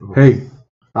Hey.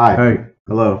 Hi. Hey.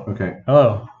 Hello. Okay.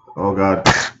 Hello. Oh God.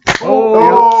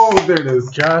 Oh, there it is.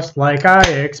 just like I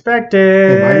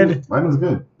expected. Hey, mine was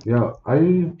good. Yeah, I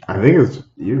think it's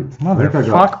you.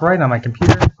 Motherfuck, right on my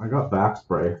computer. got back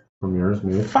spray from yours,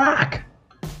 mate. Fuck.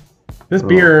 This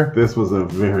beer. This was a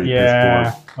very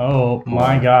Yeah. piss poor. Oh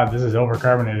my God, this is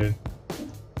overcarbonated.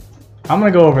 I'm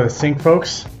gonna go over the sink,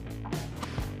 folks.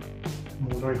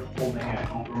 Over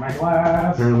my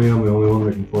glass. Apparently, I'm the only one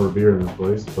that can pour a beer in this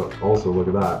place, but also look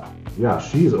at that. Yeah,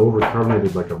 she's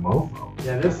overcarbonated like a mofo.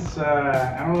 Yeah, this is.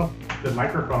 I don't know if the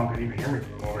microphone could even hear me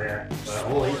from over here. But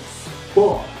holy.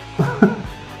 Cool.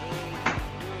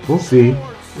 We'll see.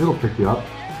 It'll pick you up.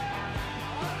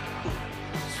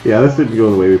 Yeah, this didn't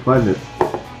go the way we planned it.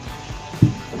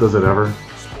 Does it ever?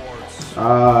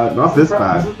 Not this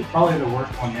bad. This is probably the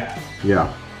worst one yet.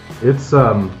 Yeah. It's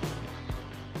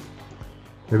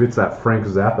maybe it's that Frank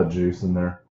Zappa juice in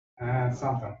there.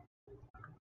 Something.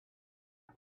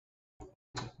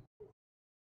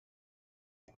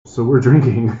 So we're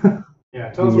drinking. Yeah,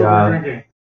 tell us what we're drinking.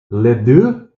 Le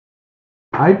Deux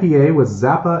IPA with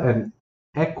Zappa and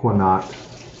Equinaut.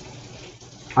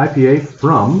 IPA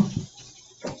from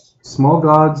Small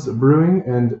Gods Brewing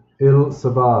and Il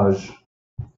Sauvage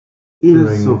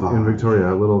Brewing in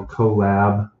Victoria. A little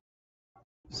collab.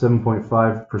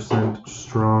 7.5%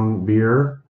 strong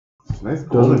beer. Nice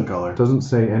golden color. Doesn't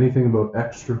say anything about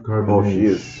extra carbonation. Oh, she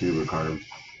is super carb.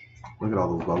 Look at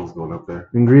all those bubbles going up there.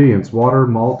 Ingredients: water,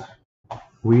 malt,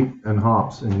 wheat, and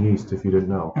hops, and yeast. If you didn't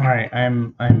know. All right,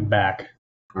 I'm back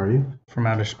Are you? from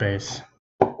outer space.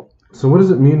 So what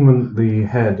does it mean when the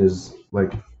head is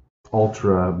like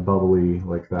ultra bubbly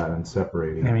like that and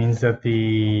separating? It means that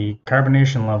the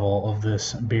carbonation level of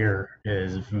this beer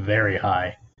is very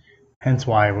high. Hence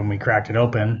why when we cracked it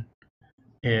open,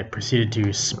 it proceeded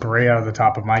to spray out of the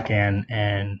top of my can,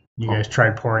 and you guys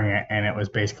tried pouring it, and it was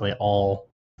basically all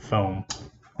foam.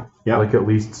 Yeah, like at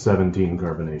least 17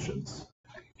 carbonations.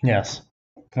 Yes,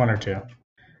 one or two.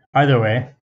 Either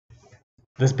way,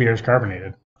 this beer is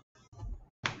carbonated.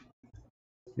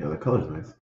 Yeah, the color's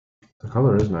nice. The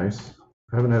color is nice.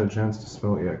 I haven't had a chance to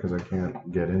smell it yet because I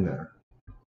can't get in there.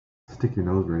 Stick your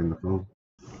nose right in the foam.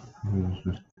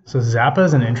 So Zappa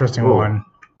is an interesting one,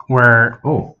 where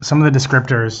some of the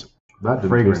descriptors. That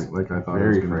fragrant, taste like I thought.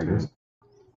 Very it was fragrant.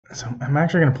 So I'm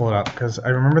actually going to pull it up because I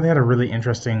remember they had a really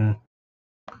interesting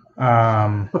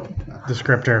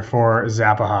descriptor for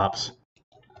Zappa hops.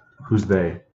 Who's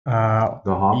they? The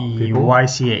hop people?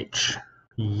 YCH.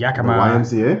 Yakima.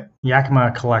 The YMCA?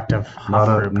 Yakima Collective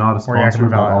Hop Group. Not a or sponsor, Yakima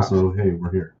but Valley also, hey,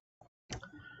 we're here.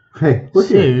 Hey, look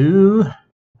here. So,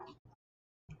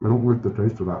 I don't like the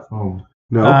taste of that foam.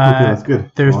 No, okay, that's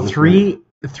good. there's I'll just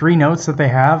three notes that they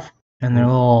have, and their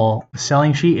little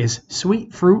selling sheet is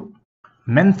sweet fruit,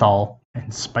 menthol,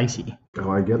 and spicy.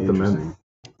 Oh, I get the Interesting. mint.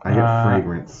 I get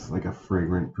fragrance, like a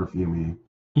fragrant perfumey.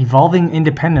 Evolving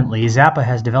independently, Zappa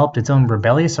has developed its own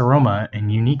rebellious aroma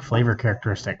and unique flavor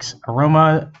characteristics.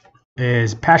 Aroma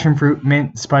is passion fruit,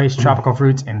 mint, spice, tropical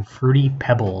fruits, and fruity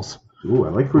pebbles. Ooh, I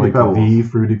like Fruity Like Pebbles. the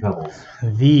Fruity Pebbles.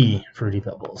 The fruity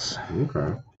pebbles.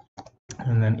 Okay.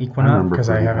 And then I Equinaut, remember because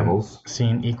I Fruity haven't Pebbles.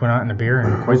 seen Equinaut in a beer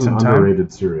in It quite was some an time.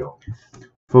 underrated cereal.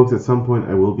 Folks, at some point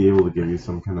I will be able to give you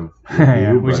some kind of Yeah,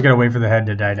 review, we just but gotta wait for the head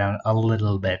to die down a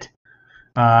little bit.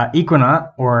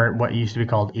 Equinaut, or what used to be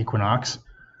called Equinox,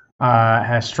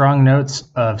 has strong notes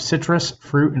of citrus,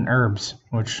 fruit, and herbs,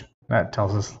 which that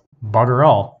tells us bugger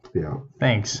all. yeah.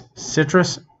 Thanks.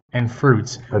 Citrus and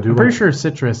fruits. I do I'm pretty like- sure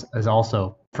citrus is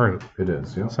also fruit. It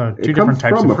is, yeah. So It two different comes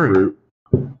types from of a fruit.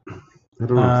 I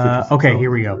don't know if citrus Okay, itself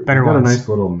here we is go. fruit. Better It's got a ones. nice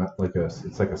little,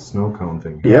 it's like a snow cone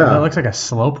thing. Yeah. That looks like a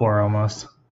slow pour almost.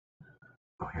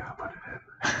 Oh yeah, put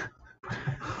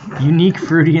it in. Unique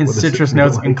fruity and What does it citrus feel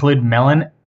notes like? include melon,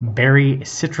 berry,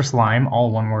 citrus lime,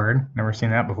 all one word. Never seen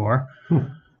that before.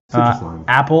 Citrus lime.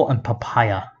 Apple and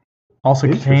papaya. Also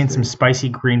contains some Interesting. spicy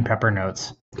green pepper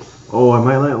notes. Oh, I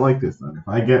might not like this then. If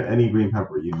I get any green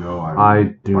pepper, you know I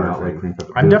do not barfing. like green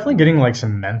pepper. I'm definitely getting like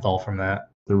some menthol from that.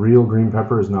 The real green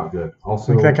pepper is not good. I Also,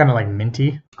 think that kind of like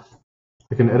minty.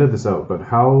 I can edit this out, but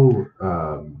how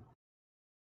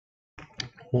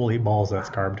Holy balls, that's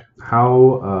carved.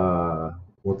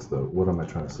 what am I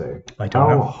trying to say? I don't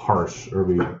How know. harsh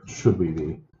should we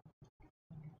be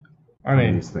I on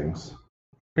mean, these things?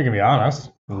 we can be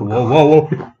honest. Whoa.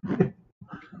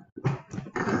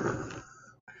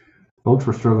 Folks,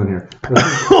 we're struggling here.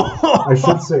 I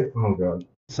should say, oh god.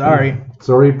 Sorry,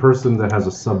 person that has a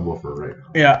subwoofer right now.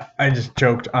 Yeah, I just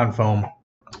choked on foam.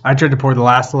 I tried to pour the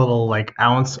last little like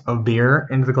ounce of beer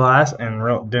into the glass and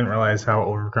didn't realize how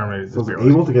overcarbonated So this I beer was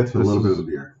was. able to get to a This little bit is- of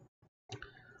the beer.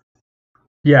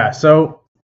 Yeah, so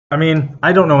I mean,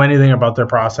 I don't know anything about their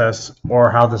process or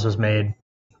how this was made,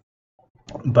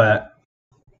 but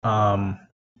coming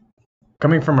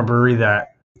from a brewery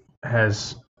that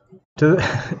has to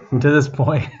this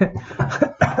point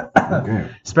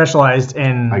specialized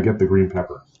in. I get the green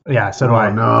pepper. Yeah, so do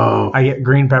I. No. I get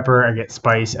green pepper, I get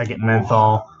spice, I get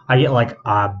menthol. I get like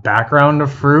a background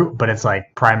of fruit, but it's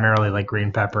like primarily like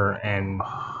green pepper and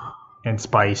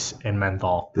spice and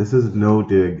menthol. This is no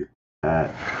dig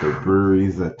at the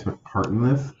breweries that took part in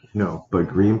this. No. But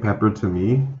green pepper to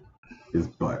me is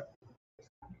butt.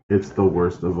 It's the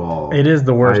worst of all. It is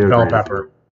the worst I bell agree.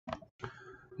 pepper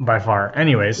by far.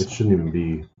 Anyways, It shouldn't even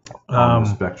be on the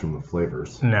spectrum of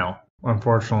flavors. No,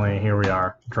 unfortunately, here we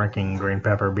are drinking green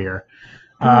pepper beer.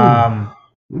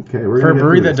 Okay, we're For a gonna get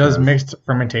brewery through that this, does guys. mixed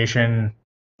fermentation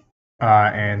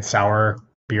and sour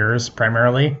beers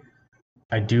primarily,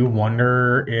 I do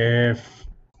wonder if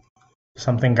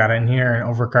something got in here and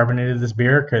overcarbonated this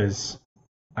beer, because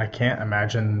I can't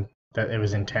imagine that it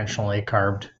was intentionally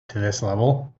carved to this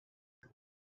level.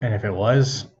 And if it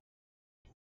was,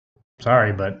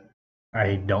 sorry, but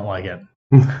I don't like it.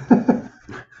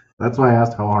 That's why I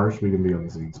asked how harsh we can be on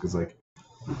these things, because like,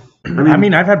 I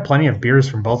mean, I've had plenty of beers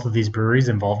from both of these breweries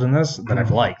involved in this that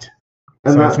I've liked.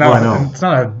 And So that- it's not I know. it's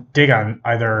not a dig on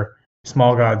either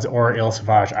Small Gods or Il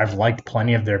Sauvage. I've liked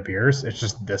plenty of their beers. It's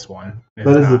just this one. that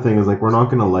is the thing, is like we're not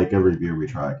gonna like every beer we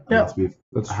try. Yeah. Unless we've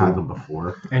That's had true. them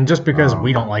before. And just because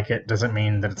we don't like it doesn't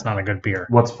mean that it's not a good beer.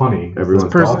 What's funny?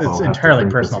 Everyone's is it's entirely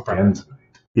personal preference.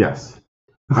 Yes.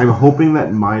 I'm hoping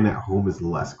that mine at home is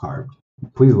less carb.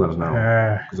 Please let us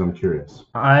know, because I'm curious.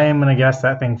 I'm gonna guess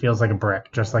that thing feels like a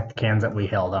brick, just like the cans that we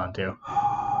held onto.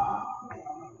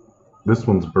 This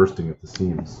one's bursting at the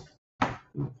seams.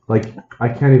 Like, I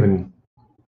can't even.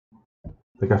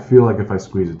 Like, I feel like if I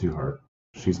squeeze it too hard,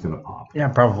 she's gonna pop. Yeah,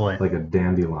 probably. Like a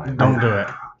dandelion. Don't do it.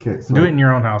 Okay, so Do it in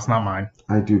your own house, not mine.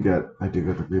 I do get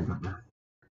the green pepper.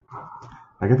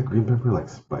 I get the green pepper like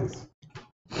spice.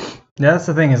 Yeah, that's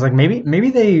the thing. Is like maybe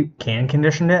they can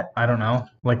condition it. I don't know.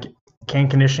 Like can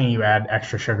conditioning, you add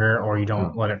extra sugar, or you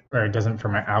don't let it, or it doesn't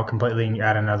ferment out completely, and you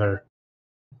add another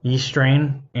yeast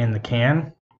strain in the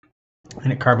can,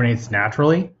 and it carbonates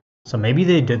naturally. So maybe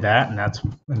they did that,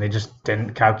 and they just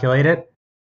didn't calculate it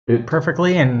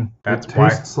perfectly, and that's it why.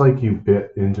 tastes like you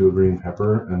bit into a green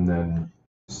pepper and then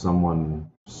someone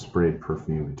sprayed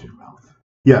perfume into your mouth.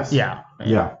 Yes. Yeah.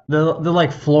 Yeah. The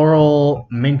like floral,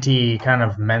 minty kind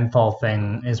of menthol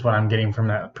thing is what I'm getting from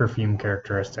that perfume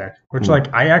characteristic, which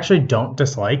like I actually don't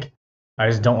dislike. I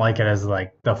just don't like it as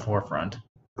like the forefront.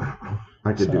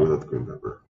 I could do without the green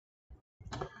pepper.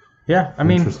 Yeah, I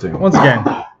mean, Interesting. once again,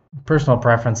 personal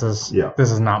preferences. Yeah. This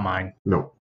is not mine.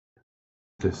 No.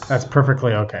 That's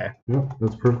perfectly okay. Yep,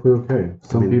 that's perfectly okay.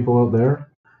 Some people out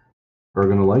there are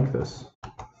gonna like this.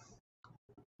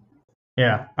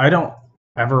 Yeah, I don't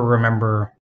ever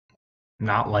remember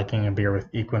not liking a beer with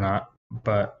Equinox,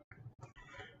 but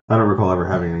I don't recall ever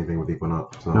having anything with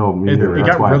Equinox. So. No, me it neither. got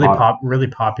That's why I really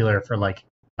popular for like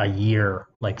a year,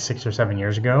 like 6 or 7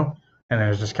 years ago, and then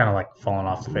it was just kind of like falling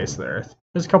off the face of the earth.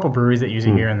 There's a couple breweries that use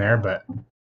it here and there, but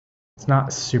it's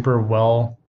not super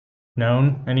well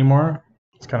known anymore.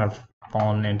 It's kind of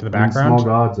fallen into the background. Small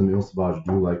Gods and Il Sauvage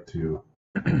do like to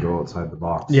go outside the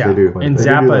box. Yeah, They do. and They do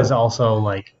Zappa that. is also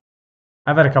like,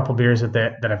 I've had a couple beers with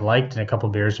it that I've liked, and a couple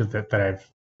beers with it that I've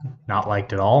not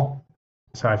liked at all.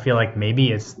 So I feel like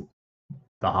maybe it's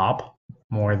the hop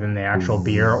more than the actual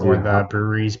beer or the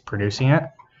breweries producing it.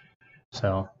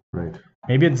 So Right.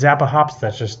 maybe it's Zappa hops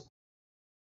that's just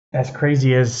as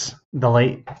crazy as the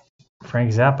late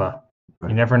Frank Zappa.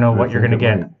 You never know what you're going to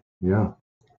get. Yeah.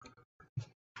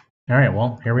 All right,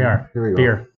 well, here we are. Here we go.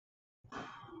 Beer.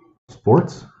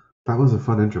 Sports? That was a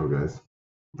fun intro, guys.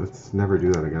 Let's never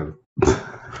do that again.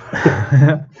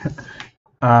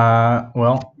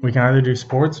 Well, we can either do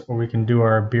sports or we can do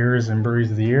our beers and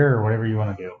breweries of the year or whatever you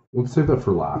want to do. Let's save that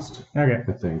for last, Okay,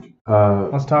 I think.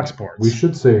 let's talk sports. We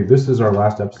should say this is our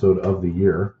last episode of the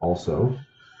year also,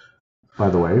 by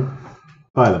the way.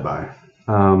 By the by.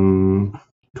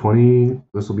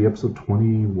 this will be episode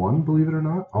 21, believe it or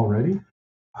not, already.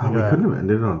 We couldn't have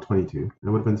ended it on 22.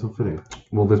 That would have been so fitting.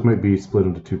 Well, this might be split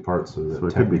into two parts, so So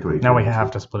it could be 22. Now we have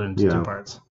to split it into two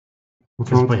parts.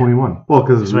 What's wrong with 21? Well,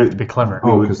 because Because we have to be clever.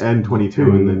 we would 'cause- end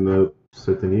 22 and then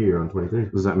start the new year on 23.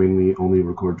 Does that mean we only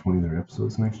record 20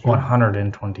 episodes next year?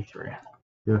 123.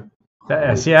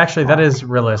 Yeah. See, actually, that is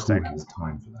realistic. Who has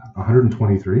time for that?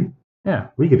 123? Yeah.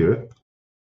 We could do it.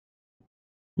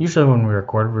 Usually when we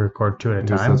record two at I a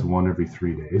guess time. that's one every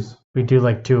 3 days. We do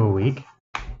like 2 a week.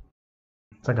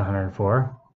 It's like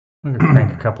 104. We could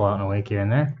crank a couple out in a week here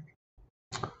and there.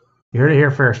 You heard it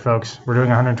here first, folks. We're doing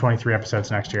 123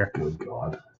 episodes next year. Good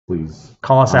God. Please.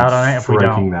 Call us out on it if we don't.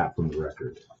 Striking that from the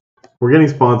record. We're getting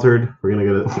sponsored. We're going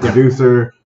to get a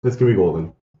producer. This can be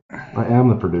golden. I am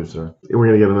the producer. And we're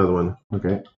going to get another one.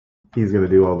 Okay. He's going to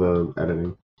do all the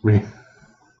editing.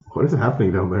 What is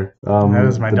happening down there? That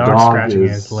is my dog scratching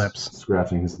his lips.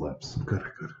 Scratching his lips. Good.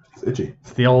 It's itchy.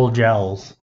 It's the old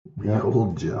jowls. The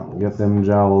old jowls. Get them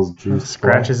jowls juice.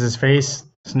 Scratches his face,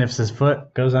 sniffs his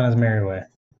foot, goes on his merry way.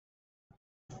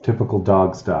 Typical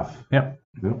dog stuff. Yep.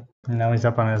 And now he's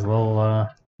up on his little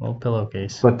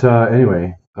pillowcase. But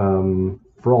anyway,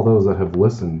 for all those that have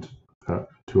listened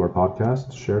to our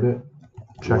podcast, shared it,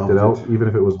 checked it out, even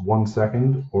if it was 1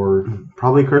 second, or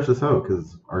probably cursed us out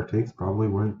because our takes probably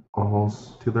weren't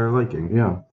almost to their liking.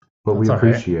 Yeah, but we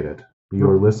appreciate it. You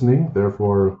are listening,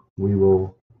 therefore we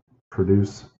will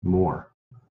produce more.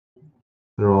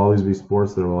 There will always be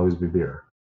sports. There will always be beer,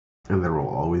 and there will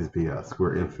always be us.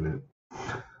 We're infinite.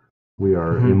 We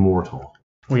are immortal.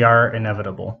 We are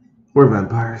inevitable. We're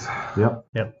vampires.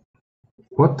 Yep.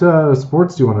 What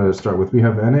sports do you want to start with? We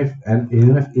have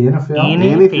NFL. We have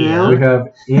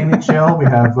NHL. We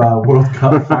have World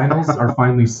Cup finals are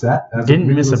finally set.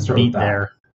 Didn't miss a beat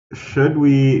there. Should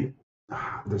we?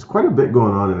 There's quite a bit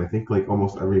going on in I think like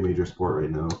almost every major sport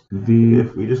right now.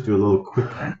 If we just do a little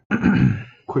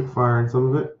quick fire on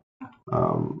some of it.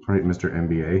 Right, Mr.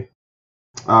 NBA.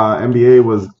 NBA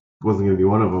wasn't going to be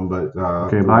one of them, but the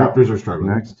Raptors are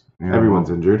struggling. Next. Yeah, everyone's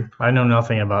injured. I know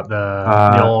nothing about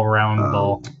the all-round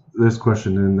ball. This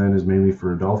question then is mainly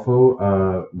for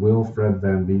Adolfo. Will Fred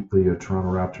VanVleet be a Toronto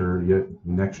Raptor yet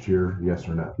next year? Yes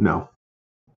or no? No.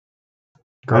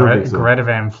 Greta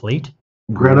Van Fleet?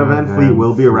 Greta Van Fleet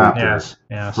will be a Raptor.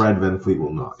 Yes. Fred VanVleet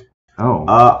will not. Oh.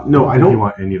 No, I don't. You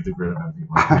want any of the Greta Van Fleet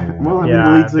ones. Well,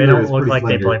 they don't look like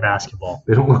they play basketball.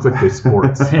 They don't look like they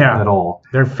sports at all.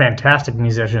 They're fantastic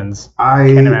musicians.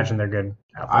 I can't imagine they're good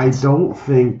athletes. I don't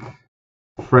think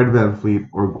Fred VanVleet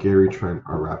or Gary Trent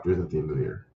are Raptors at the end of the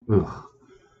year. Ugh.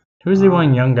 Who's the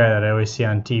one young guy that I always see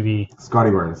on TV? Scotty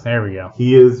Barnes. There we go.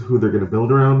 He is who they're going to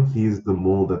build around. He's the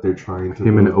mold that they're trying to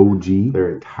build an OG.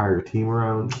 Their entire team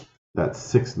around. That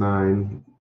 6'9",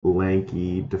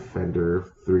 lanky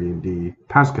defender, 3-and-D.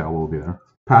 Pascal will be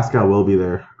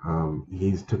there.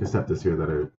 He took a step this year that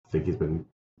I think he's been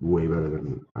way better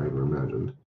than I ever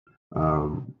imagined.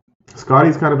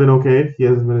 Scotty's kind of been okay. He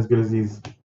hasn't been as good as he's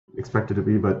expected to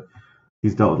be, but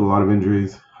he's dealt with a lot of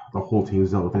injuries. The whole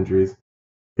team's dealt with injuries.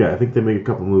 Yeah, I think they make a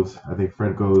couple moves. I think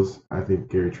Fred goes. I think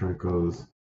Gary Trent goes.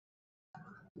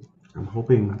 I'm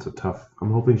hoping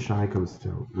Shai comes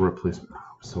to replacement.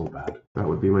 So bad. That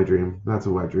would be my dream. That's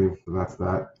a wet dream. That's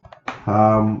that.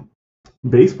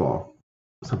 Baseball.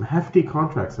 Some hefty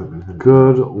contracts have been handed.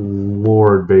 Good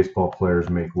Lord, baseball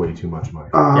players make way too much money.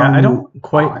 I don't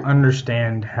quite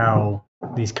understand how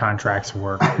these contracts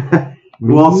work.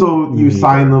 Well, so you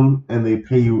sign them and they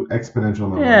pay you exponential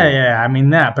numbers. Yeah. I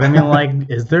mean that, but I mean, like,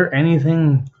 is there any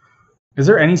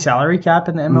salary cap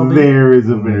in the MLB? There is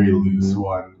a very loose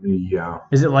one. Yeah.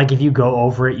 Is it like if you go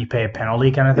over it, you pay a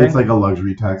penalty kind of thing? It's like a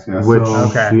luxury tax, yeah. Which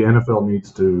the NFL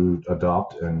needs to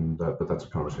adopt, but that's a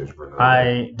conversation for another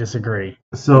day. I disagree.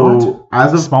 So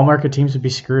as of small market teams would be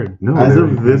screwed. No, as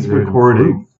of this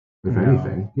recording, if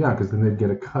anything, because then they'd get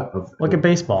a cut of. Look at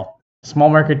baseball. Small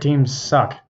market teams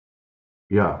suck.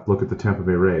 Yeah, look at the Tampa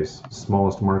Bay Rays,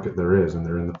 smallest market there is, and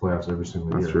they're in the playoffs every single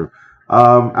year. That's true.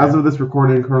 As of this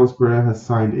recording, Carlos Correa has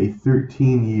signed a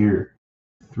 13-year,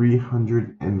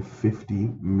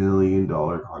 $350 million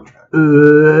contract.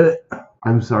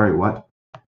 I'm sorry, what?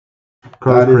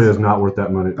 Carlos Correa is not worth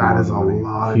that money. That is a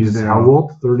lot. He's how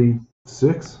old?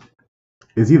 36?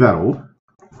 Is he that old?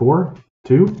 4?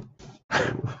 2?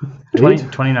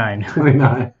 29.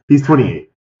 29. He's 28.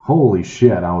 Holy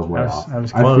shit, I was way off. I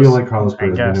was close. I feel like Carlos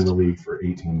Correa has been in the league for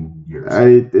 18 years.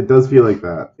 It does feel like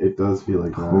that.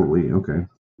 Holy, okay.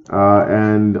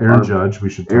 And Aaron Judge, we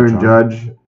should touch Aaron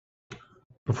Judge.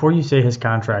 Before you say his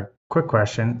contract, quick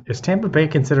question. Is Tampa Bay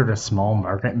considered a small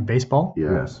market in baseball?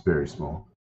 Yes, very small.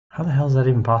 How the hell is that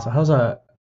even possible? How's a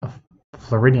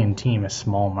Floridian team a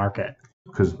small market?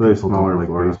 Because people don't like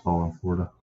baseball in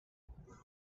Florida.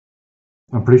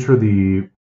 I'm pretty sure the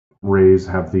Rays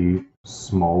have the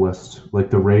smallest, like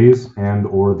the Rays and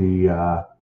or the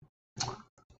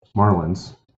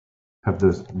Marlins have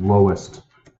the lowest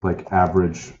like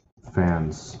average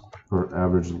fans or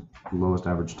lowest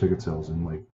average ticket sales in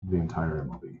like the entire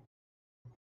MLB.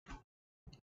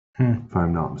 If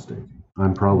I'm not mistaken.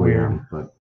 I'm probably wrong,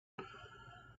 but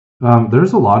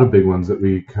there's a lot of big ones that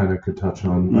we kind of could touch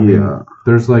on. I mean,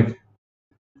 there's like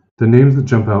the names that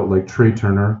jump out, like Trey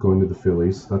Turner going to the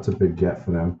Phillies. That's a big get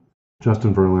for them.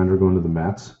 Justin Verlander going to the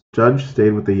Mets. Judge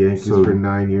stayed with the Yankees So- for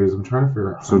 9 years. I'm trying to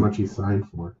figure out how much he signed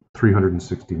for.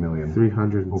 $360 million.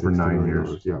 300 over 9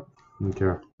 years. Yeah.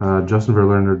 Okay. Justin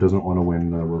Verlander doesn't want to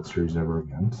win the World Series ever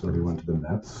again, so he went to the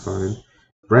Mets. Fine.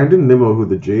 Brandon Nimmo, who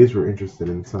the Jays were interested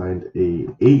in, signed a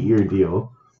 8-year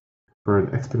deal for an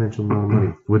exponential amount of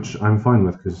money. Which I'm fine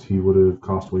with because he would have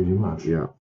cost way too much. Yeah.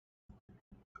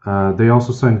 They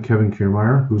also signed Kevin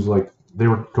Kiermaier, who's like, they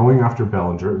were going after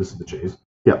Bellinger. This is the Jays.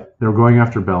 Yeah. They were going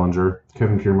after Bellinger.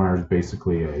 Kevin Kiermaier is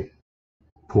basically a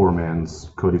poor man's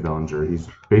Cody Bellinger. He's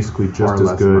basically just Far as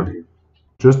less good. money.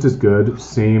 Just as good.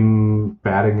 Same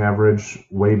batting average.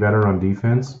 Way better on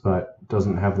defense, but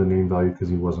doesn't have the name value because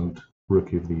he wasn't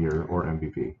Rookie of the Year or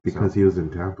MVP. Because he was in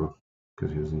Tampa.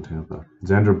 Because he was in Tampa.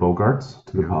 Xander Bogaerts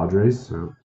to the Yeah. Padres.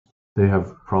 So, They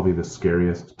have probably the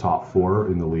scariest top 4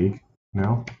 in the league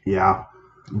now. yeah.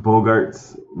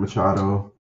 Bogarts,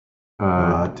 Machado,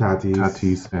 Tatis.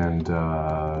 Tatis and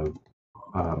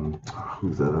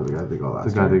Who's that other guy they got last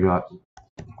the guy year? they got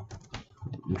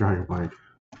I'm drawing a blank.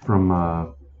 from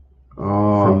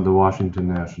the Washington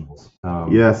Nationals.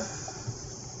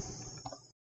 Yes.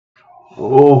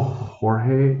 Oh,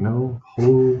 Jorge? No.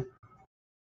 hold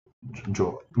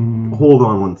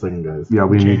on one second, guys. Yeah,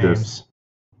 we J need names. this.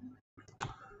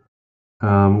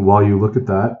 While you look at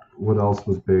that, what else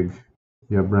was big?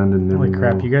 Yeah, Brandon Nimmo. Holy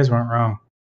crap, you guys weren't wrong.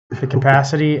 The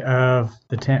capacity of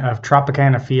of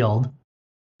Tropicana Field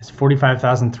is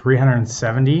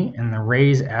 45,370, and the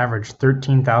Rays average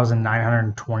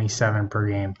 13,927 per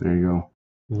game. There you go.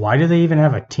 Why do they even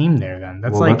have a team there then?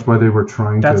 That's That's why they were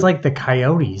trying to. that's like the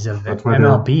Coyotes of the That's why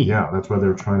MLB. Yeah, that's why they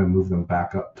were trying to move them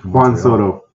back up to Juan Montreal.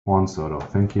 Soto. Juan Soto.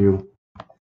 Thank you.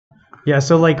 Yeah,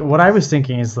 so like what I was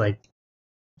thinking is like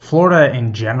Florida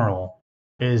in general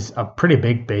is a pretty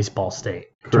big baseball state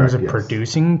in terms of Correct, yes.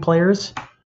 producing players.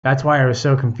 That's why I was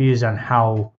so confused on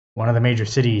how one of the major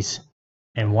cities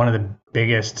and one of the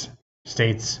biggest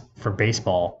states for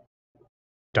baseball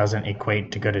doesn't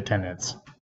equate to good attendance.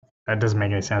 That doesn't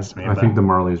make any sense to me. I think the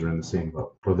Marlies are in the same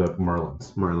boat, or the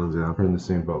Marlins Marlins, yeah. are in the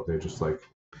same boat. They just like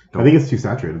I think it's too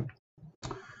saturated.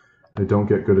 they don't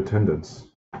get good attendance.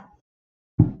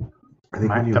 I think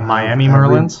when you the have Miami every-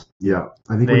 Marlins, Yeah.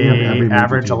 I think when you have they every major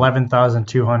average team-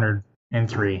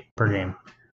 11,203 per game.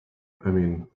 I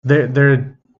mean,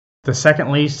 They're the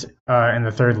second least and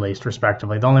the third least,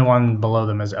 respectively. The only one below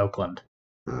them is Oakland.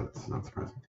 That's not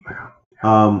surprising.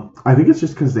 I think it's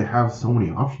just because they have so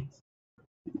many options.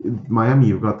 Miami,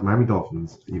 you've got the Miami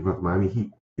Dolphins, you've got the Miami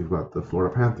Heat, you've got the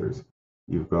Florida Panthers,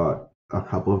 you've got a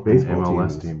couple of baseball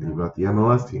MLS teams, team, yeah. you've got the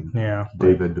MLS team. Yeah.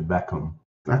 David Beckham.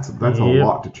 That's a Yep.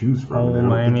 lot to choose from. And I don't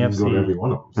Miami think you can go to FC. every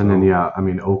one of them. And then, so- yeah, I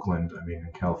mean, Oakland, I mean,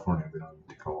 in California, we don't need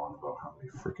to go on about how many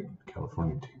freaking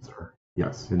California teams are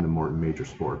Yes. in the more major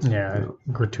sports. Yeah,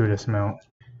 gratuitous amount.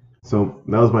 So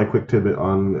that was my quick tidbit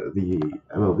on the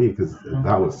MLB because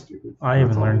that was stupid. I That's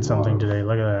even a learned lot something of- today.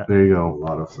 Look at that. There you A go.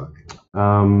 lot of signing.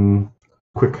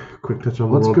 Quick Quick touch on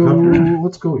the Let's World go. Cup here.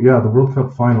 Let's go. Yeah, the World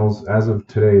Cup finals as of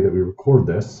today that we record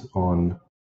this on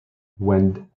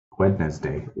Wednesday.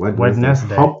 Wednesday.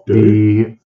 Hump day.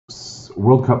 The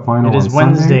World Cup final. It is on Sunday.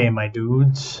 Wednesday, my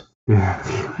dudes. Yeah.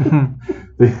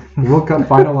 The World Cup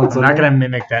final on I'm Sunday not going to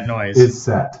mimic that noise. is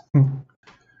set.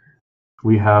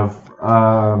 We have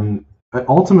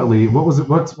ultimately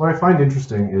what I find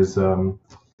interesting is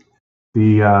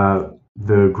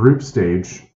the group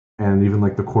stage and even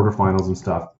like the quarterfinals and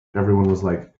stuff. Everyone was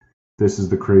like, "This is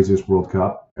the craziest World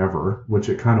Cup ever," which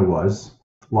it kind of was.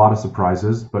 A lot of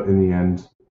surprises, but in the end,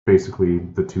 basically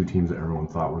the two teams that everyone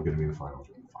thought were going to be in the finals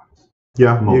were in the finals.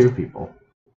 Yeah, Most people.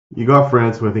 you got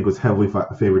France, who I think was heavily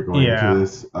favored going Yeah. into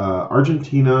this.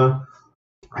 Argentina,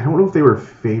 I don't know if they were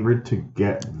favored to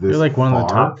get this. They're like one of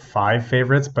the far. top 5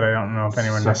 favorites, but I don't know if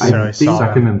anyone Second- necessarily I think saw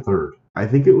Second them. and third. I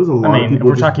think it was a lot I of mean, people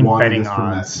we're just talking wanted betting this for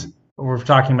odds. Messi. We're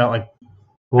talking about like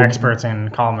Well, experts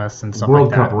and columnists and stuff World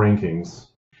like Cup that. rankings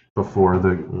before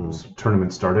the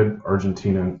tournament started.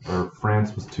 Argentina or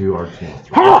France was 2, Argentina was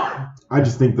 3. I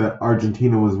just think that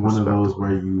Argentina was one of those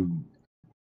where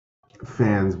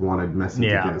fans wanted Messi to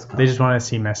get Yeah, his cup. they just want to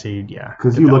see Messi. Yeah,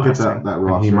 Because get you that look at last that thing. that And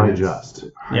roster. he might it's- just.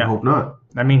 I Yeah. hope not.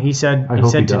 I mean, he said I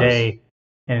hope he does. today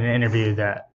in an interview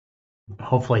that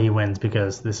hopefully he wins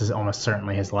because this is almost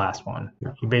certainly his last one.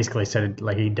 Yeah. He basically said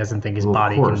like he doesn't think his Well,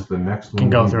 body of course, can. the next can one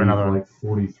go he'd through be another one. like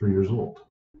 43 years old,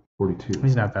 42.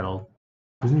 He's not that old.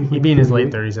 Isn't he? He'd like be in his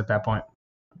late 38? 30s at that point.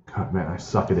 God, man, I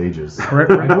suck at ages. I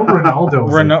Re- know Ronaldo.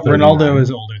 Ronaldo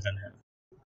is older than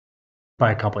him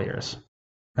by a couple of years.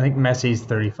 I think Messi's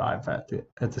 35 at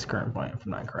this current point, if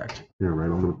I'm not correct. You're right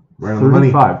on the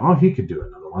money. 35. Oh, he could do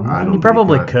another one. I don't He think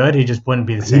probably he could. He just wouldn't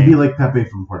be the He'd same. be like Pepe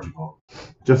from Portugal,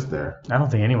 just there. I don't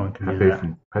think anyone can do Pepe that.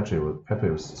 from Pepe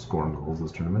was scoring goals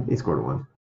this tournament. He scored one,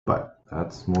 but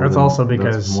That's more. That's than, also that's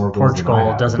because more goals than I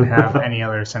Portugal have. doesn't have any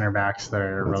other center backs that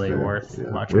are That's really fair, worth yeah.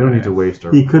 much. We don't money. need to waste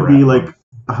our. he could be breath.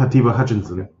 like Hatiba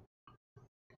Hutchinson.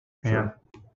 Yeah.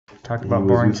 Talk He about was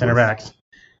boring useless. center backs.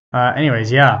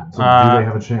 Anyways, yeah. So do they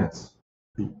have a chance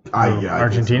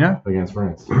Argentina? against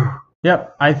France?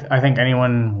 Yep. I think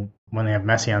anyone when they have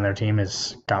Messi on their team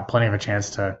has got plenty of a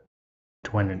chance to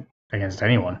win against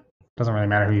anyone. Doesn't really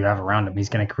matter who you have around him. He's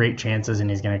going to create chances and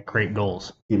he's going to create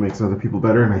goals. He makes other people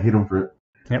better, and I hate him for it.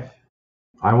 Yep.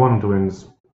 I want him to win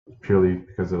purely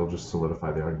because it'll just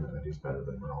solidify the argument that he's better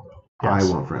than Ronaldo. Yes.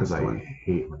 I want France Because to I win.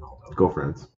 hate Ronaldo. Go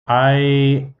France.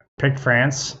 I picked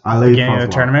France I at the laid beginning of the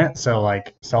Francois. tournament, so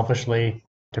like selfishly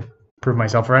to prove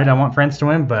myself right, I want France to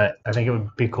win, but I think it would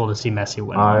be cool to see Messi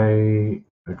win.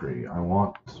 I agree. I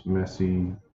want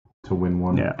Messi to win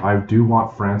one. Yeah. I do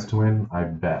want France to win. I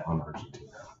bet on Argentina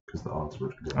because the odds were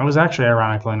good. I was actually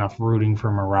ironically enough rooting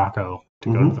for Morocco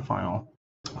to go to the final.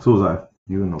 So was I.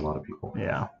 You and a lot of people.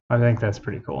 Yeah, I think that's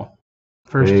pretty cool.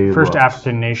 First They looked-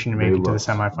 African nation to make They it to the looked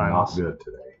semifinals. Not good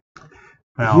today.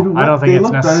 Well, You know I don't what? think They it's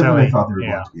look better than necessarily. they thought they were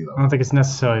Yeah, going to be, I though. don't think it's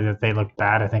necessarily that they look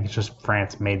bad. I think it's just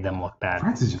France made them look bad.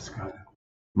 France is just good.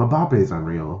 Mbappe is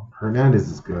unreal. Hernandez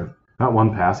is good. That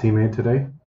one pass he made today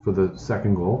for the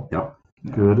second goal. Yep.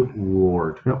 Good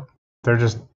lord. They're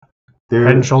just They're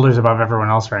head and shoulders above everyone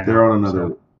else right they're now. on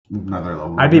another So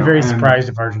level. I'd be right very now. surprised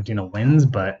if Argentina wins,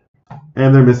 but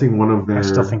And they're missing one of their I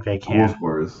still think they goal can.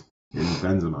 scorers in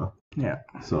Benzema. Yeah.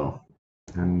 So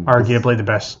And Arguably the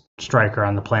best striker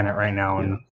on the planet right now,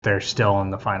 and they're still in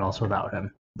the finals without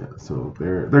him. yeah, so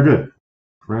they're good.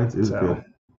 France is So- good.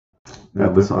 yeah,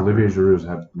 At the soccer. Olivier Giroud's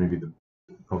had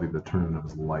probably the tournament of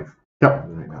his life Yep.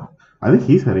 right now. I think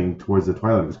he's heading towards the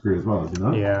twilight of his career as well, is he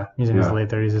not? Yeah, he's in his Yeah. late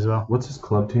 30s as well. What's his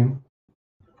club team?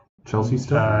 Chelsea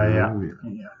still? Yeah. Oh,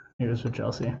 Yeah, he was with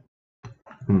Chelsea.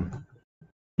 Hmm.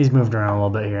 He's moved around a little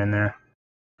bit here and there.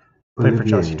 Played for Olivier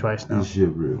Chelsea twice now.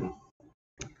 Giroud.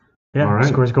 Yeah, All right.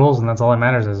 scores goals, and that's all that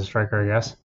matters as a striker, I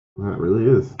guess. That really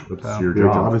is. That's So- your Your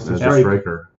job, job is to as strike. a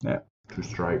striker. Yeah. To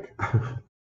strike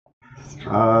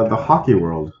The hockey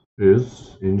world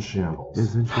is in shambles.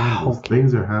 is in shambles. Okay.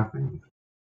 Things are happening.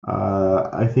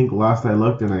 I think last I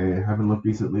looked, and I haven't looked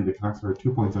recently, the Canucks are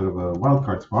 2 points out of a wild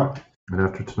card spot. And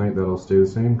after tonight, that'll stay the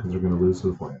same because they're going to lose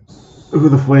to the Flames. Who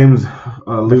the Flames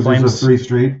losers Flames- of 3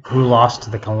 straight. Who lost to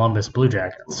the Columbus Blue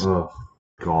Jackets? Oh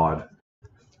God,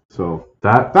 So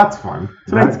that's fun.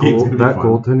 Tonight's that game's gonna be fun.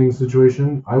 goaltending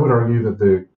situation. I would argue that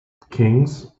the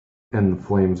Kings and the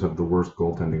Flames have the worst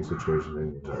goaltending situation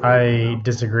in the entire I league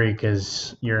disagree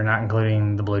because you're not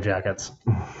including the Blue Jackets.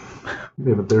 right now.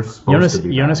 Yeah, but they're supposed to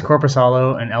be. Jonas bad.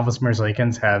 Korpisalo and Elvis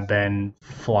Merzlikins have been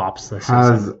flops this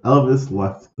Has season. Elvis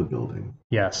left the building?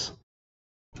 Yes.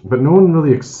 But no one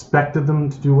really expected them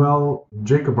to do well.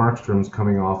 Jacob Markstrom's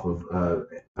coming off of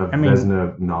a mean,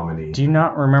 Vezina nominee. Do you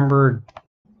not remember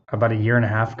about a year and a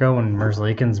half ago when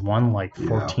Merzlikins won like Yeah.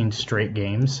 14 straight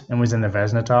games and was in the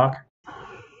Vezina talk,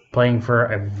 playing for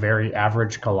a very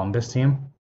average Columbus team?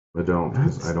 I don't.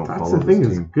 'Cause I don't That's follow the thing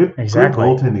this is team. good. Exactly.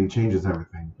 Good goaltending changes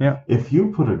everything. Yeah. If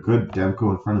you put a good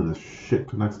Demko in front of the shit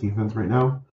Canucks defense right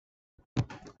now,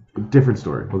 different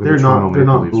story. Look at They're the not. Toronto They're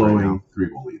Maple not Leafs right blowing now.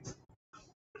 3-goal leads.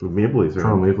 The Maple Leafs are.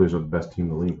 Toronto Maple Leafs are the best team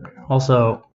in the league right now.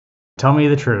 Also, tell me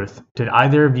the truth. Did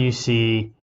either of you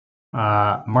see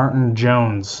Martin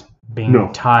Jones being No.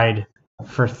 tied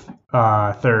for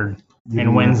third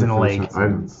in wins in the league? I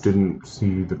didn't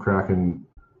see the Kraken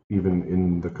even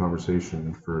in the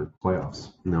conversation for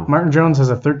playoffs. No. Martin Jones has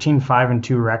a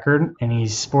 13-5-2 record, and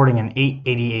he's sporting an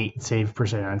 888 save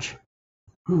percentage.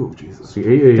 Oh Jesus. See,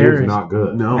 AA There is is- not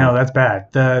good. No. No, that's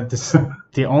bad.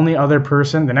 The only other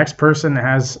person, the next person that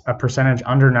has a percentage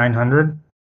under 900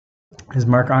 is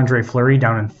Marc-Andre Fleury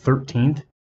down in 13th,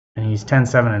 and he's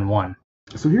 10-7-1.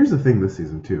 So here's the thing this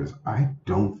season too is I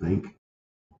don't think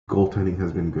goaltending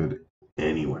has been good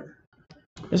anywhere.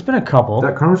 There's been a couple.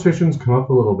 That conversation's come up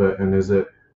a little bit, and is the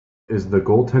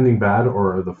goaltending bad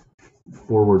or are the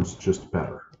forwards just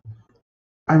better?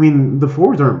 I mean, the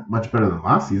forwards aren't much better than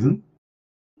last season.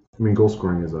 I mean, goal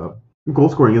scoring is up. Goal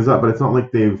scoring is up, but it's not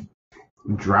like they've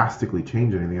drastically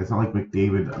changed anything. It's not like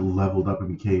McDavid leveled up and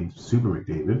became Super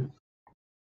McDavid.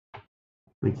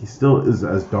 Like he still is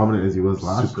as dominant as he was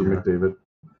last Super year. McDavid.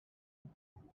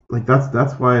 Like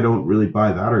that's why I don't really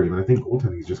buy that argument. I think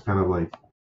goaltending is just kind of like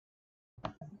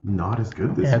not as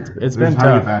good this Yeah, year. it's They're been just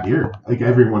having tough. a bad year, like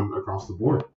everyone across the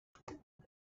board.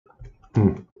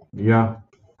 Yeah,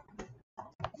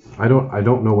 I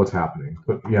don't know what's happening,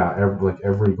 but yeah,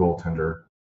 every goaltender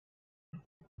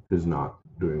is not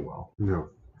doing well. No,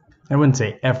 I wouldn't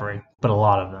say every, but a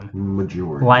lot of them.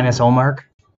 majority. Linus Olmark.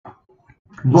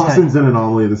 Boston's an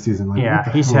anomaly this season. Like, Yeah, what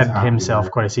the he's hell is had happening himself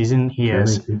there? quite a season. He Can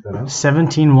has they keep that up?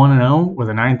 17-1-0 with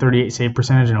a 938 save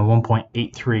percentage and a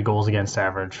 1.83 goals against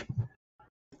average.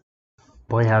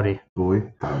 Boy, howdy.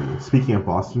 Boy, howdy. Speaking of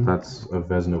Boston, That's a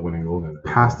Vezina winning goaltender.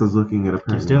 Pasta's looking at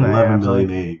apparently doing that, 11 yeah, million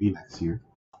AAV next year.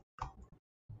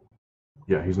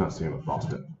 Yeah, he's not staying with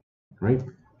Boston, right?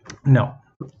 No.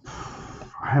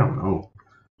 I don't know.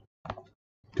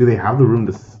 Do they have the room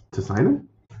to sign him?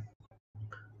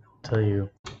 Tell you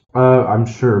I'm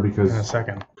sure in a because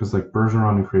second. like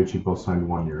Bergeron and Krejci both signed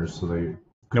 1 year, so they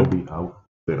could be out.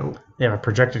 They don't. They have a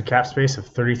projected cap space of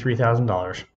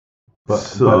 $33,000. But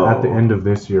at the end of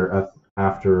this year,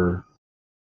 after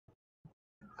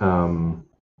a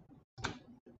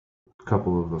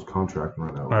couple of those contracts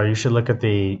run out. You should look at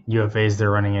the UFAs they're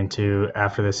running into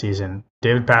after the season.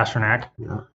 David Pastrnak,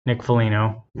 Yeah. Nick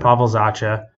Foligno, Yeah. Pavel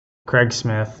Zacha, Craig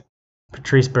Smith,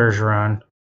 Patrice Bergeron,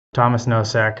 Thomas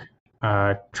Nosek,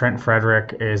 Trent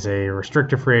Frederick is a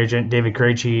restricted free agent. David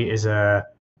Krejci is a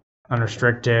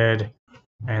unrestricted.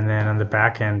 And then on the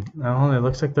back end, it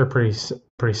looks like they're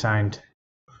pretty signed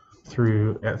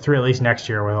through at least next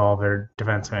year with all their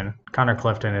defensemen. Connor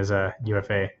Clifton is a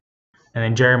UFA. And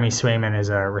then Jeremy Swayman is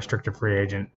a restricted free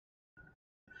agent.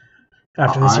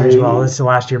 After this year as well. This is the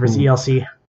last year of his ELC.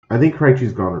 I think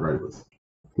Krejci's gone regardless.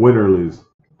 Win or lose.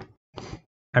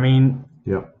 I mean,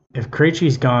 Yep. if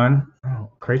Krejci's gone,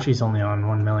 Krejci's only on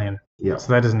 $1 million. Yeah.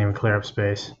 So that doesn't even clear up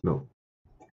space. No.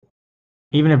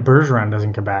 Even if Bergeron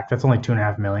doesn't come back, that's only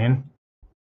 $2.5 million.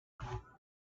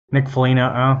 Nick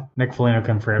Foligno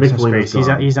can free up some space.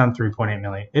 He's on $3.8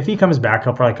 million. If he comes back,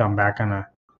 he'll probably come back on a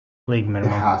league It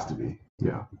minimum. has to be.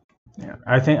 Yeah. Yeah,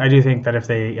 I do think that if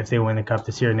they win the cup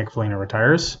this year, Nick Foligno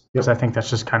retires because I think that's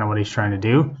just kind of what he's trying to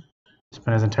do.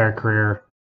 Spent his entire career,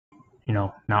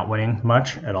 not winning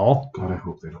much at all. God, I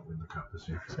hope they don't win the cup this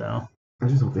year. So, I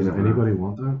just hope they Does never. anybody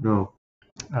want that? No.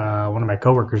 one of my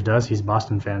coworkers does. He's a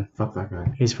Boston fan. Fuck that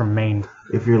guy. He's from Maine.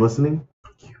 If you're listening,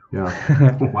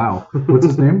 Yeah. Wow. What's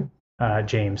his name?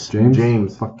 James.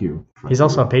 James. Fuck you. He's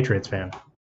also a Patriots fan.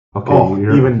 Okay. Oh,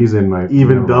 he's in my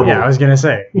even double. Yeah, I was gonna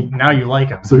say. Now you like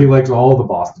him. So he likes all the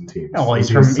Boston teams. Oh, well, Is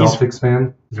he's he a from- he's- Celtics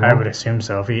fan. as well? I would assume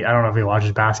so. I don't know if he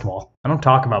watches basketball. I don't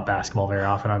talk about basketball very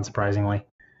often, unsurprisingly.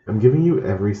 I'm giving you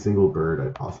every single bird I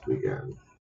possibly can.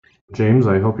 James,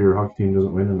 I hope your hockey team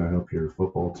doesn't win, and I hope your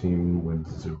football team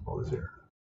wins the Super Bowl this year.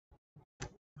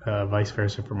 Vice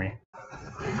versa for me.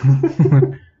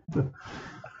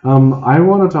 I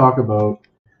want to talk about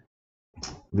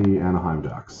the Anaheim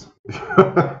Ducks.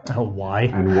 Oh, why?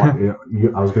 And what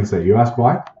I was going to say, you ask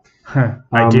why?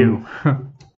 I do.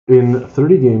 In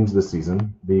 30 games this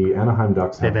season, the Anaheim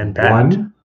Ducks They've have been bad.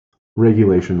 one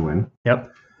regulation win.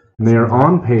 Yep. And they are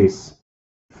on pace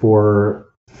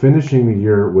for finishing the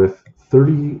year with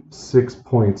 36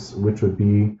 points, which would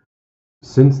be,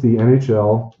 since the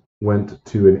NHL went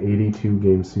to an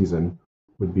 82-game season,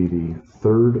 would be the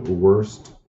third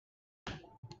worst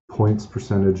points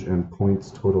percentage and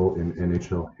points total in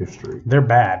NHL history. They're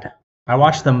bad. I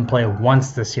watched them play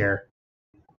once this year.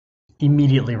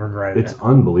 Immediately regretted It's it.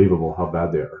 unbelievable how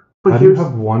bad they are. But How do you here's-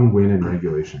 have one win in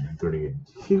regulation in 30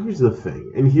 games? Here's the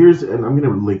thing, and I'm going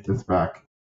to link this back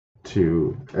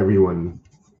to everyone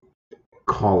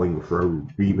calling for a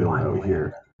rebuild out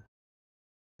here.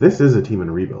 This is a team in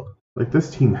a rebuild. Like,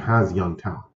 this team has young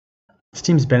talent. This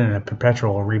team's been in a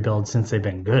perpetual rebuild since they've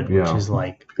been good, which Yeah. is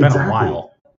like been Exactly. a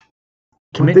while.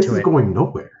 But Commit this to is it. going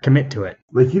nowhere. Commit to it.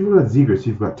 Like, you've got Zegras,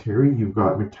 you've got Terry, you've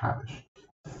got McTavish.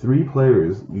 3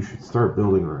 players you should start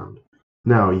building around.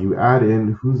 Now, you add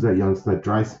in, who's that young stud?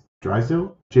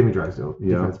 Drysdale? Jamie Drysdale,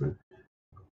 Yeah. defenseman.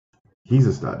 He's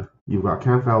a stud. You've got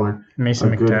Cam Fowler.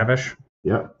 Mason A good- McTavish.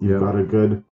 Yep. You've Yeah. got a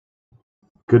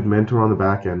good mentor on the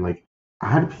back end. Like,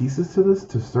 add pieces to this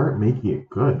to start making it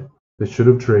good. They should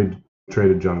have traded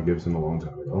John Gibson a long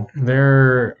time ago.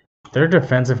 Their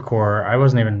defensive core, I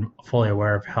wasn't even fully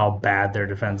aware of how bad their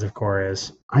defensive core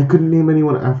is. I couldn't name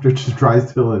anyone after just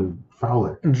Drysdale and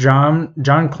Fowler. John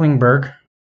Klingberg,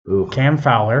 Ugh. Cam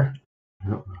Fowler,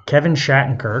 Yep. Kevin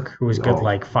Shattenkirk, who was good Oh.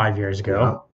 like 5 years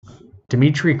ago,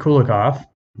 Dmitry Kulikov,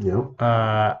 Yep.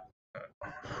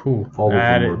 All of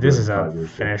them were this good is 5 a years ago.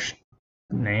 Finnish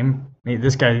name.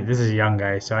 This is a young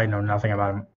guy, so I know nothing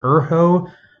about him.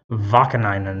 Urho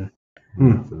Vakanainen.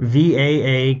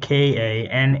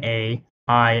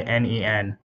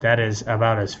 Vakanainen. That is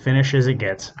about as Finnish as it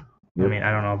gets. Yep. I mean,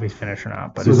 I don't know if he's Finnish or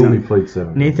not, but He's only played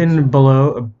 7 Nathan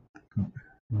games.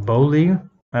 Bowley,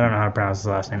 I don't know how to pronounce his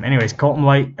last name. Anyways, Colton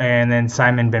White and then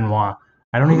Simon Benoit.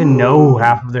 I don't even know who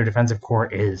half of their defensive core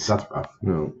is. That's rough.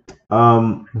 No.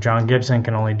 John Gibson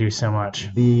can only do so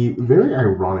much. The very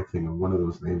ironic thing of one of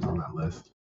those names on that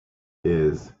list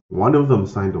is one of them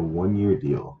signed a 1-year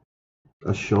deal,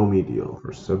 a show me deal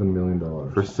For $7 million.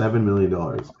 for $7 million.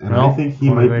 And Well, I think he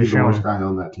what are might they be the showing? worst guy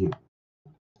on that team,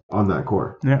 on that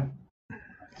core. Yeah,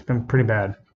 it's been pretty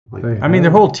bad. Like, They I mean,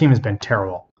 their whole team has been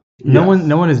terrible. No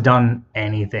one has done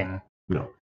anything. No.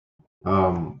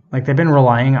 Like they've been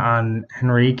relying on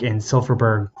Henrique and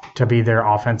Silverberg to be their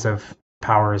offensive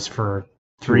powers for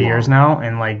 3 years now,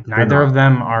 and like neither of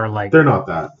them are like They're not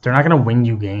that. they're not going to win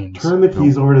you games. Turn the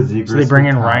keys over to Zegras. So they bring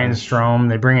in Ryan Strome,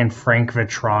 they bring in Frank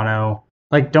Vetrano.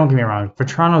 Like, don't get me wrong,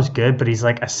 Vetrano's good, but he's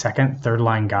like a second, third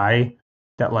line guy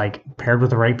that like paired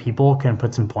with the right people can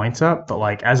put some points up. But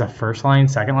like as a first line,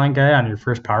 second line guy on your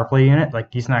first power play unit,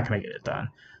 like he's not going to get it done.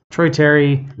 Troy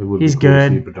Terry, he's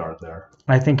good. See Bedard there.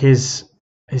 I think his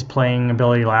playing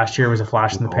ability last year was a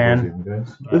flash in the pan.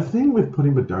 The thing with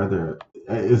putting Bedard there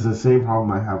is the same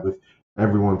problem I have with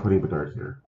everyone putting Bedard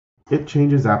here. It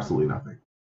changes absolutely nothing.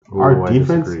 Our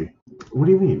defense. Disagree. What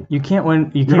do you mean? You can't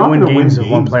win. You You're can't not win gonna games with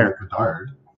one player. with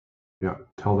Bedard. Yeah,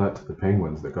 tell that to the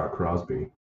Penguins that got Crosby.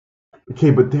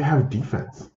 Okay, but they have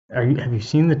defense. Have you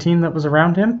seen the team that was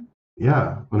around him?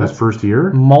 Yeah, In his first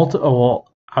year? Well,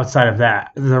 outside of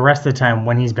that, the rest of the time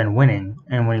when he's been winning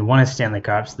and when he won his Stanley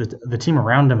Cups, the team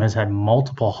around him has had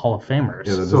multiple Hall of Famers.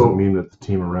 Yeah, that doesn't mean that the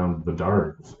team around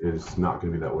Bedard is not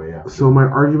going to be that way after. So my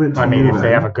argument to I mean, you if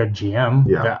they have a good GM,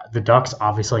 Yeah. the Ducks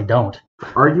obviously don't.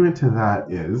 argument to that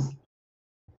is,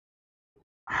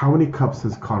 how many cups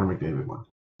has Connor McDavid won?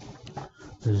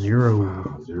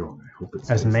 Zero. Zero. I hope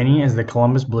it's As many as the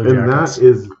Columbus Blue And Jackets. that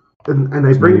is, and I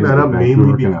As bring many as that the up Vancouver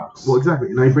mainly Canucks. well, exactly,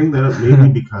 and I bring that up mainly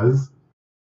because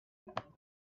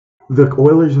the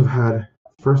Oilers have had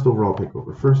first overall pick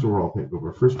over, first overall pick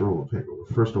over, first overall pick over,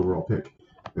 first overall pick,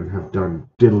 and have done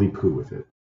diddly poo with it.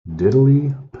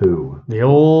 Diddly poo. The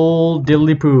old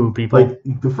diddly poo, people. Like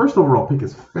the first overall pick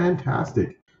is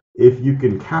fantastic if you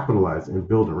can capitalize and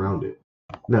build around it.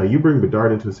 Now you bring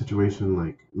Bedard into a situation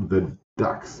like the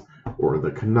Ducks or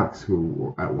the Canucks,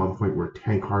 who at one point were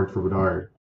tank hard for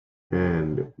Bedard,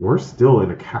 and we're still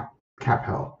in a cap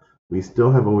hell. We still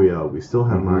have OEL, we still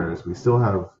have Myers, we still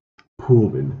have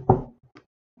Pullman.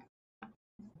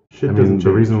 Shit I doesn't mean, the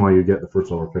change. reason why you get the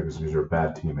first overall pick is because you're a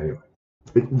bad team anyway.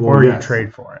 or yes. you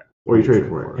trade for it. Or you trade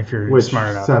for it. If you're Which,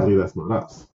 smart enough. sadly, that's not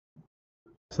us.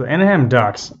 So the Anaheim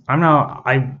Ducks,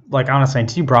 honestly,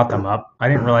 until you brought them up, I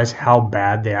didn't realize how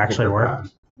bad they actually They're were.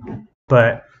 bad.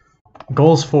 But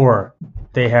goals for,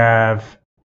 they have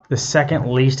the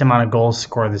second least amount of goals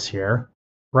scored this year,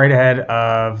 right ahead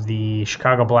of the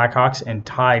Chicago Blackhawks and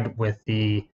tied with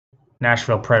the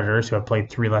Nashville Predators, who have played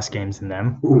 3 less games than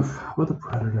them. Oof. How are the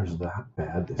Predators that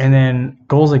bad this And year? then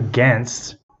goals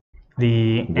against,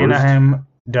 the Worst. Anaheim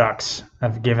Ducks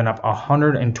have given up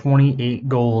 128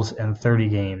 goals in 30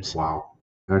 games, Wow.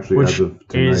 Actually, which as of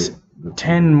tonight, is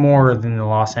 10 more than the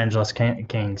Los Angeles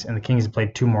Kings, and the Kings have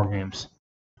played 2 more games.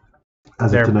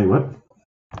 As They're- of tonight, what?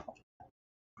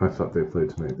 I thought they played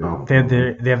tonight. Oh.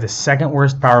 They have the second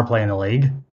worst power play in the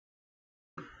league.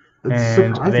 It's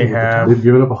And surprising they with the have- They've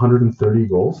given up 130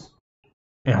 goals,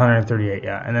 138,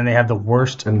 yeah. And then they have the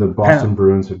worst. and the Boston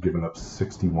Bruins have given up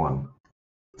 61.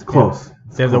 It's close.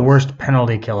 They have the worst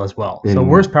penalty kill as well. So In-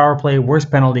 worst power play, worst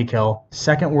penalty kill,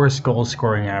 second worst goal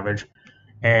scoring average,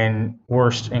 and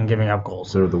worst in giving up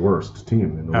goals. They're the worst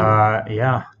team in the league.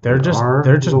 Yeah, they're just are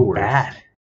the worst. bad.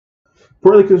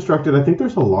 Poorly constructed. I think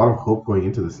there's a lot of hope going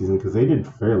into the season because they did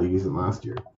fairly decent last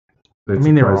year. They I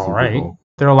mean, they were surprised some all right. people.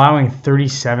 They're allowing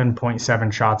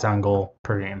 37.7 shots on goal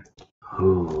per game.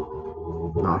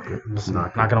 Oh, boy. Not good. It's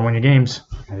Not not good. going to win you games.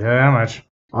 Yeah, that much.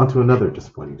 On to another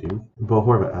disappointing team. Bo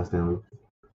Horvat has now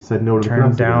said no to the Turned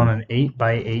Canucks down again. an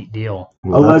 8x8 deal.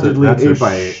 Allegedly that's a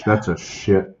 8x8. That's a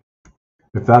shit.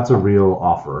 If that's a real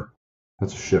offer,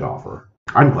 that's a shit offer.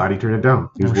 I'm glad he turned it down.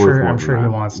 He's I'm worth sure. more I'm than sure he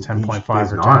that. wants He 10.5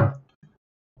 is or 10. not.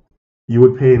 You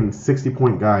would pay him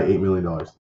 60-point guy $8 million.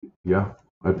 Yeah,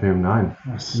 I'd pay him 9.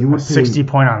 You would A 60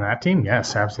 point on that team?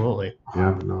 Yes, absolutely.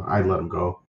 Yeah, No, I'd let him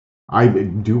go. I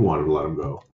do want to let him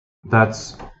go.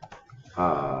 that's.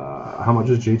 How much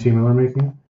is JT Miller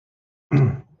making?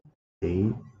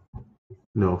 8?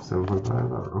 No, 7.5. I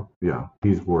don't know. Yeah,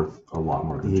 he's worth a lot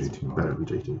more than He's JT Miller. better than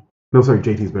JT. No, sorry,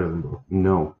 JT's better than Bo.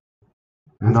 No,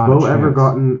 Has not a Bo ever chance.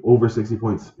 gotten over 60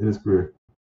 points in his career?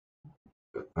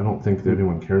 I don't think that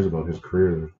anyone cares about his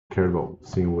career. They cared about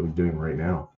seeing what he's doing right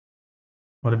now.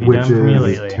 What have you Which done for me is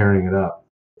lately? He's tearing it up.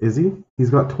 Is he? He's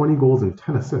got 20 goals and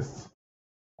 10 assists.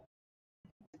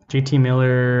 JT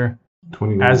Miller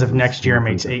 20 as goals of is next year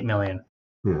nothing makes to- $8 million.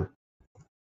 Yeah.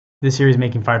 This year he's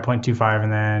making 5.25,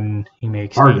 and then he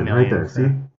makes Bargain $8 million. right there.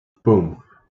 See? Boom.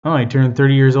 Oh, he turned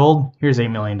 30 years old. Here's $8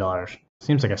 million.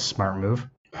 Seems like a smart move.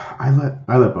 I let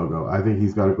Bo go. I think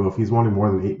he's got to go. If he's wanting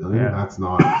more than $8 million, Yeah. that's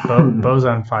not. Bo's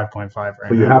on 5.5 right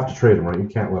But you now. have to trade him, right? You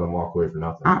can't let him walk away for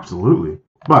nothing. Absolutely.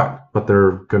 But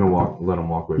They're gonna let him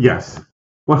walk away. yes,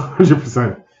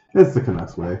 100%. It's the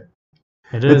Canucks way.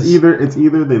 It is. It's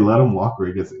either they let him walk or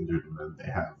he gets injured, and then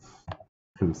they have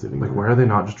him sitting. Like, there. why are they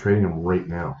not just trading him right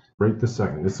now? Right this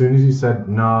second. As soon as he said,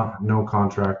 nah, no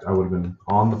contract, I would have been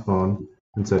on the phone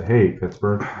and said, hey,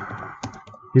 Pittsburgh.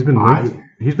 He's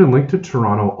been linked to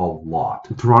Toronto a lot.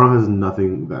 Toronto has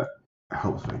nothing that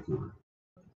helps Vancouver.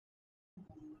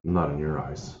 Not in your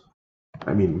eyes.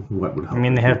 I mean, what would help? I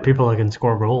mean, they have people that can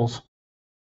score goals.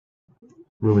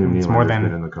 William It's more Nylander's than-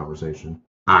 been in the conversation.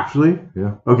 Actually?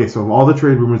 Yeah. Okay, so of all the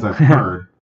trade rumors I've heard,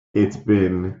 it's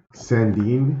been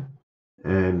Sandin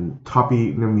and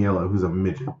Topi Namiela, who's a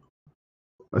midget.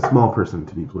 A small person,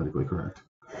 to be politically correct.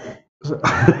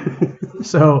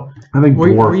 So, I think were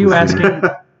Dwarf you is in- asking?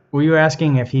 Were you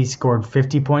asking if he scored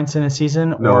 50 points in a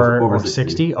season No, or over 60?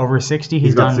 60? Over 60,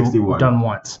 He's got done 61. done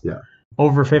once. Yeah.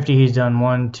 Over 50, he's done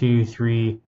 1, 2,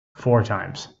 3, 4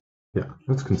 times.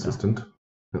 That's consistent,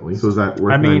 at least. So is that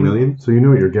worth I mean- $9 million? So you know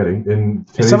what you're getting. In In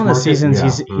today's some of the market, seasons,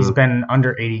 yeah. he's been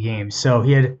under 80 games. So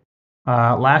he had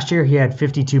last year he had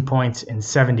 52 points in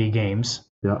 70 games.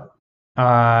 Yeah.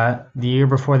 The year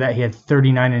before that he had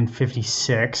 39 and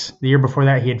 56. The year before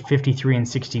that he had 53 and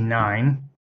 69.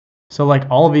 So like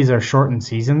all of these are shortened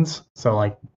seasons. So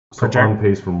like So on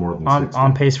pace for more than 60.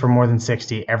 on pace for more than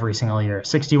 60 every single year.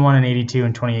 61 and 82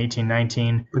 in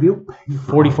 2018-19. But he'll pay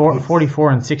for 44, on pace.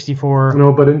 44 and 64.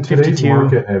 No, but in today's 52.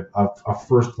 market, a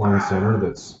first line center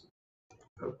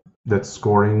that's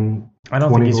scoring. I don't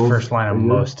 20 think he's goals first line a on year?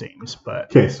 most teams, but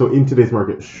Okay, so in today's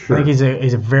market, sure. I think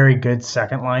he's a very good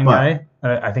second line But- guy.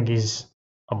 I think he's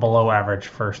a below average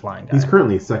first line guy. He's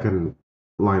currently second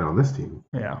line on this team.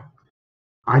 Yeah.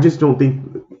 I just don't think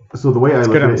so. The way I It's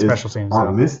look good at on it is special teams,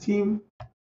 on though. this team,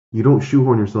 you don't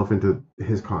shoehorn yourself into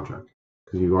his contract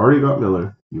because you've already got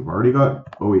Miller, you've already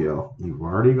got OEL, you've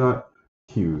already got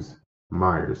Hughes,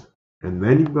 Myers, and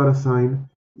then you've got to sign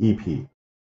EP,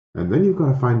 and then you've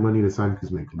got to find money to sign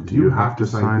Kuzmenko. Do you have to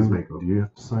sign? Kuzmenko? Do you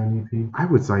have to sign EP? I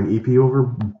would sign EP over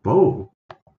Bo.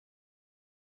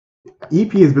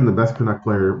 EP has been the best Canuck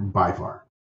player by far,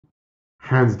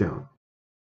 hands down.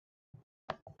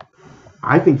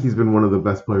 I think he's been one of the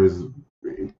best players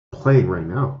playing right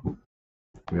now.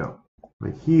 Yeah.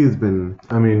 Like he has been.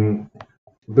 I mean,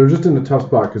 they're just in a tough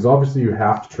spot because obviously you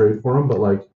have to trade for him, but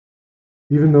like,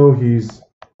 even though he's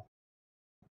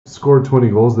scored 20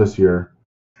 goals this year,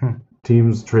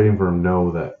 teams trading for him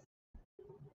know that.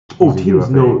 Oh, he's a teams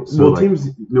UFA. know. So, Well, like, teams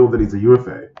know that he's a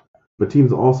UFA, but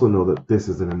teams also know that this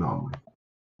is an anomaly.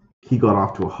 He got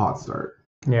off to a hot start.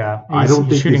 Yeah. I He's, don't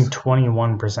he's think shooting he's-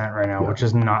 21% right now, Yeah. which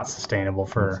is not sustainable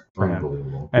for him.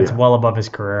 unbelievable. That's Yeah. well above his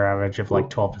career average of like Well-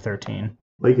 12 to 13.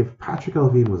 Like if Patrick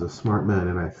Elvine was a smart man,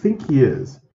 and I think he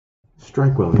is,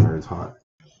 strike while the iron's hot.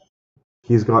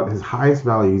 He's got his highest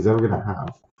value he's ever gonna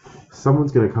have.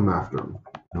 Someone's gonna come after him.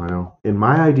 I know. In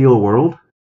my ideal world,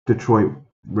 Detroit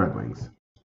Red Wings.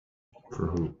 For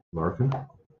who? Larkin?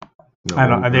 No, I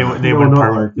don't. They no, wouldn't not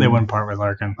part. Larkin. They wouldn't part with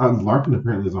Larkin. Larkin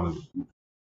apparently is on his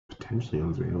potentially on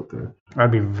his way out there.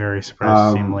 I'd be very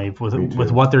surprised to see him leave me too.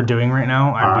 with what they're doing right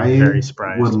now. I'd be very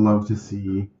surprised. Would love to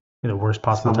see The worst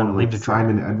possible time to someone leave like Detroit.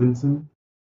 Simon Edvinsson,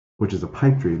 which is a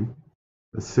pipe dream,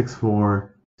 a 6'4"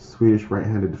 Swedish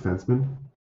right-handed defenseman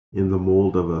in the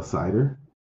mold of a Sider.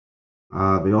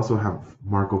 They also have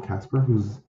Marco Kasper,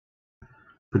 who's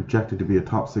projected to be a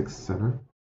top 6 center.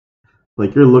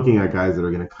 Like you're looking at guys that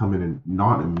are going to come in and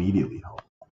not immediately help,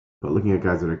 but looking at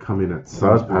guys that are coming at So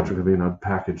I was some point. Patrick Levine. I'd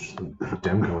package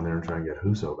Demko in there and try and get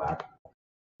Huso back.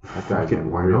 That guy's Fuck it,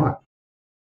 why unreal. not?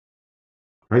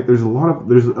 Right? There's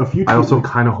a few. I also teams-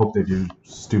 kind of hope they do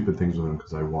stupid things with him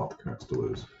because I want the Canucks to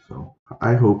lose. So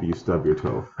I hope you stub your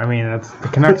toe. I mean, that's the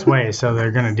Canucks way, so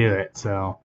they're gonna do it.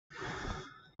 So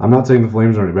I'm not saying the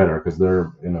Flames are any better because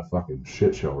they're in a fucking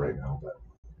shit show right now. But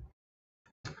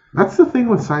That's the thing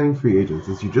with signing free agents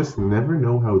is you just never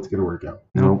know how it's going to work out.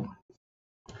 no.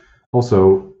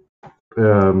 Also,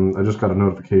 I just got a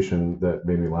notification that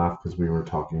made me laugh because we were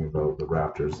talking about the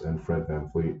Raptors and Fred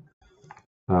VanVleet.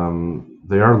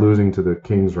 They are losing to the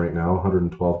Kings right now,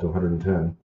 112 to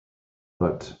 110.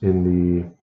 But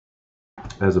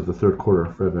as of the third quarter,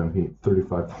 Fred VanVleet,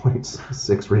 35 points,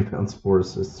 6 rebounds, 4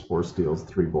 assists, 4 steals,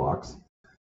 3 blocks.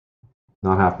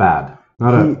 Not half bad.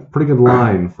 Not a pretty good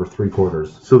line for 3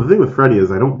 quarters. So the thing with Freddie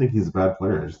is I don't think he's a bad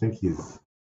player. I just think he's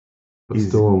But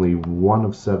still only 1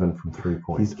 of 7 from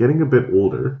 3-point. He's getting a bit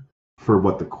older for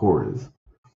what the core is.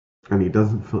 And he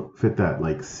doesn't fit that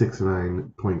like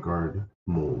 6'9" point guard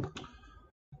mold.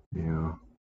 Yeah.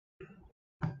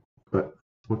 But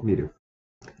what can you do?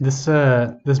 This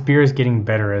beer is getting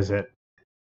better as it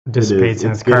dissipates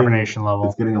in its carbonation level.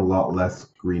 It's getting a lot less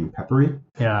green peppery.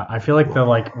 Yeah, I feel like the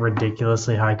like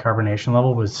ridiculously high carbonation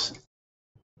level was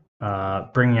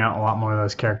bringing out a lot more of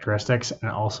those characteristics,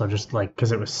 and also just like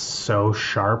because it was so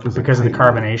sharp because of the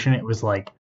carbonation, it was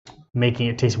like making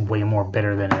it taste way more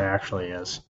bitter than it actually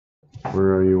is.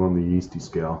 Where are you on the yeasty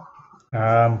scale?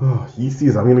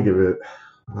 Yeasties, I'm gonna give it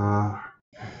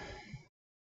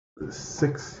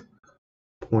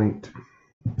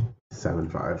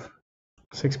 6.75.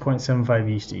 6.75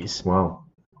 yeasties. Wow.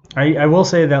 I will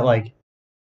say that like,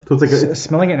 so it's like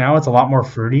smelling it now, it's a lot more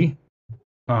fruity.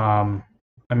 I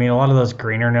mean, a lot of those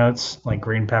greener notes, like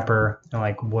green pepper and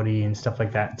like woody and stuff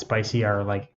like that, and spicy, are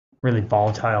like really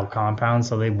volatile compounds,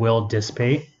 so they will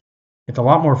dissipate. It's a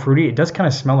lot more fruity. It does kind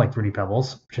of smell like Fruity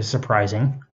Pebbles, which is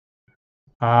surprising.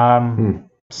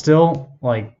 Still,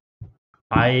 like,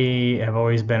 I have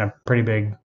always been a pretty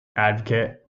big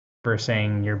advocate for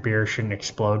saying your beer shouldn't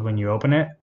explode when you open it.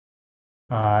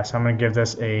 So I'm going to give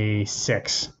this a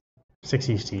 6. 6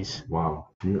 yeasties. Wow.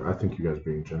 I think you guys are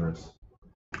being generous.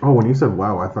 Oh, when you said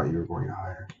wow, I thought you were going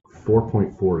higher.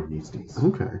 4.4 yeasties.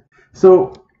 Okay.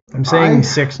 So I'm saying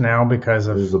 6 now because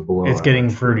of it's getting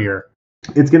fruitier.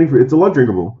 It's a lot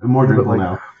drinkable and more drinkable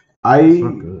now. It's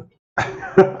not good.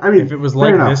 I mean, if it was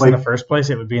like this in the first place,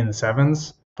 it would be in the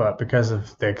 7s. But because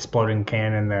of the exploding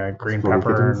can and the green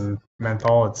pepper and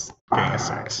menthol, it's getting a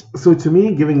 6. So to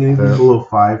me, giving anything below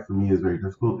 5 for me is very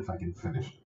difficult if I can finish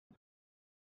it.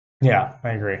 Yeah, I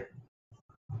agree.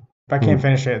 If I can't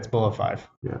finish it, it's below 5.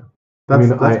 Yeah, that's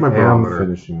my barometer. I am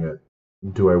finishing it.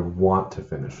 Do I want to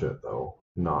finish it though?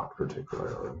 Not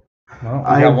particularly. Well,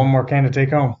 I got one more can to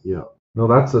take home. Yeah. No,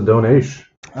 that's a donation.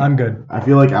 I'm good. I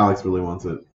feel like Alex really wants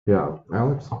it. Yeah,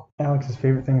 Alex. Alex's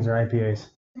favorite things are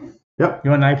IPAs. Yep.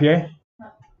 You want an IPA?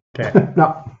 Okay.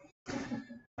 No.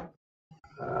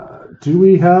 Do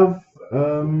we have?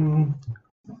 Do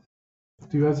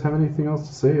you guys have anything else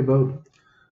to say about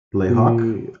Layhawk?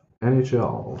 The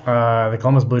NHL? The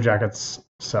Columbus Blue Jackets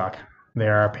suck. They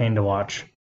are a pain to watch.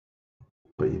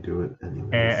 But you do it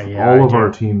anyway. All of our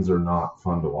teams are not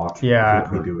fun to watch. Yeah,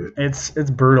 we do it. It's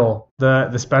brutal.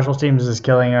 The special teams is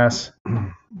killing us.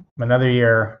 Another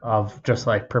year of just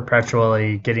like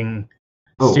perpetually getting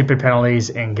stupid penalties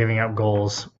and giving up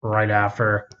goals right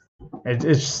after.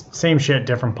 It's same shit,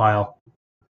 different pile.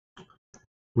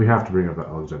 We have to bring up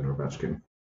Alexander Ovechkin.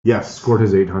 Yes. Scored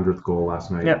his 800th goal last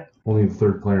night. Yep. Only the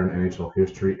third player in NHL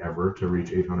history ever to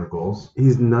reach 800 goals.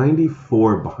 He's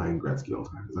 94 behind Gretzky all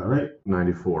time. Is that right?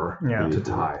 94. Yeah. To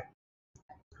tie.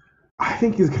 I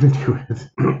think he's going to do it.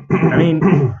 I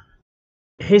mean,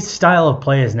 his style of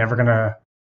play is never going to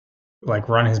like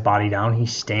run his body down. He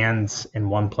stands in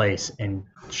one place and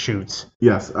shoots.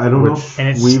 Yes, I don't know. And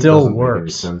it still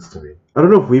works. Make any sense to me. I don't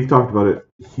know if we've talked about it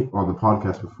on the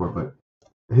podcast before, but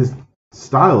his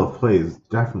style of play has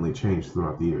definitely changed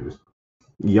throughout the years.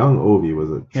 Young Ovi was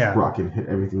a truck and hit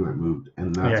everything that moved,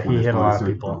 and that's when he hit a lot of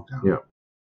started people. down. Yeah.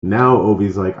 Now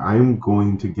Ovi's like, I'm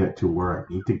going to get to where I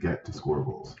need to get to score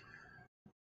goals.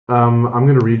 I'm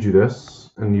going to read you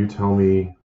this, and you tell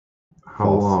me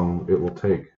how long it will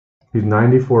take. He's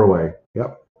 94 away.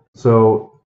 Yep.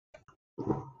 So,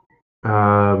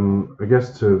 I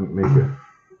guess to make it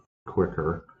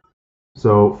quicker.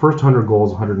 So, first 100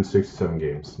 goals, 167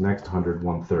 games. Next 100,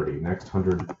 130. Next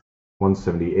 100,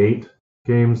 178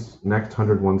 games. Next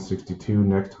 100, 162.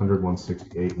 Next 100,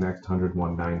 168. Next 100,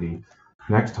 190.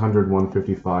 Next 100,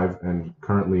 155. And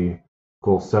currently,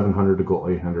 goal 700 to goal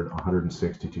 800,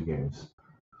 162 games.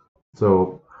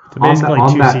 So basically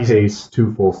on that seasons. pace,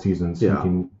 2 full seasons, you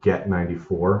can get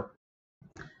 94.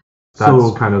 That's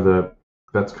So kind of the.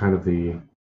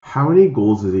 How many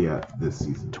goals is he at this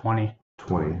season? 20.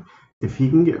 If he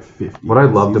can get 50. What I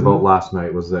loved about last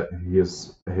night was that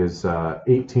his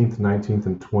 18th, 19th,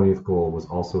 and 20th goal was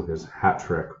also his hat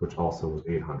trick, which also was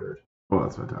 800. Oh,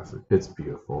 that's fantastic. It's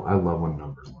beautiful. I love when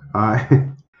numbers like that.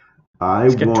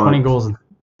 He's got 20 goals in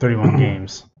 31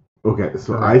 games. Okay,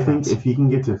 so I think if he can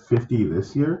get to 50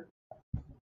 this year,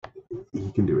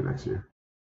 he can do it next year.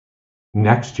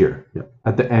 Next year,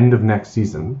 at the end of next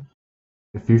season,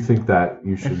 if you think that,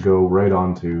 you should go right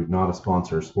on to not a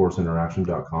sponsor,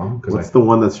 sportsinteraction.com. What's the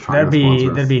one that's trying to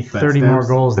sponsor us? That'd be 30 more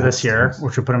goals this year, Stamps.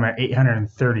 which would put him at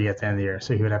 830 at the end of the year.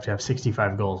 So he would have to have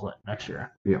 65 goals next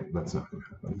year. Yeah, that's not going to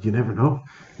happen. You never know.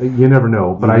 You never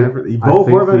know. But Bo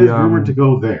Horvat is rumored to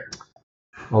go there.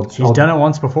 He's done it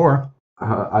once before.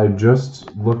 I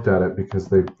just looked at it because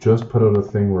they just put out a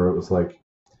thing where it was like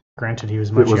Granted, he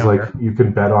was much it was younger. like you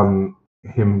can bet on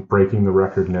him breaking the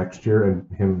record next year and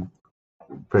him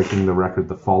breaking the record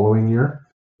the following year.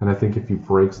 And I think if he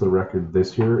breaks the record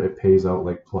this year, it pays out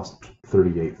like plus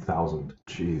 $38,000.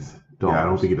 Jeez. Yeah, I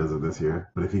don't think he does it this year.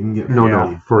 But if he can get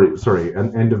No, sorry,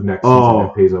 end of next season,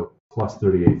 it pays out plus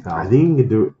 $38,000. I think he can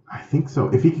do it. I think so.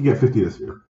 If he could get 50 this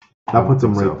year, that puts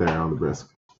him right there on the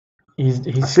brisk. He's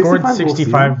scored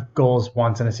 65 goals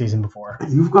once in a season before.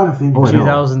 You've got to think.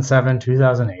 2007,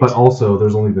 2008. But also,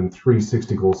 there's only been 3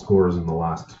 60-goal scorers in the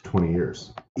last 20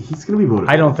 years. He's going to be voted.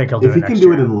 I don't think he'll do it If he next can do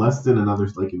year. it in less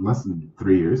than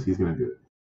 3 years, he's going to do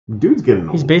it. Dude's getting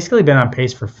old. He's basically been on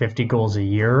pace for 50 goals a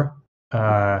year.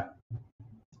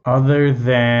 Other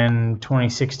than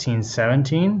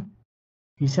 2016-17,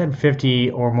 he's had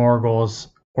 50 or more goals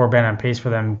or been on pace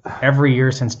for them every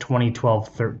year since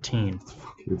 2012-13.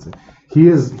 He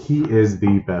is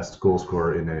the best goal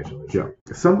scorer in NHL. Yeah.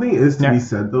 Something is to be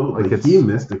said though. Like he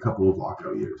missed a couple of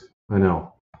lockout years. I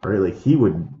know. Right? Like he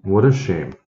would. What a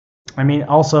shame. I mean,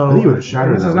 also, I think he would have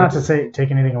shattered this is not to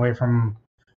take anything away from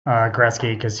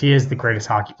Gretzky because he is the greatest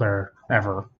hockey player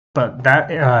ever. But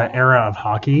that era of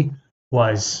hockey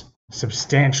was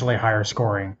substantially higher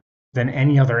scoring than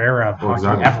any other era of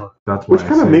hockey ever. That's which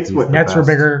kind of makes what nets were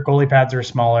bigger, goalie pads were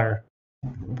smaller,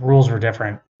 rules were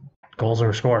different, goals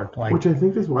were scored. Like, which I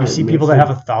think is why you see people that have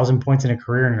 1,000 points in a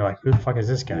career, and you're like, who the fuck is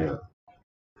this guy? Yeah.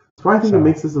 That's why I think it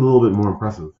makes this a little bit more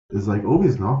impressive. Is like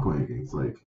Ovi's not going against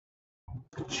like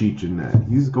Cheech and Ned.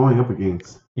 He's going up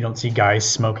against. You don't see guys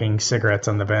smoking cigarettes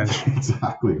on the bench.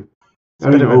 Exactly. I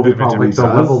mean, Ovi probably the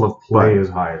level of play is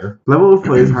higher. Level of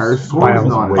play is higher. Scoring is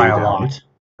not by a lot.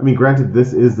 I mean, granted,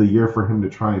 this is the year for him to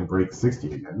try and break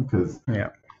 60 again because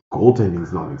goaltending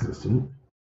is non-existent.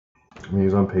 I mean,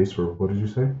 he's on pace for, what did you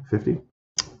say, 50?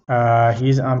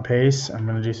 He's on pace. I'm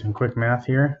going to do some quick math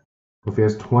here. If he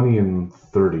has 20 and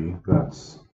 30,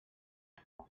 that's...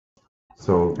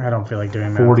 So I don't feel like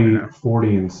doing math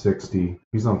 40 and 60.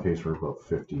 He's on pace for about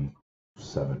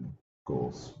 57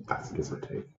 goals. That's give or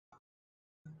take.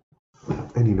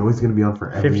 And you know he's going to be on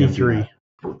for every 53.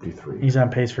 53. He's on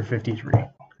pace for 53.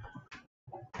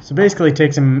 So basically it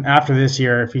takes him, after this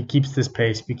year, if he keeps this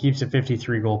pace, if he keeps a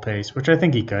 53-goal pace, which I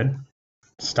think he could.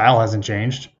 Style hasn't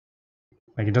changed.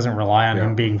 Like, it doesn't rely on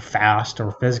him being fast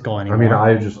or physical anymore. I mean,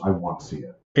 I want to see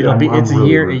it. It's a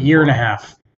year and a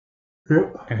half.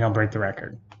 And he'll break the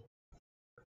record.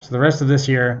 So the rest of this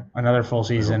year, another full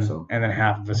season, and then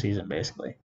half of a season,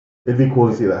 basically. It'd be cool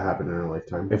to see that happen in our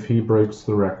lifetime. If he breaks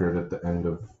the record at the end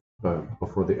of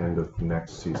before the end of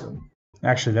next season.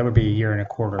 Actually, that would be a year and a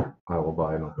quarter. I will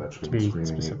buy an Ovechkin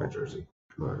Screaming Eagle jersey.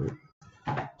 Right.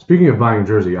 Speaking of buying a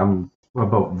jersey, I'm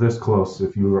about this close.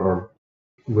 If you are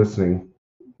listening,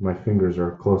 my fingers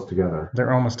are close together.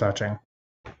 They're almost touching.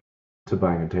 To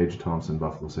buying a Tage Thompson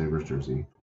Buffalo Sabres jersey.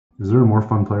 Is there a more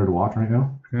fun player to watch right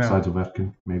now? No. Besides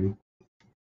Ovechkin, maybe?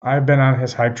 I've been on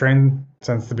his hype train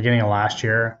since the beginning of last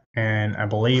year, and I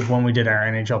believe when we did our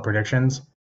NHL predictions,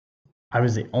 I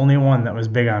was the only one that was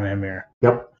big on him here.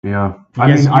 Yep. Yeah.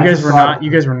 You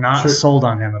guys were not sold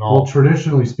on him at all. Well,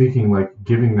 traditionally speaking, like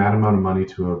giving that amount of money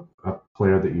to a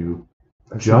player that you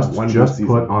just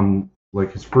put on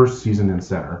like his first season in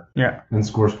center, and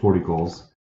scores 40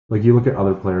 goals. Like you look at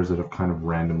other players that have kind of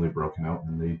randomly broken out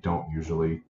and they don't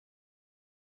usually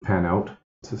pan out,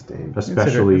 sustained,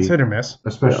 especially it's hit or miss,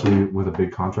 especially with a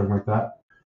big contract like that.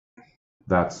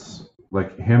 That's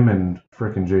like him and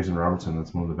frickin' Jason Robertson.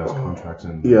 That's one of the best contracts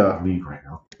in the league right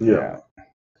now. Yeah.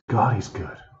 God, he's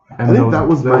good. And I think that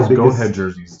was my biggest go-ahead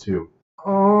jerseys too.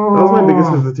 Oh. That was my biggest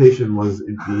hesitation. Was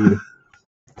indeed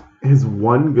his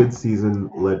one good season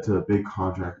led to a big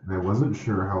contract, and I wasn't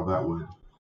sure how that would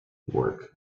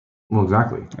work. Well,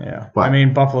 exactly. Yeah, but I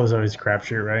mean, Buffalo's always a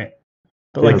crapshoot, right?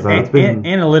 But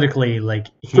analytically, like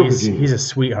he's a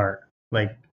sweetheart.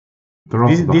 Like they're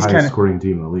also the highest scoring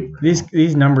team in the league. Right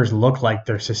these numbers look like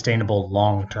they're sustainable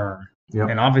long term. Yeah,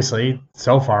 and obviously,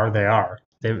 so far they are.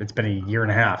 It's been a year and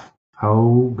a half.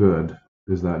 How good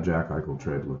is that Jack Eichel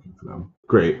trade looking for them?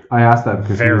 Great. I asked that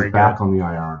because he's back on the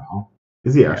IR now.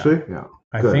 Is he actually? Yeah.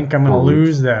 I think I'm going to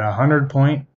lose that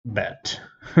 100-point bet.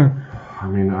 I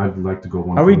mean, I'd like to go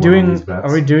one. Are we doing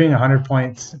 100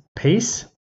 points pace?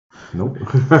 Nope.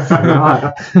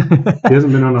 Not. He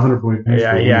hasn't been on 100-point pace.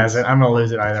 Yeah, he hasn't. I'm going to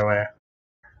lose it either way.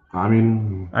 I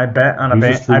mean, I bet on a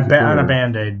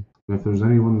Band-Aid. If there's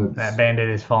anyone that Band-Aid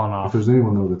is falling off. If there's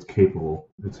anyone though that's capable,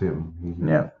 it's him.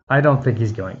 Yeah, I don't think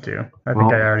he's going to. I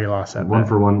think I already lost that. One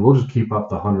for one. We'll just keep up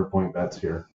the 100-point bets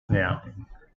here. Yeah.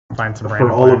 Find some for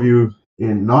all of you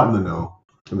not in the know.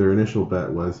 Their initial bet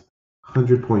was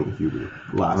 100-point Hubie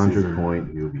last 100 season.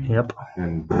 point Hubie. Yep.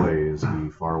 And boy, is he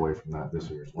far away from that this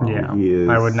year as well. Yeah. He is,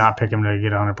 I would not pick him to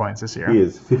get 100 points this year. He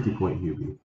is 50-point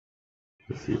Hubie.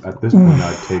 At this point,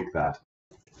 I'd take that.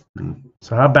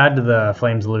 So how bad did the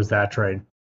Flames lose that trade?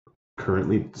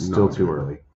 Currently, Still not too good.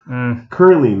 early.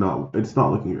 Currently, not. It's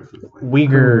not looking good for the Flames.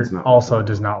 Uyghur also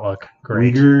does not look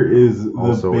great. Uyghur is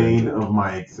Also the bane injured. of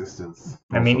my existence.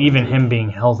 I mean, Also even injured. him being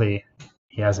healthy,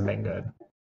 he hasn't been good.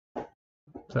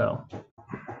 So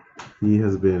He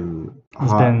has been. he's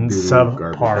hot been doo-doo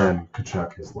subpar. garbage. And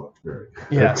Kachuk has looked very good.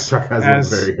 Yes, Chuck has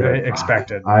as looked very good.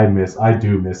 expected. I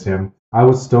do miss him. I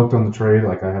was stoked on the trade.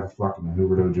 Like, I have a fucking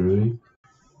Huberto jersey.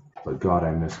 But God,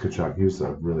 I miss Kachuk. He was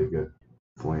a really good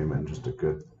Flame and just a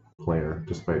good player,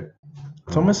 despite...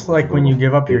 It's almost like when you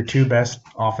give up your two best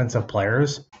offensive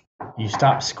players, you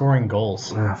stop scoring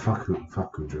goals. Fuck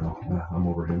Goudreau. I'm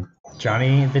over him.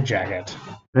 Johnny the Jacket.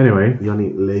 Anyway,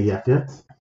 Yannick Leyaket.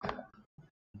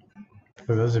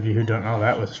 For those of you who don't know,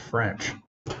 that was French.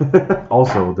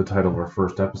 also the title of our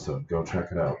first episode. Go check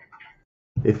it out.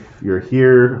 If you're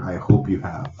here, I hope you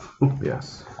have.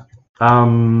 Yes.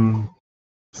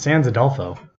 Sans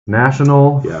Adolfo.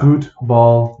 National Yeah.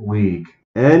 Football League.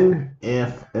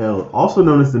 NFL, also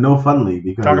known as the No Fun League,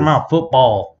 because Talking about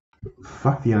football.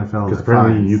 fuck the NFL. Because and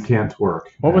apparently fines. you can't twerk.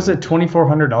 What was it,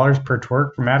 $2,400 per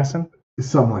twerk for Madison?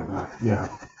 Something like that. Yeah.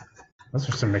 Those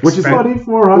are some Which is expensive.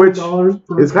 $2,400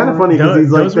 per It's kind of funny because Those,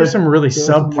 he's like those were some really those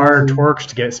subpar amazing. twerks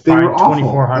to get they fined were awful.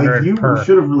 $2,400 Like, you per.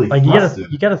 should have really Like fussed you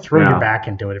it. gotta throw Yeah. your back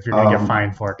into it if you're gonna get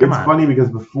fined for it. Come It's on. funny because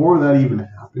before that even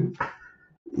happened,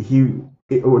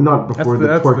 not That's before the, the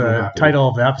that's twerking the happened. title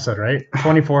of the episode, right?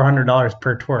 $2,400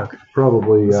 per twerk.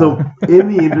 Probably. So in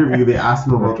the interview, they asked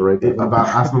him I'll have to write that down.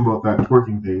 asked him about that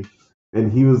twerking thing, and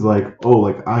he was like, "Oh,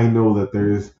 like I know that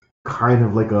there's kind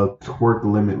of like a twerk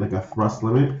limit, like a thrust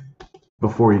limit,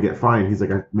 before you get fined." He's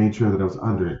like, "I made sure that I was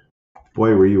under it."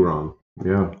 Boy, were you wrong.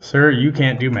 Yeah. Sir, you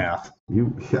can't do math.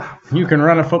 Yeah. You can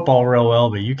run a football real well,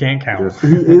 but you can't count. Yes.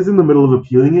 He is in the middle of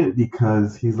appealing it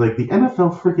because he's like, the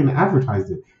NFL freaking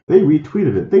advertised it. They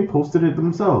retweeted it. They posted it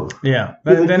themselves. Yeah.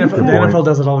 He's The, like, NFL, you the can't. NFL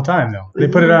does it all the time, though. They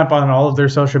put it up on all of their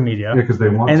social media, Yeah, because they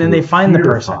want and then to they find the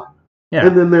appear person. fun. Yeah.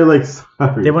 And then they're like,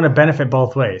 sorry. They want to benefit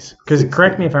both ways. Because, 16.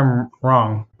 correct me if I'm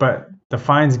wrong, but the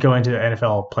fines go into the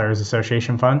NFL Players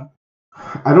Association Fund.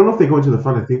 I don't know if they go into the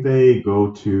fund. I think they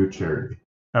go to charity.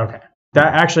 Okay.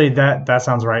 That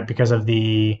sounds right because of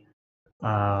the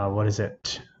what is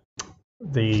it?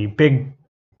 The big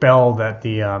bell that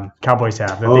the Cowboys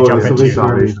have that they jump the into. Salvation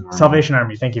Army. Salvation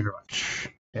Army. Thank you very much.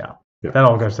 Yeah. Yeah. That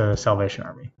all goes to the Salvation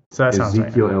Army. So that sounds right.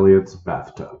 Ezekiel Elliott's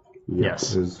bathtub.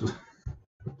 Yes. Is,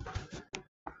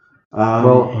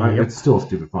 Um, Yep. it's still a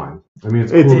stupid fine. I mean,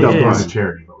 it's It's cool a that dumb it's fine.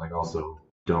 charity, but like also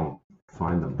don't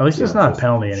fine them. At least it's not a just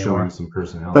penalty show anymore. them some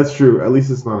personality. that's true. At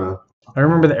least it's not a. I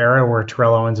remember the era where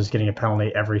Terrell Owens was getting a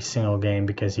penalty every single game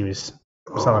because he was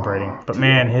celebrating. But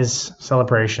man, his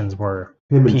celebrations were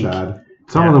Him and peak. Chad.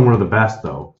 Some Yeah. of them were the best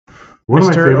though. One of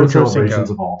my Mr. favorite Ochocinco. celebrations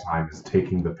of all time is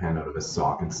taking the pen out of his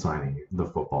sock and signing the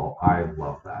football. I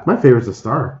love that. My favorite's a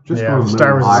star. Just Yeah, going the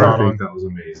star was middle. a I solid think one. that was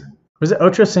amazing. Was it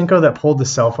Ochocinco that pulled the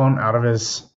cell phone out of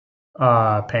his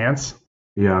pants?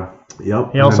 Yeah.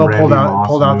 Yep. He also then pulled Randy out Moss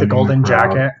the mooning the golden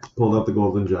crowd. jacket. Pulled out the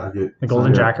golden jacket. The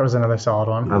golden So, yeah, jacket was another solid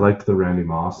one. I liked the Randy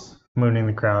Moss. Mooning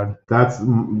the crowd. That's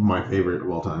my favorite of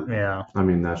all time. Yeah. I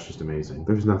mean, that's just amazing.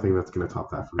 There's nothing that's gonna top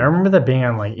that for me. I remember that being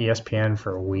on like ESPN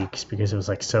for weeks because it was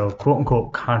like so quote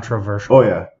unquote controversial. Oh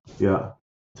yeah, yeah.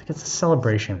 It's like it's a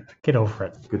celebration. Get over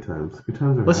it. Good times. Good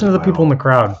times. Are Listen to the people in the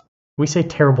crowd. We say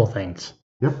terrible things.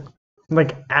 Yep.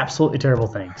 Like absolutely terrible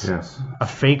things. Yes. A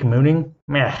fake mooning?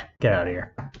 Meh, get out of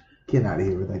here. Get out of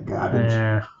here with that garbage.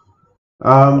 Eh,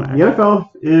 The NFL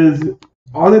is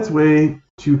on its way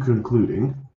to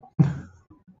concluding.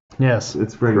 yes,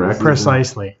 It's regular Correct. season.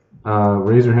 precisely.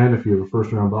 Raise your hand if you have a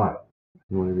first round bye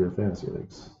in one of your fantasy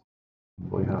leagues.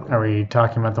 Boy, how. Are we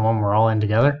talking about the one we're all in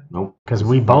together? Nope. Because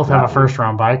we both have a first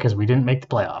round bye because we didn't make the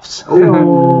playoffs.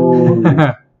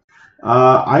 Oh.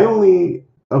 I only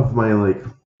of my like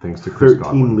Thanks to Chris 13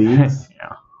 Godwin. leagues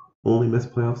Yeah. only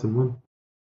missed playoffs in one.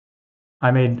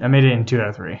 I made it in 2 out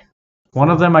of 3. One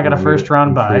of them I got a made first it round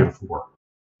in 3 bye, out of 4.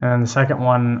 and the second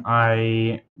one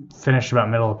I finished about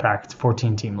middle of the pack. It's a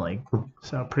 14 team league,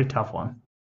 so pretty tough one.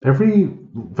 Every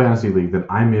fantasy league that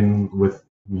I'm in with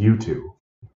you two,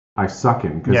 I suck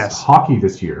in because Yes. hockey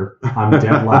this year I'm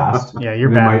dead last. Yeah, you're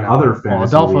And in bad. my other Well,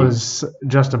 fantasy Adolfo's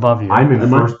just above you. I'm in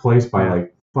Am I? first place by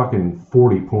like fucking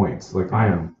 40 points. Like I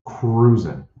am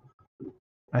cruising.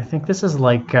 I think this is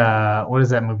like what is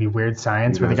that movie, Weird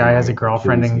Science, You where the guys guy are has a like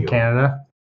girlfriend in Achilles heel. Canada.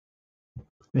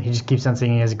 He just keeps on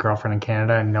saying he has a girlfriend in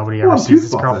Canada, and nobody ever Well, sees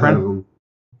his two spots ahead of girlfriend. him.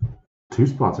 2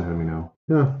 spots ahead of me now.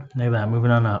 Yeah. Look at that,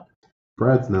 moving on up.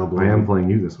 Brad's now I blowing. am playing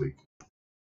you this week.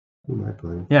 Who am I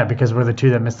playing? Yeah, because we're the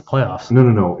 2 that missed the playoffs.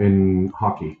 No. In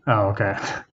hockey. Oh, okay.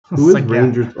 Who is It's like, yeah.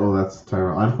 Rangers? Oh, that's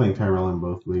Tyrell. I'm playing Tyrell in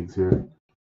both leagues here.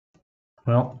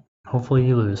 Well, hopefully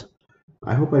you lose.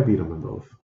 I hope I beat him in both.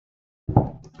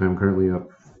 I'm currently up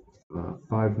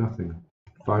 5-0.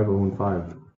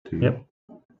 5-0-5 to you. Yep.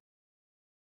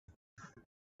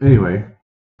 Anyway,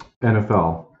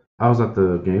 NFL. I was at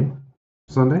the game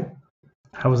Sunday.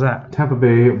 How was that? Tampa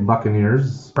Bay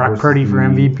Buccaneers. Brock versus Purdy for the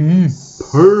MVP.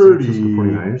 San Francisco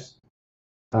 49ers.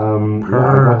 I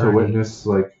got to Purdy. witness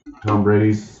like Tom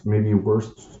Brady's maybe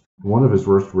one of his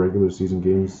worst regular season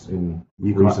games in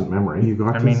recent memory. You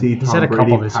got I to mean, see he's Tom had a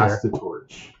Brady couple this pass year. the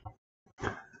torch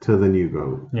to the new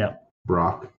GOAT, Yep.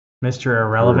 Brock. Mr.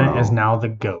 Irrelevant Wow. is now the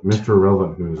GOAT. Mr.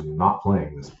 Irrelevant, who is not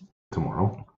playing this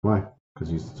tomorrow Why? because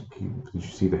did you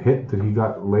see the hit that he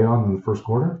got laid on in the first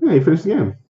quarter? Yeah, he finished the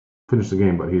game. Finished the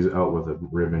game, but he's out with a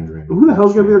rib injury. Who the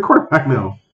hell's going to be the quarterback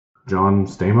now? John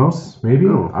Stamos, maybe?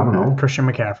 Oh, I don't okay. know. Christian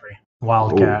McCaffrey. Oh,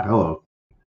 Wildcat. hello.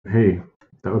 Hey,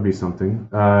 that would be something.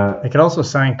 They could also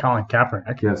sign Colin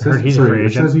Kaepernick. Yeah, it I heard he's a free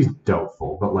it says agent. he's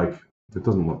doubtful, but like it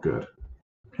doesn't look good.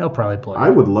 He'll probably play. I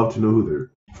would love to know who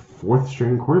their fourth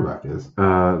string quarterback is.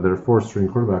 Their 4th string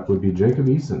quarterback would be Jacob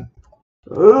Eason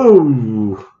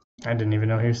Oh, I didn't even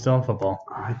know he was still in football.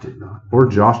 I did not. or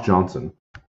Josh Johnson.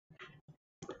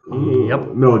 Yep.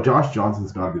 No, Josh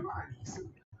Johnson's got to be behind Eason.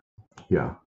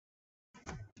 Yeah,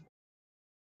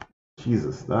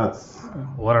 Jesus, that's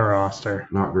What a roster.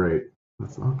 not great.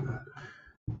 not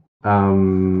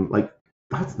good. Like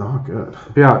That's not good.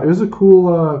 yeah, it was a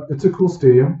cool. It's a cool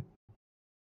stadium.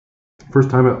 First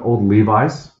time at Old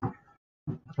Levi's.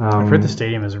 I've heard the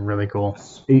stadium is really cool.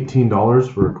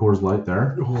 $18 for a Coors Light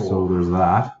there, Oh. so there's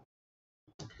that.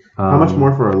 How much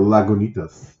more for a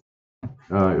Lagunitas?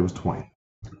 It was 20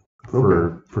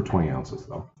 for 20 ounces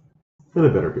though. And a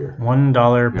better beer.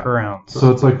 $1 Yeah. per ounce.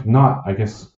 So it's like not. I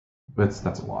guess that's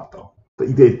a lot though.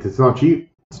 It's not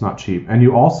cheap. It's not cheap, and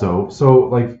you also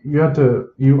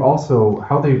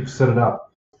how they set it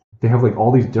up. They have like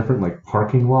all these different like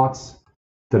parking lots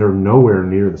that are nowhere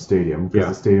near the stadium because Yeah.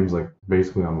 the stadium's like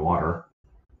basically on water.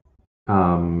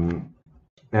 And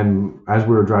as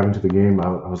we were driving to the game, I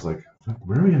was like,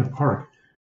 where are we gonna park?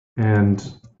 And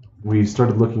we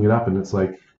started looking it up, and it's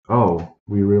like, oh,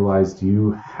 we realized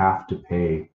you have to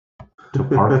pay to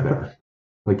park there.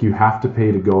 Like you have to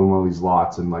pay to go in one of these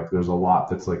lots, and like there's a lot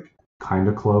that's like kind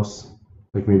of close,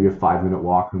 like maybe a 5-minute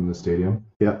walk from the stadium.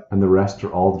 Yeah. And the rest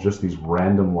are all just these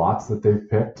random lots that they've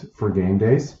picked for game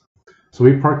days. So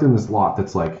we parked in this lot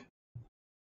that's like, it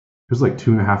was like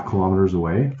 2.5 kilometers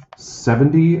away.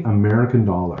 $70 American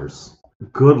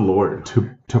Good lord.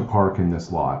 to park in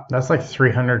this lot, That's like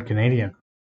 300 Canadian.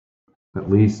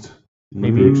 at least.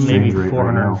 Maybe The exchange maybe rate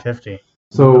right now. 450.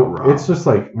 So Not wrong. it's just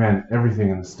like, man, everything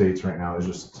in the States right now is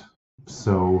just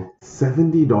so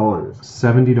 $70.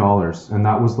 $70, and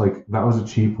that was a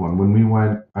cheap one.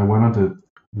 When I went onto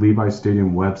Levi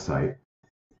Stadium website,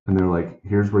 and they're like,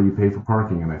 here's where you pay for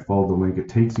parking, and I followed the link. It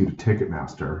takes you to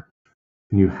Ticketmaster,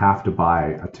 and you have to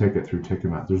buy a ticket through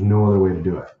Ticketmaster. There's no other way to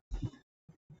do it.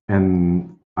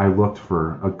 And I looked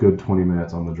for a good 20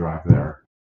 minutes on the drive there,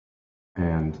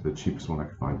 and the cheapest one I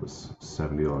could find was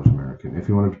 $70 American. If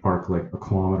you wanted to park like a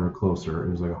kilometer closer, it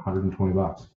was like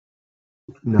 $120.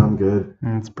 No, I'm good.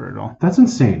 It's brutal. That's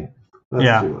insane. That's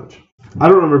Yeah. too much. I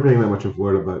don't remember paying that much in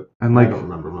Florida, but And I like, don't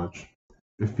remember much.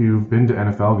 if you've been to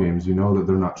NFL games, you know that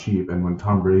they're not cheap. And when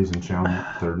Tom Brady's in town,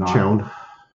 they're not. Chound.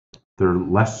 They're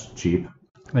less cheap.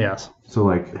 Yes. So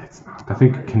like, It's not. I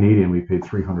think Canadian, we paid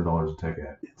 $300 a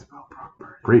ticket. It's about Brock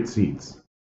Purdy. Great seats,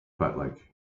 but like,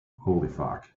 holy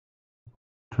fuck,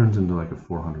 turns into like a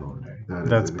 $400 day. That is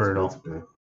That's an brutal. expensive day.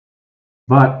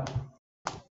 But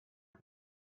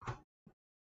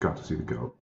got to see the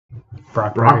goat.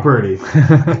 Brock Brock Purdy.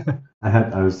 Purdy.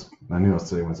 I knew I was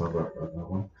setting myself up for that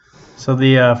one. So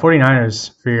the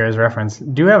 49ers, for your guys' reference,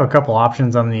 do have a couple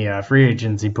options on the free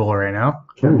agency pool right now.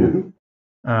 Cam Newton.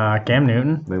 Cam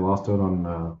Newton, They lost out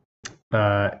on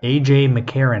AJ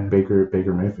McCarron, Baker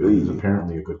Mayfield, who's Hey.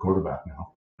 apparently a good quarterback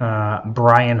now.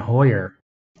 Brian Hoyer,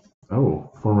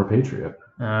 Oh, former Patriot.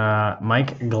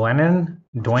 Mike Glennon,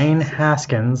 Dwayne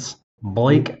Haskins,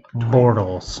 Blake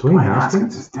Bortles. Dwayne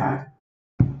Haskins? is dead.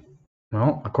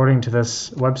 Well, according to this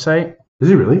website, Is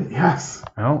he really? Yes.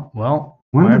 oh, well.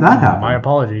 When my, did that happen? My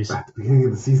apologies. At the beginning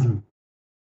of the season.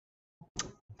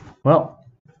 Well,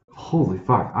 Holy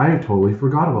fuck! I totally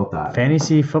forgot about that.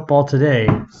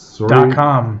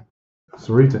 fantasyfootballtoday.com.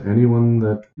 Sorry to anyone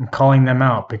that. I'm calling them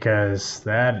out because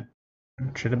that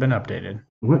should have been updated.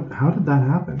 What? How did that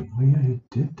happen? Oh yeah, he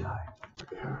did die.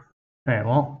 Yeah. All right,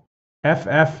 well,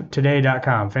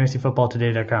 fftoday.com,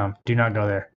 fantasyfootballtoday.com. Do not go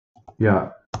there. Yeah.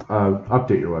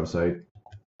 Update your website.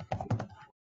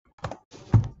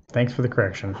 Thanks for the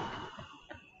correction.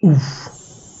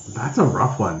 That's a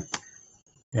rough one.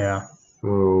 Yeah,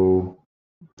 Oh,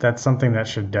 that's something that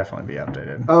should definitely be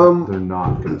updated. they're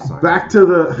not going to sign. Back to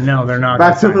the No, they're not.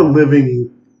 back to the living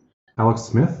Alex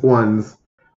Smith. ones.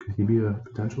 Could he be a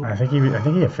potential? I think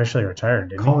he officially retired,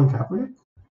 didn't Colin Kaepernick?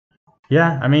 he?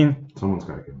 Yeah, I mean, Someone's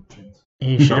got to give him a chance.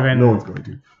 he should have been. No one's going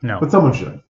to. No, But someone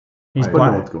should. he's but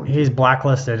no one's going to. he's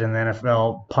blacklisted in the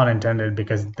NFL, pun intended,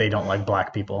 because they don't like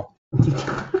black people.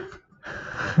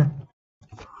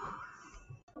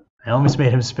 I almost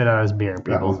made him spit out his beer, That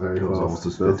people. was very It was close. almost a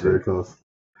That was spit very take. close.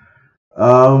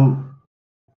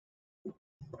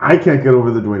 I can't get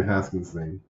over the Dwayne Haskins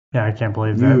thing. Yeah, I can't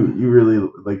believe that. You really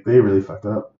they really fucked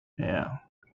up. Yeah.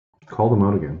 Call them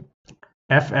out again.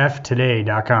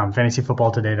 fftoday.com,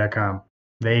 fantasyfootballtoday.com.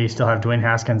 They still have Dwayne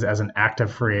Haskins as an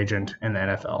active free agent in the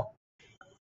NFL.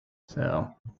 So,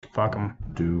 fuck them.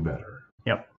 Do better.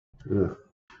 Yep. Ugh.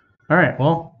 All right,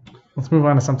 well, let's move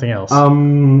on to something else.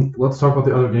 Let's talk about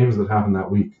the other games that happened that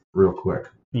week real quick,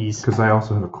 These. because I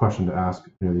also have a question to ask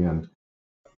near the end.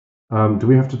 Do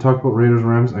we have to talk about Raiders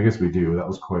Rams? I guess we do. That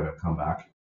was quite a comeback.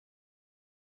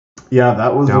 Yeah,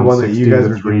 that was Down the one that you 16 guys to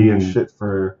were 3 giving and- me shit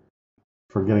for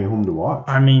getting home to watch.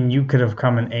 I mean, you could have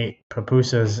come and ate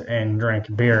pupusas and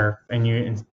drank beer, and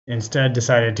you instead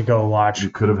decided to go watch You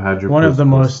could have had your one of the puss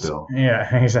most. still.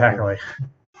 Yeah, exactly.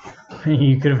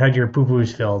 You could have had your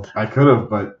poo-poos filled. I could have,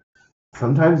 but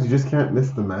sometimes you just can't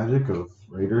miss the magic of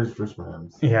Raiders versus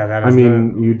Rams. Yeah, that I is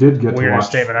mean, you did the get to weirdest watch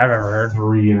statement I've ever heard.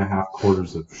 3.5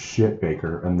 quarters of shit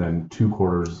Baker, and then 2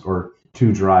 quarters or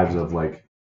 2 drives of like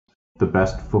the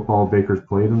best football Baker's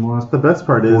played in the last. The best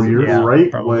part is 4 years? Yeah,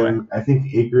 right probably. when I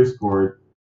think Akers scored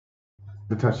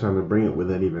the touchdown to bring it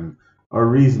within even a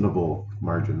reasonable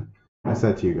margin. I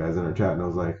said to you guys in our chat, and I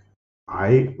was like,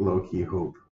 I low-key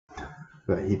hope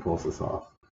that he pulls this off.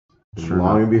 And Sure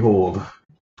long enough. and behold,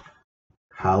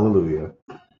 hallelujah.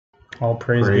 All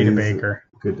praise be to Praise- Baker,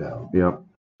 Good down. Yep.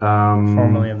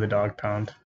 formerly of the Dog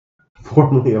Pound.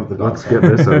 Formerly of the dog. Let's get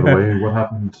this out of the way. What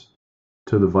happened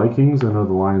to the Vikings and are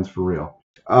the Lions for real?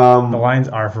 The Um, Lions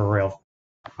are for real.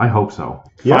 I hope so.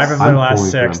 yes, 5 of their I'm last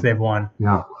pulling 6, them. they've won.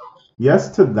 Yeah. yes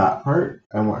to that part.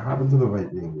 And what happened to the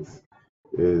Vikings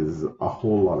is a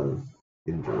whole lot of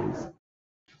injuries.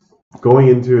 Going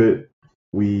into it,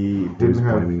 we Who's didn't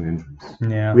have blaming the injuries?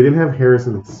 Yeah. we didn't have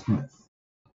Harrison Smith,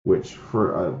 which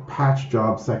for a patch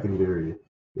job secondary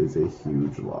is a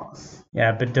huge loss.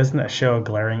 Yeah, but doesn't that show a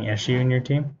glaring issue in your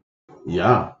team?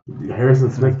 Yeah, Harrison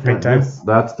Smith Big can't time. miss.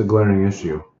 That's the glaring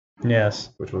issue. Yes.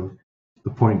 Which one? The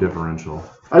point differential.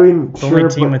 I mean, The sure, only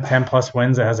team but with 10 plus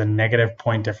wins that has a negative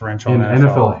point differential In in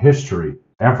NFL history,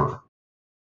 ever,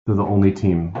 they're the only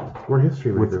team. we're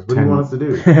history with makers. What do you 10 want us to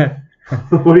do?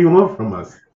 NFL. What do you want from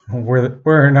us?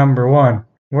 We're number one.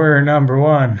 We're number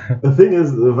one. The thing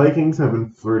is, the Vikings have been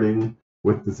flirting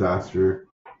with disaster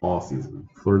all season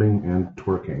Flirting and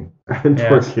twerking. and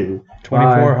Yes. twerking.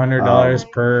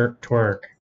 $2,400 per twerk.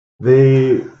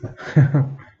 They,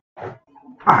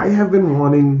 I have been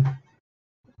wanting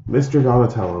Mr.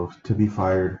 Donatello to be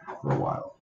fired for a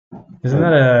while. Isn't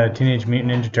that a Teenage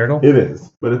Mutant Ninja Turtle? It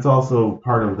is, but it's also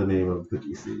part of the name of the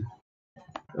DC.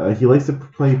 He likes to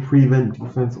play prevent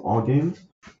defense all games,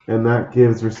 and that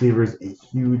gives receivers a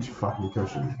huge fucking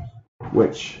cushion.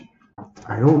 Which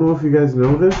I don't know if you guys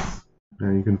know this,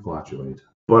 Yeah, you can flatulate.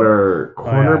 but our Oh,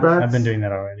 yeah. cornerbacks I've been doing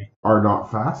that already. are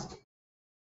not fast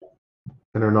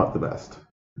and are not the best.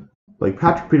 Like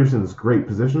Patrick Peterson's great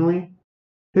positionally,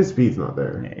 his speed's not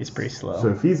there. Yeah, he's pretty slow. So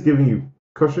if he's giving you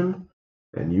cushion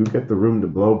and you get the room to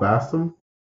blow past him,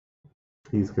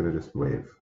 he's gonna just wave.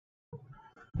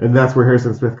 And that's where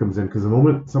Harrison Smith comes in, because the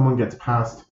moment someone gets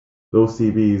past those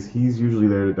CBs, he's usually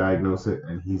there to diagnose it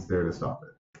and he's there to stop it.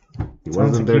 He Sounds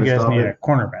wasn't like you there to guys stop need it. a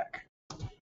cornerback.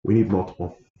 We need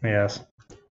multiple. Yes.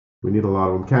 We need a lot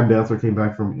of them. Cam Dantzler came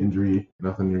back from injury.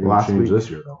 Nothing you're going Last to change week. this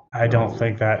year, though. I don't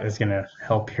think that is going to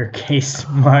help your case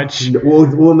much.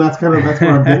 Well, and that's where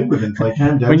I'm getting with it. It's like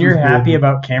Cam Dantzler's When you're happy been-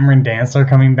 about Cameron Dantzler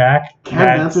coming back, Cam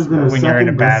that's Dantzler's been a when you're in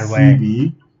a second bad best way.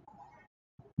 CB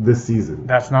this season.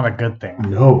 That's not a good thing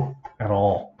No. at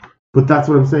all. But that's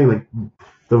what I'm saying. Like,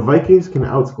 the Vikings can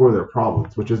outscore their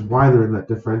problems, which is why they're in that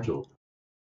differential.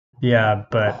 Yeah,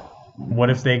 but what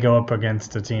if they go up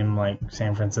against a team like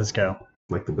San Francisco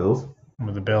Like the Bills.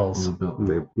 with the Bills?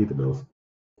 They beat the Bills.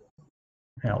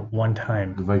 One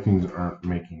time. The Vikings aren't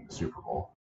making the Super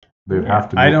Bowl. They'd Yeah, have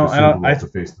to I make don't- the I Super don't- Bowl I- to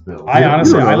face the Bills. I Yeah,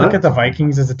 honestly, you know I look that. at the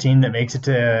Vikings as a team that makes it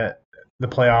to the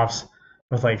playoffs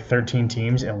with like 13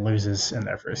 teams and loses in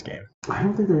their first game. I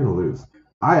don't think they're going to lose.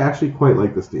 I actually quite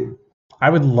like this team. I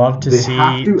would love to They see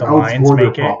have to the Lions outscore their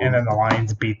make it, and problems. then the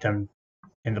Lions beat them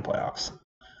in the playoffs.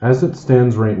 As it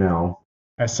stands right now,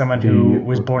 As someone who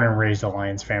was born and raised a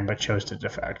Lions fan but chose to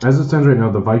defect. As it stands right now,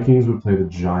 the Vikings would play the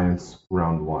Giants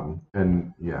round 1,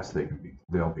 and yes, they'll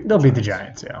beat the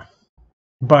Giants, yeah.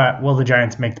 But will the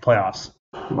Giants make the playoffs?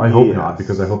 I hope not,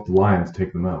 because I hope the Lions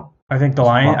take them out. I think the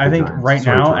Lions. I think Giants. right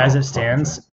Sorry, now, Toronto. as it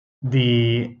stands,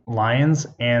 the Lions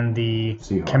and the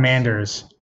Seahawks. Commanders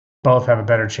both have a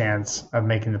better chance of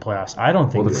making the playoffs. I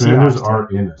don't think Well, the the Commanders Seahawks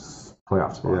are in a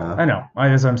playoff spot. Yeah. I know.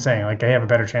 That's what I'm saying. Like, they have a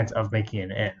better chance of making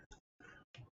it in.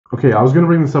 Okay, I was going to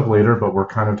bring this up later, but we're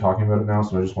kind of talking about it now,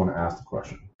 so I just want to ask the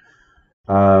question.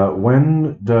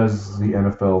 When does the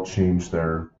NFL change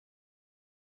their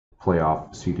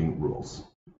playoff seeding rules?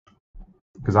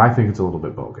 Because I think it's a little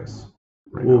bit bogus.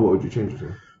 Right Well, now. what would you change it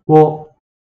to? Well,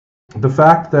 the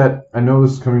fact that I know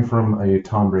this is coming from a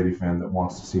Tom Brady fan that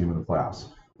wants to see him in the playoffs,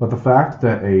 but the fact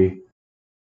that a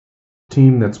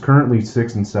team that's currently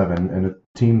 6-7 and a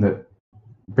team that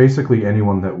basically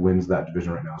anyone that wins that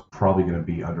division right now is probably going to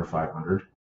be under 500.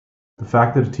 The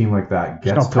fact that a team like that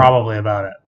There's gets no probably about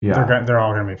it. yeah, They're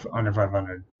all going to be under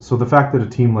 500. so the fact that a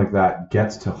team like that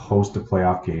gets to host a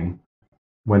playoff game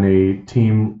when a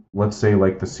team, let's say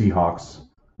like the Seahawks,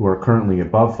 who are currently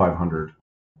above 500,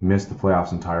 miss the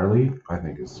playoffs entirely, I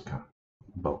think is kind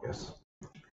of bogus.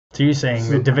 So you're saying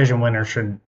the division winner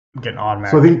should get an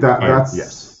automatic? So I think that's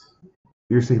yes.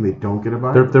 You're saying they don't get a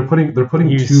bye? They're putting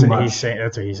too much. He's saying,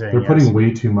 that's what he's saying. They're yes. putting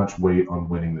way too much weight on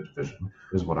winning the division,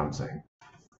 is what I'm saying.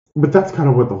 But that's kind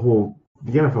of what the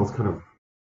NFL is kind of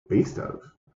based out of.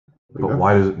 Like, But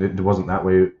why it wasn't that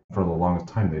way for the longest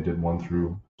time? They did 1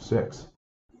 through 6.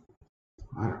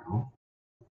 I don't know.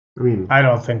 I mean, I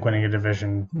don't think winning a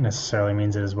division necessarily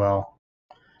means it as well.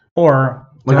 Or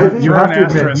Like you throw have an to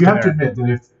admit, asterisk you in have to there. admit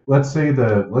that if let's say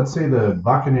the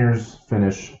Buccaneers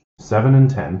finish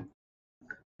 7-10,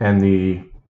 and the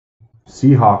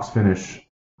Seahawks finish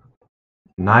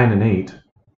 9-8,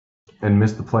 and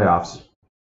miss the playoffs.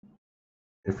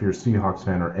 If you're a Seahawks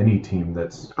fan or any team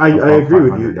that's I above agree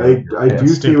with 500, you. I do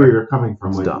see stupid. where you're coming from.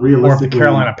 It's Like dumb. Or if the realistically,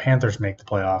 Carolina Panthers make the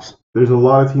playoffs. there's a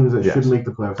lot of teams that Yes. shouldn't make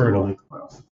the playoffs. That Brutal. will make the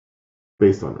playoffs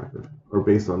based on record or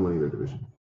based on winning their division.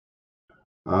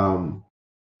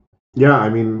 Yeah, I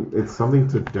mean it's something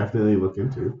to definitely look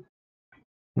into.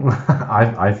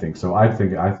 I think so. I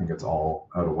think it's all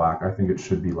out of whack. I think it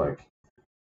should be like.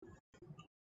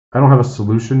 I don't have a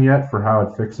solution yet for how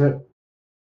I'd fix it,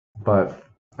 but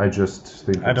I just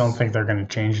think I don't think they're going to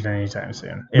change it anytime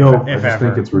soon. No, I if just ever.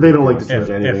 think it's They don't like to ridiculous.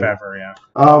 change anything. If ever, yeah.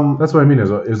 That's what I mean.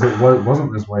 Is it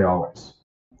wasn't this way always?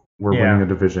 Where Yeah. winning a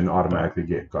division automatically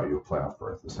got you a playoff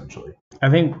berth, essentially. I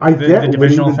think I the get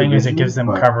divisional winning the thing is it division, gives them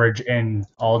but- coverage in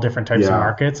all different types of Yeah.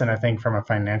 markets, and I think from a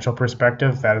financial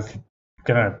perspective, that is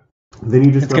gonna Then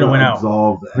you just It's gonna win out.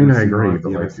 absolve the I mean, I NFC agree, North,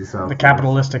 but the like, NFC South. the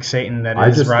capitalistic Satan that I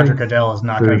is just Roger think Goodell is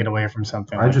not the- going to get away from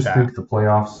something I like just that. think the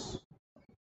playoffs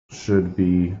should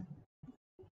be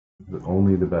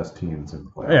only the best teams in the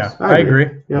playoffs. Yeah, I I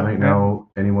agree. Yeah, Right now,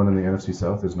 anyone in the NFC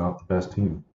South is not the best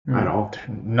team. at all.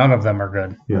 None of them are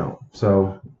good. Yeah.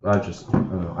 So I don't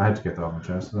know. I had to get that off my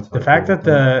chest. That's how The I fact feel that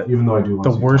about that. Even though I do want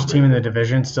The to see worst Tom team in the Brady.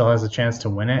 division still has a chance to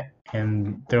win it,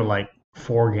 and they're like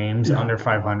 4 games under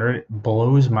 500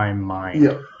 blows my mind.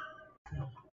 Yeah.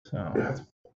 So Yeah, it's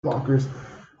bonkers.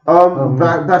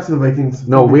 Back to the Vikings.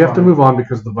 No, we have to move on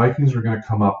because the Vikings are going to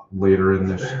come up later in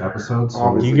this episode. So do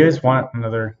Obviously. you guys want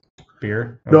another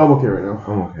beer? No, I'm okay right now.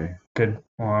 I'm okay. Good.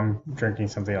 Well, I'm drinking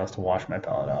something else to wash my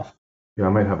palate off. Yeah, I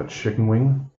might have a chicken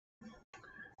wing.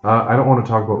 I don't want to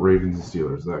talk about Ravens and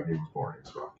Steelers. That game's boring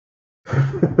as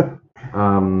well.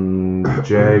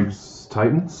 Jags,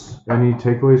 Titans. Any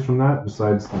takeaways from that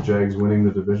besides the Jags winning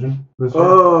the division this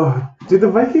year? Did the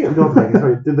Vikings? No, the Vikings.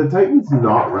 Sorry, did the Titans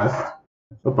not rest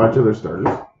a bunch of their starters?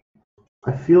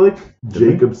 I feel like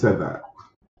Jacob said that.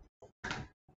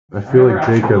 I feel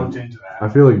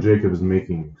like Jacob is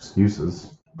making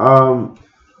excuses.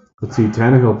 Let's see.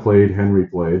 Tannehill played. Henry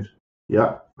played.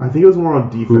 Yeah, I think it was more on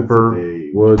defense. Hooper, that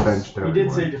they Woods. benched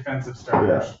everyone. defensive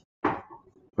starters.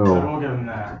 Oh, give him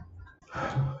that.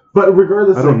 But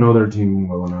regardless, I don't like, know their team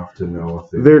well enough to know if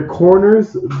they. their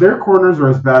corners are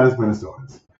as bad as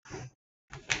Minnesota's.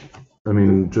 I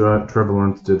mean, Trevor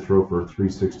Lawrence did throw for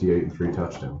 368 and 3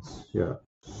 touchdowns. Yeah.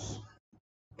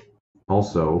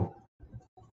 Also,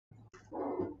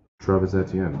 Travis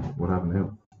Etienne. What happened to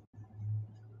him?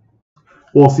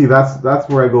 Well, see, that's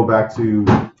where I go back to.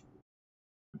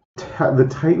 The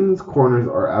Titans' corners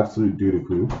are absolute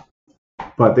doo-doo-poo,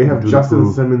 but they have Doo-doo-poo.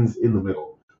 Justin Simmons in the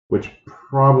middle, which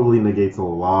probably negates a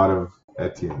lot of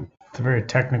Etienne. It's a very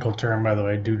technical term, by the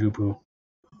way, doo-doo poo.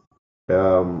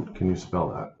 Can you spell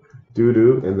that?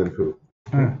 Doo-doo and then poo.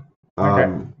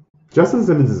 Okay. Justin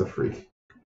Simmons is a freak.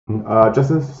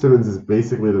 Justin Simmons is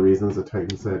basically the reason the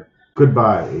Titans said,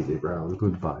 goodbye, A.J. Brown.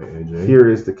 Goodbye, AJ. Here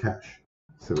is the cash,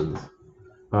 Simmons.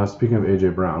 Speaking of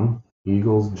AJ Brown,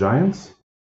 Eagles, Giants.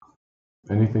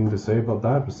 Anything to say about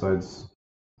that besides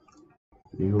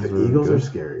Eagles? The Eagles are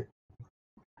scary.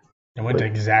 It went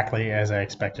exactly as I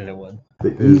expected it would.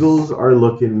 The Eagles are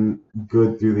looking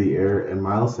good through the air, and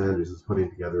Miles Sanders is putting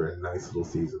together a nice little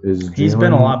season. He's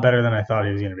been a lot better than I thought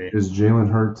he was going to be. Is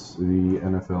Jalen Hurts the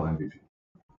NFL MVP?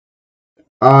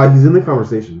 He's in the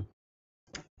conversation.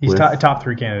 He's top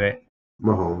 3 candidate.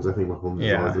 Mahomes, I think Mahomes.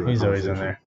 Yeah, he's always in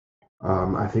there.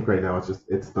 I think right now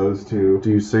it's those two. Do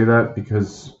you say that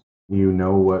because you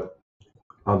know what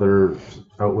other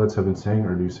outlets have been saying,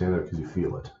 or do you say that because you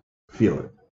feel it? Feel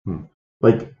it.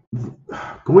 Like,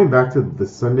 going back to the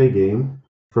Sunday game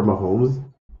for Mahomes,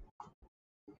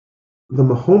 the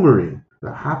Mahomery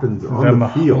that happens on the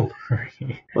field,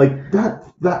 like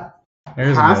that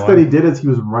pass that he did as he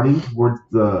was running towards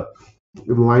the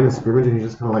line of scrimmage, and he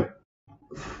just kind of like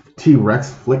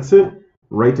T-Rex flicks it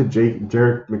right to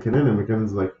Jerick McKinnon, and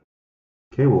McKinnon's like,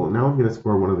 okay, well, now I'm going to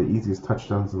score one of the easiest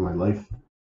touchdowns of my life.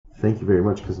 Thank you very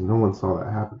much, because no one saw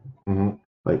that happen. Mm-hmm.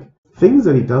 Like, things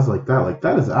that he does like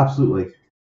that is absolutely, like,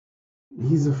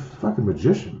 he's a fucking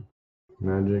magician.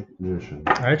 Magic magician.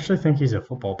 I actually think he's a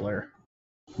football player.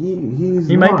 He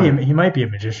might be a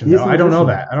magician, though. I don't know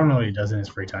that. I don't know what he does in his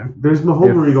free time. There's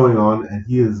Mahomery going on, and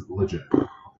he is legit.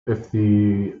 If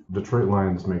the Detroit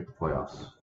Lions make the playoffs,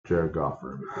 Jared Goff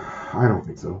for MVP. I don't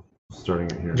think so. Starting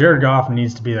it here. Jared Goff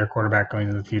needs to be their quarterback going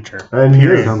into the future. And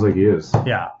it sounds like he is.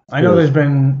 Yeah. I know there's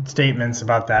been statements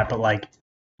about that, but like,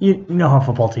 you know how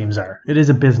football teams are. It is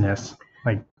a business.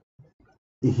 Like,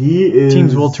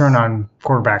 teams will turn on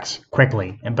quarterbacks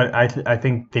quickly, but I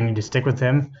think they need to stick with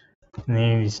him, and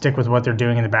they need to stick with what they're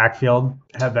doing in the backfield.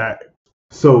 Have that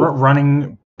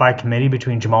running by committee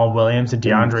between Jamal Williams and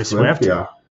DeAndre Swift. Yeah,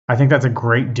 I think that's a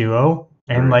great duo,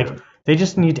 and they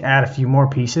just need to add a few more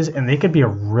pieces, and they could be a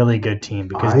really good team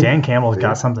because Dan Campbell's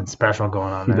got something special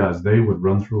going on. He does. They would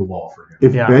run through a wall for him.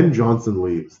 If Ben Johnson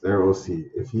leaves, their OC,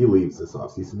 if he leaves this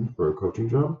offseason for a coaching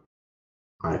job,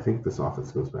 I think this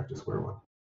offense goes back to square one.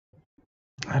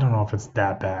 I don't know if it's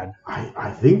that bad. I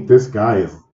think this guy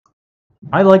is.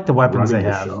 I like the weapons they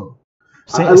have.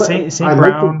 St.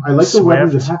 Brown, I like the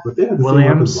weapons Swift, they have, but they had the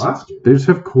Williams. same weapons last year. They just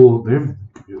have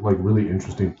like really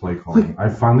interesting play calling. I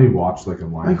finally watched like a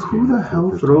Lions game. Who the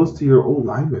hell throws to your old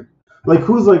lineman? Like,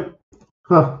 who's like,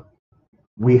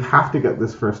 we have to get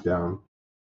this first down,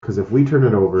 because if we turn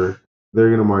it over, they're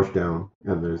going to march down,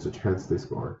 and there's a chance they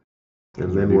score.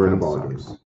 And then we're in a ball game.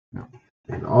 Yeah.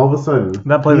 And all of a sudden,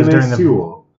 that play was during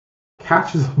Sewell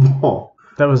catches the ball.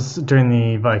 That was during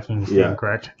the Vikings game,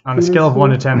 correct? On a scale of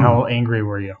 1 to 10, how angry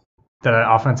were you that an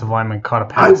offensive lineman caught a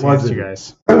pass against you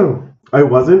guys? I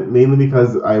wasn't, mainly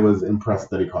because I was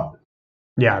impressed that he caught it.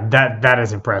 Yeah, that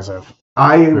is impressive.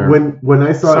 When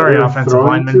I saw sorry, offensive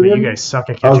lineman, but you guys suck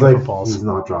at catching footballs. He's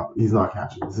not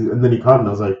catching. And then he caught it, and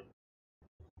I was like,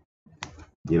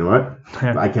 you know what?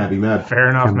 I can't be mad. Fair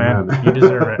enough, man. You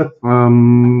deserve it.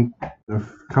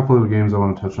 A couple of games I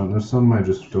want to touch on. There's some I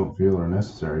just don't feel are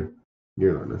necessary.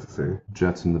 You're not necessary.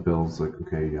 Jets and the Bills, like,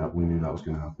 okay, yeah, we knew that was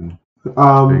going to happen.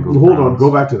 Hold on,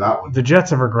 go back to that one. The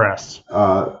Jets have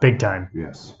regressed. Big time.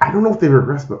 Yes. I don't know if they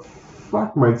regressed, but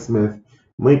fuck, Mike Smith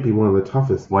might be one of the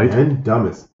toughest and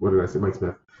dumbest. What did I say, Mike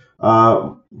Smith?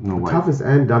 Toughest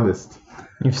and dumbest.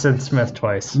 You've said Smith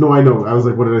twice. No, I know. I was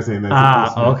like, what did I say?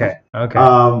 Okay.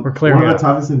 We're clear. One of the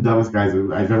toughest and dumbest guys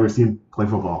I've ever seen play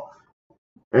football.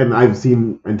 And I've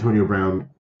seen Antonio Brown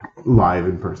live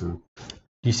in person.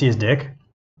 Do you see his dick?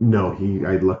 No,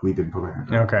 I luckily didn't put my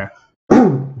hand. Okay.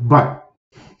 But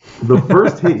the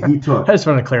first hit he took. I just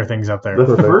want to clear things up there.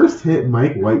 The first hit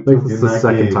Mike White took. This is the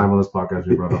second time on this podcast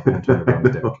we brought up Antonio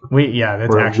Brown's dick.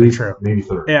 That's actually true. Maybe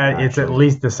third. Yeah, it's at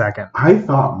least the second. I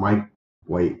thought Mike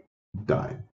White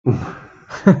died.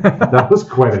 That was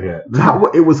quite a hit.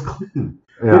 It was clean.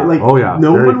 Yeah.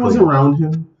 No one was around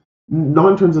him.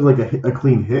 Not in terms of like a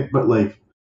clean hit, but like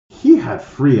he had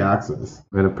free access.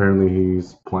 And apparently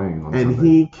he's playing on and Sunday.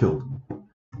 He killed him.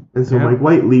 And so Mike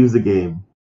White leaves the game,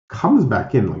 comes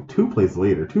back in like 2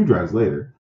 drives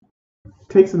later,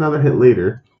 takes another hit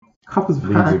later, comes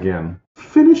back again,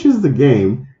 finishes the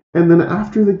game, and then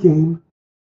after the game,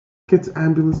 gets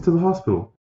ambulance to the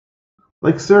hospital.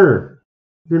 Like, sir,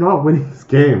 you're not winning this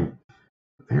game.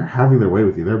 They're having their way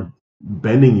with you. They're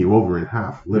bending you over in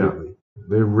half, literally. Yeah.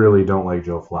 They really don't like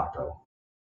Joe Flacco.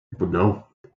 But no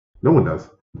one does.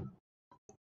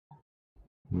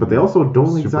 But they also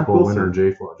don't like Super Zach Bowl Wilson. winner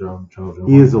Joe John.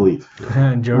 He is elite.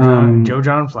 Joe John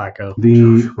Flacco.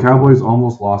 The Cowboys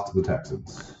almost lost to the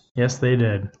Texans. Yes, they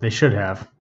did. They should have.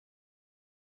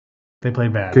 They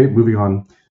played bad. Okay, moving on.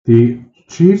 The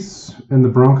Chiefs and the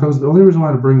Broncos. The only reason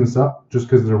why I bring this up, just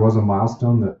because there was a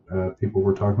milestone that people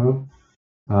were talking about.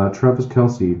 Travis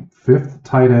Kelce, 5th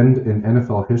tight end in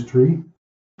NFL history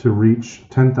to reach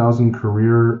 10,000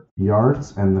 career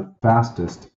yards and the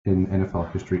fastest in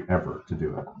NFL history ever to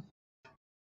do it.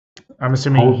 I'm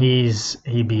assuming he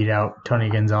beat out Tony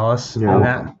Gonzalez Yeah. on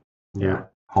that. Yeah.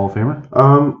 Hall of Famer?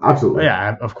 Absolutely.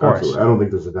 Yeah, of course. Absolutely. I don't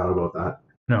think there's a doubt about that.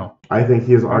 No. I think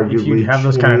he is arguably If you have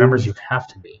those kind of numbers, you have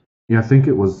to be. Yeah, I think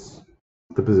it was.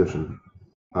 the position.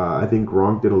 I think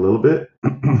Gronk did a little bit,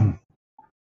 but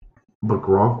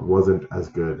Gronk wasn't as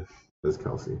good as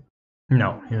Kelce.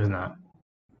 No, he was not.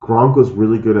 Gronk was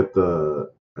really good at the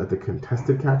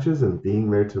contested catches and being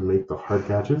there to make the hard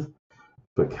catches,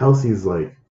 but Kelce's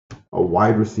like a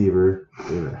wide receiver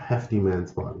in a hefty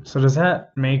man's body. So does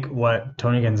that make what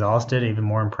Tony Gonzalez did even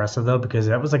more impressive though? Because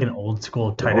that was like an old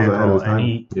school tight end ahead of role, his time. and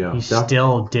he Yeah.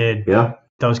 still did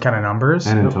those kind of numbers.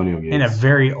 And Antonio Gates. In a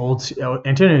very old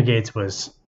Antonio Gates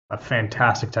was a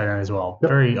fantastic tight end as well. Yep.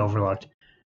 Very overlooked.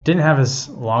 Didn't have as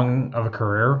long of a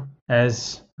career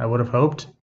as I would have hoped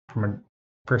from a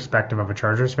perspective of a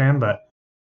Chargers fan, but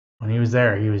when he was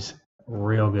there, he was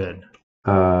real good.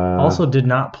 Also did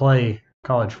not play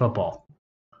college football.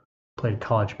 Played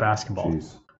college basketball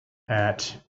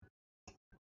at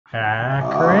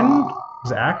Akron.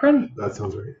 Was it Akron? That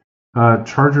sounds right.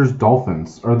 Chargers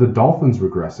Dolphins. Are the Dolphins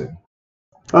regressing?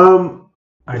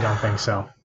 I don't think so.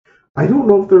 I don't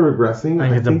know if they're regressing.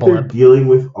 I think they're dealing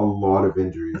with a lot of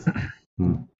injuries.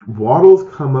 Waddle's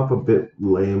come up a bit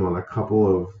lame on a couple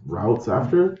of routes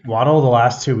after. Waddle the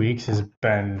last 2 weeks has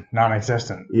been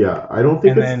non-existent. Yeah, I don't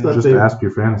think it's that just ask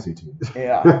your fantasy team.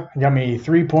 Yeah, got me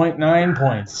 3.9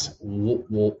 points.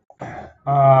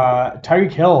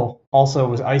 Tyreek Hill also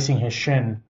was icing his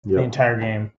shin the entire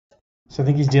game, so I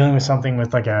think he's dealing with something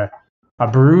with like a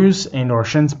bruise and or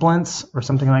shin splints or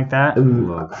something like that.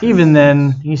 Even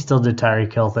then, he still did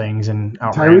Tyreek Hill things and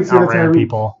outran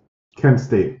people. Kent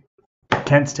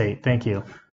State, thank you.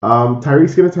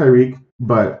 Tyreek's gonna Tyreek,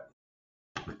 but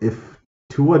if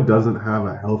Tua doesn't have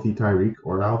a healthy Tyreek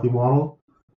or a healthy Waddle,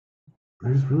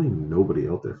 there's really nobody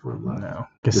out there for him left. No.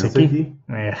 Gesicki?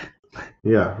 Yeah.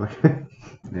 Yeah.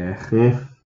 Yeah.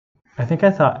 I think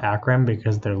I thought Akron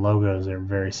because their logos are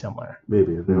very similar.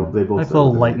 Maybe. They both like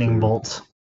little lightning bolts.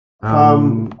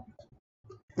 Yeah,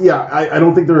 I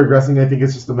don't think they're regressing. I think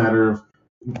it's just a matter of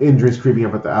injuries creeping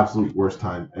up at the absolute worst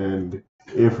time. And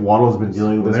if Waddle's been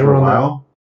dealing with this for a while,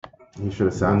 he should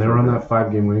have sat. When they were on that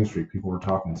 5-game winning streak, people were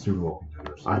talking Super Bowl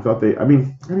contenders. I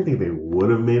didn't think they would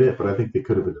have made it, but I think they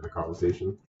could have been in the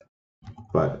conversation.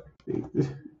 But I think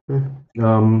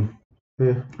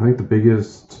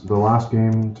the last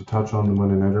game to touch on the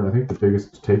Monday Nighter, I think the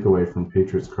biggest takeaway from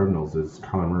Patriots Cardinals is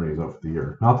Kyler Murray is out for the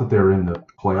year. Not that they're in the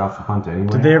playoff hunt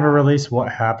anyway. Did they ever release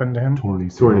what happened to him? Torn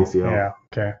ACL. Yeah.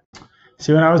 Okay.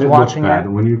 See, when I was watching it,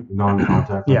 when you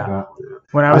non-contact like that.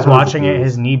 When I was watching it,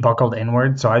 his knee buckled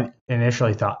inward, so I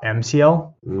initially thought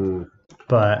MCL,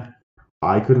 but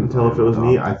I couldn't tell if it was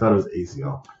knee. I thought it was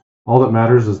ACL. All that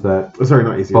matters is that not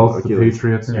ACL, both the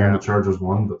Patriots and the Chargers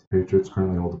won, but the Patriots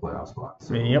currently hold the playoff spot.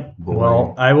 So yep.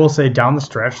 Well, I will say down the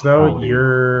stretch though,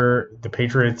 the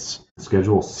Patriots'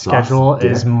 schedule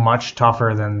is much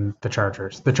tougher than the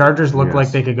Chargers. The Chargers look like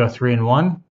they could go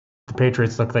 3-1. The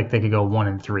Patriots look like they could go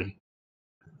 1-3.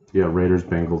 Yeah, Raiders,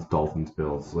 Bengals, Dolphins,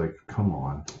 Bills. Like, come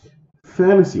on.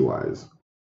 Fantasy-wise,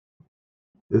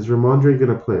 is Ramondre going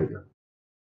to play again?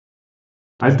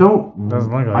 I don't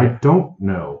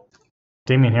know.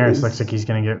 Damian Harris looks like he's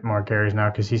going to get more carries now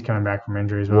because he's coming back from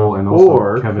injury as well. And also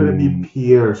or could it be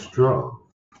Pierre Strong,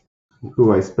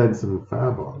 who I spent some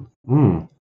fab on?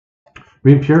 I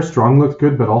mean, Pierre Strong looked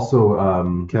good, but also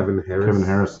Kevin Harris. Kevin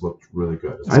Harris looked really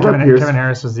good. Kevin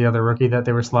Harris was the other rookie that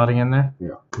they were slotting in there?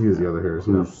 Yeah, he was the other Harris.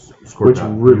 Which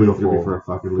really threw me for a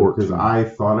fucking loop because I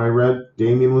thought I read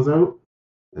Damian was out,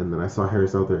 and then I saw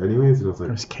Harris out there anyways, and I was like...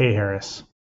 It was K. Harris.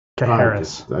 I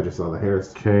just saw the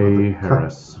Harris. K.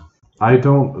 Harris.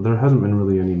 There hasn't been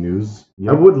really any news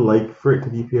yet. I would like for it to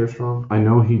be Pierre Strong. I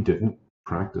know he didn't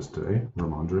practice today,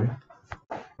 Ramondre.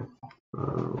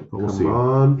 We'll see. Come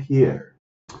on, Pierre.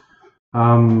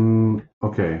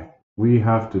 Okay. We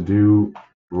have to do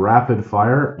rapid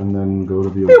fire and then go to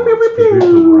the awards. We have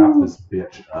to wrap this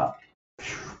bitch up.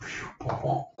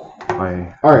 All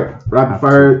right, rapid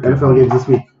fire NFL games this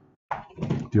week.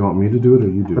 Do you want me to do it or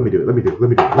you do it? Let me do it. Let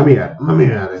me add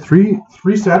it.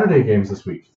 Three Saturday games this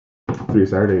week. 3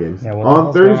 Saturday games. Yeah, On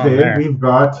what's going on Thursday, there? we've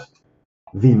got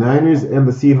the Niners and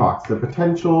the Seahawks. The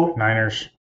potential Niners.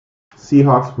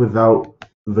 Seahawks without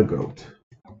the GOAT.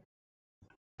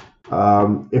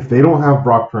 If they don't have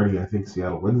Brock Purdy, I think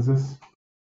Seattle wins this.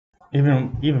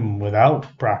 Even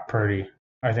without Brock Purdy,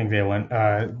 I think they win.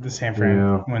 The San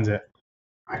Fran wins it.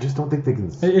 I just don't think they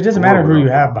can. It doesn't matter who you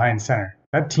have behind center.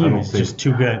 That team is just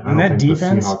too good. And that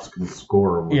defense. The Seahawks can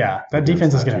score. Yeah, that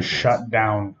defense is going to shut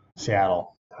down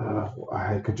Seattle.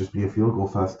 It could just be a field goal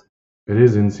fest. It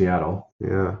is in Seattle.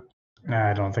 Yeah.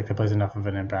 I don't think that plays enough of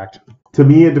an impact. To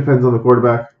me, it depends on the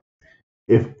quarterback.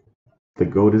 If the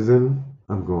GOAT is in,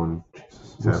 I'm going.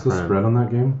 What's the spread on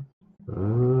that game?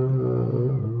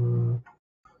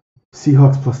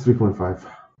 Seahawks plus 3.5.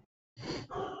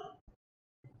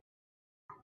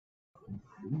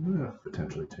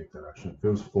 Potentially take that action. If it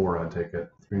was 4, I'd take it.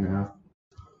 3.5.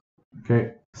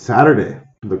 Okay. Saturday,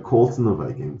 the Colts and the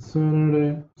Vikings.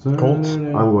 Saturday. Colts?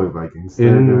 I'm going Vikings.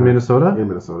 In Minnesota? In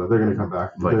Minnesota. They're going to come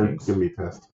back. Vikings. They're going to be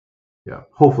pissed. Yeah.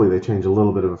 Hopefully they change a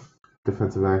little bit of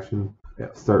defensive action. Yeah.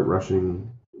 Start rushing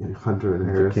Hunter and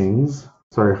Harris. The Kings.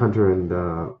 Sorry, Hunter and...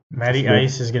 Matty Smith.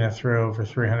 Ice is going to throw for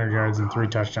 300 yards and 3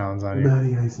 touchdowns on you.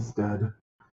 Matty Ice is dead.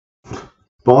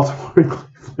 Baltimore and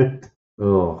Cleveland.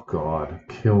 Oh, God.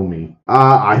 Kill me.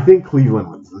 I think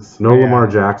Cleveland wins this. No Lamar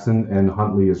Jackson, and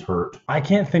Huntley is hurt. I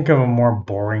can't think of a more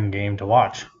boring game to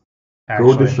watch.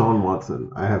 Go Actually. Deshaun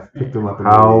Watson. I have picked him up in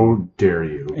How dare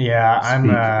you? Yeah,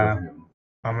 Speak of him.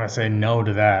 I'm going to say no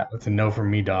to that. That's a no from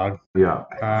me, dog. Yeah.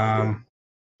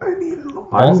 I need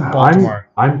Lamar. Baltimore.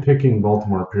 I'm picking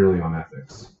Baltimore purely on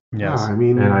ethics. Yes. I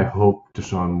mean, And I hope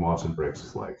Deshaun Watson breaks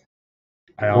his leg.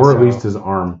 or Or at least his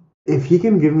arm. if he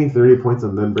can give me 30 points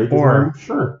and then break his arm,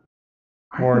 sure.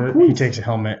 Or he takes a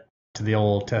helmet to the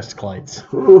old test cleats.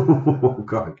 Oh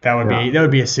God. That would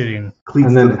be a sitting. Cleats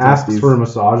And to then the asks testes. for a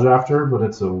massage after, but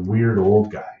it's a weird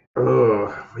old guy.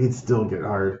 Ugh, he'd still get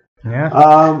hard. Yeah.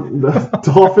 The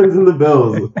Dolphins and the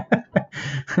Bills.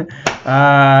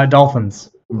 Dolphins.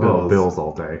 Bills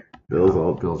all day. Bills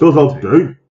all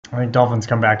day. I think Dolphins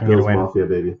come back and Bills get a win. Mafia,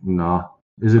 baby. Nah.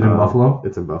 Is it in Buffalo?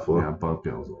 It's in Buffalo. Yeah,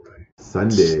 Bills all day.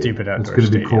 Sunday. Stupid It's outdoor going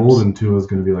to be stadiums. cold, and Tua's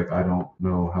going to be like, I don't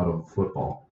know how to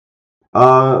football.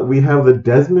 We have the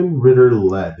Desmond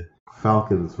Ritter-led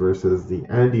Falcons versus the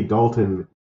Andy Dalton-led.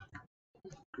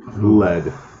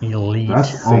 Elite.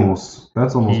 That's almost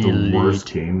Elite. a worse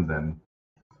game then.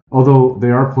 Although they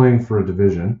are playing for a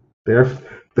division. They are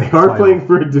playing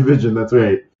for a division. That's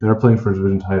right. They are playing for a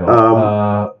division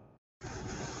title.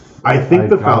 I think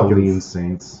the gotta lean Falcons.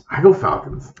 Saints. I go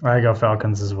Falcons. I go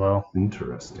Falcons as well.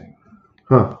 Interesting.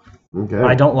 Huh. Okay.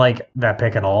 I don't like that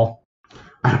pick at all.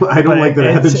 I don't like that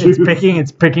I have to choose.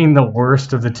 It's picking the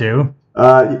worst of the two.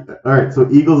 All right. So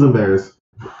Eagles and Bears.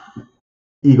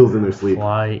 Eagles in their sleep.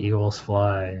 Fly, Eagles,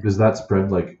 fly. Is that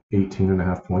spread like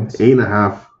 18.5 points?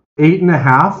 8.5.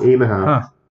 8.5? 8.5. Huh.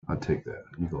 I'd take that.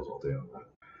 Eagles all day on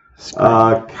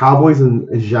that. Cowboys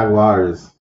and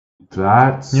Jaguars.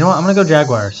 That's... You know what? I'm going to go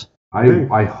Jaguars.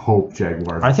 I hope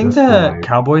Jaguars. I think just the for my-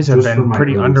 Cowboys have just for been my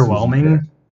pretty early season underwhelming pick.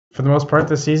 for the most part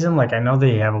this season. Like, I know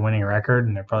they have a winning record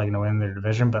and they're probably going to win their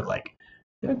division, but like,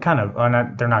 they're kind of,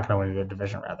 they're not going to win their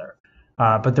division rather.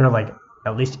 But they're like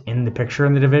at least in the picture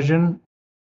in the division.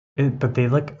 But they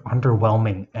look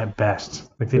underwhelming at best.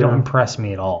 Like they don't impress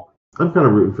me at all. I'm kind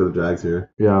of rooting for the Jags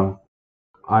here. Yeah.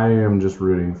 I am just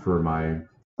rooting for my...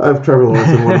 I have Trevor Lawrence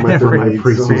in one of my For third your leagues.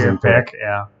 preseason pick,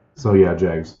 yeah. So yeah,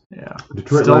 Jags. Yeah.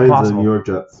 Detroit Still Lions possible. and New York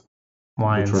Jets.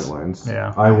 Lions. Detroit Lions.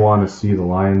 Yeah. I want to see the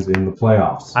Lions in the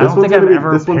playoffs. I don't think I've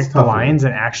ever this one's picked the tough for me. Lions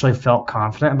and actually felt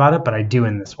confident about it, but I do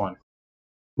in this one.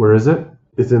 Where is it?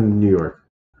 It's in New York.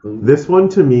 This one,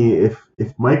 to me, if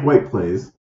Mike White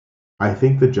plays, I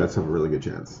think the Jets have a really good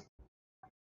chance.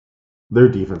 Their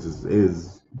defense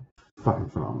is fucking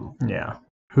phenomenal. Yeah.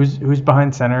 Who's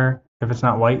behind center? If it's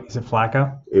not White, is it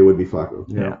Flacco? It would be Flacco.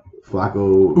 Yeah.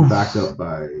 Flacco Oof. backed up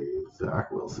by Zach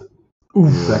Wilson.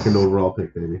 Oof. Second overall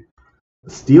pick, baby.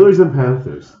 Steelers and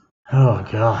Panthers. Oh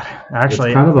God!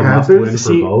 Actually, It's kind of a Panthers- must-win for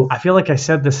see, both. I feel like I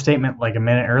said this statement like a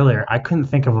minute earlier. I couldn't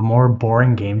think of a more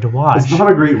boring game to watch. It's not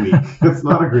a great week. It's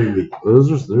not a great week.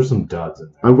 There's some duds in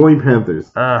there. I'm going Panthers.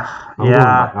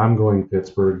 I'm going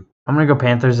Pittsburgh. I'm gonna go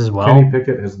Panthers as well. Kenny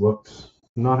Pickett has looked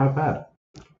not half bad.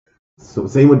 So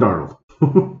same with Darnold.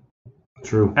 All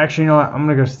True. Actually, you know what? I'm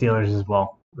gonna go Steelers as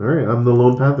well. right, I'm the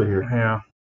lone Panther here. Yeah.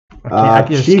 I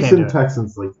just Chiefs can't do and it.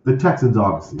 Texans, like the Texans,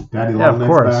 obviously. Daddy Yeah, of Long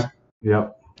course. back.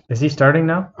 Yep. Is he starting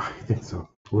now? I think so.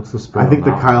 What's the spread? I think on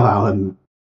the that Kyle one? Allen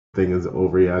thing is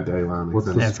over. Yeah, Daddy Long. What's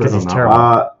makes the Yeah, sense. it's because he's spread on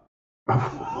that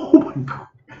terrible. Oh my god.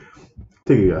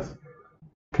 Take a guess.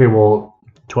 Okay, well,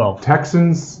 12.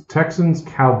 Texans,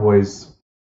 Cowboys.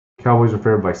 Cowboys are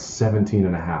favored by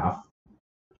 17.5.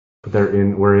 But they're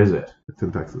in. Where is it? It's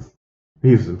in Texas.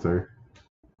 Houston, sorry.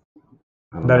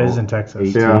 I don't That know, is in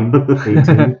Texas. 18. Yeah.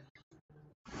 18.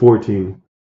 14.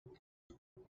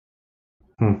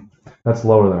 That's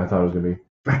lower than I thought it was gonna be.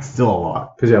 That's still a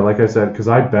lot. Because yeah, like I said, because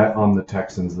I bet on the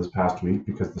Texans this past week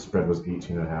because the spread was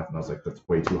 18.5, and I was like, that's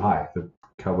way too high. The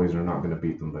Cowboys are not going to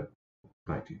beat them by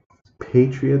 19.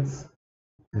 Patriots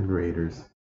and Raiders.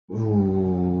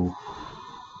 Ooh.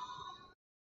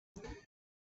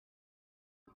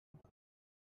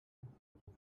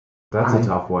 That's a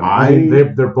tough one. I mean,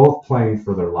 they're both playing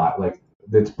for their lot. Like,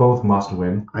 it's both must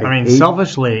win. I mean,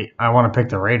 selfishly, I want to pick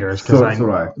the Raiders because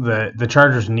So the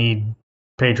Chargers need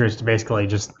Patriots to basically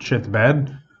just shit the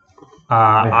bed.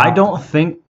 I don't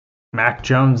think Mac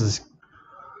Jones is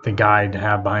the guy to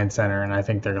have behind center, and I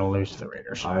think they're going to lose to the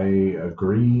Raiders. I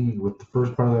agree with the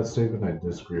first part of that statement. I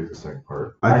disagree with the second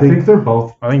part. I think think they're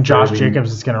both. I think Josh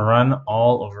Jacobs is going to run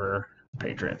all over the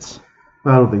Patriots.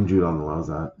 I don't think Judon allows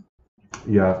that.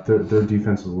 Yeah, their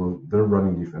defense their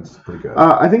running defense is pretty good.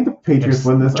 I think the Patriots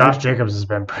win this. Josh Jacobs has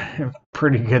been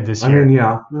pretty good this I year. mean,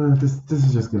 yeah. This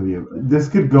is just going to be this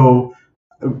could go.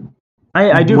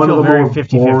 I do one feel of the very more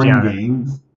 50-50 boring on it.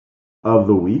 games of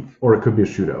the week, Or it could be a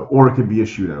shootout. or it could be a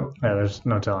shootout. Yeah, there's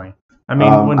no telling. I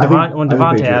mean, when I think Devontae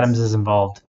Patriots. Adams is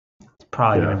involved, it's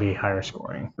probably Yeah. going to be higher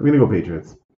scoring. I'm going to go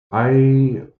Patriots.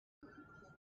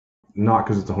 Not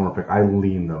because it's a homer pick. I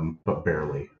lean them, but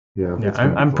barely. Yeah. Yeah,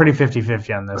 I'm pretty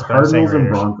 50-50 on this. But I'm Cardinals saying and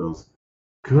Raiders. Broncos.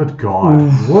 Good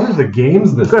God. What are the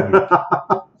games this week?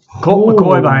 Colt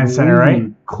McCoy behind center,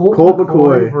 right? Colt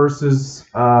McCoy. versus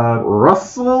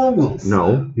Russell Wilson.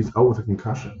 no, he's out with a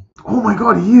concussion. Oh my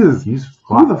God, he is. He's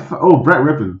Who the Brett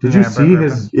Rippon. Did Yeah, you Brett see Rippon.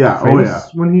 his Yeah, face oh yeah.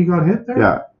 when he got hit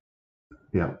there?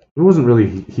 Yeah. It wasn't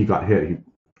really he got hit.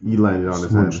 He landed on He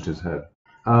his smunched head. his head.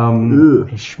 Ugh.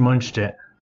 He schmunched it.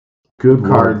 Good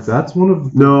Cards. cards. That's one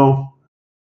of No,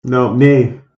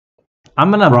 nay.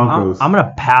 I'm Broncos.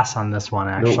 gonna pass on this one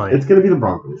No, actually. it's gonna be the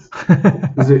Broncos.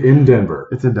 Is it in Denver?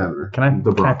 It's in Denver. Can I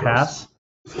Broncos. pass?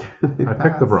 I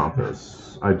picked the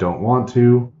Broncos. I don't want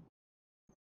to.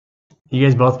 You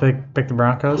guys both pick the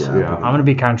Broncos? Yeah. I'm gonna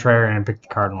be contrarian and pick the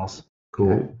Cardinals.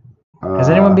 Cool. Has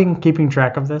anyone been keeping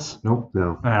track of this? Nope.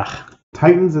 No. Ugh.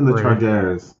 Titans and the Rude.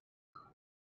 Chargers.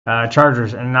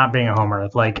 Chargers, and not being a homer.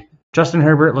 Like, Justin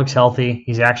Herbert looks healthy.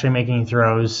 He's actually making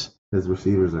throws. His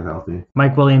receivers are healthy.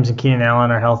 Mike Williams and Keenan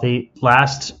Allen are healthy.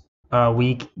 Last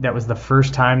week, that was the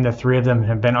first time the three of them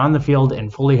have been on the field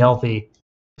and fully healthy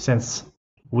since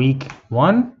week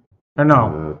 1? Or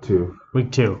no, 2.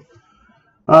 week 2.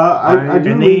 I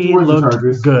do And lean they towards the looked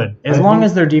Chargers. good. As I long think-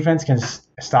 as their defense can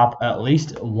stop at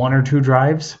least 1 or 2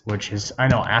 drives, which is, I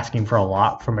know, asking for a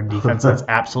lot from a defense that's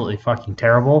absolutely fucking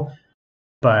terrible.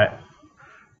 But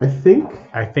I think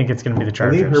it's going to be the I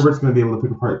Chargers. think Herbert's going to be able to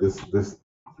pick apart this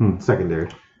secondary.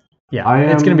 Yeah,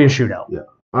 it's going to be a shootout.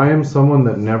 I am someone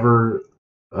that never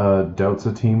doubts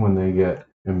a team when they get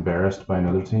embarrassed by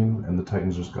another team, and the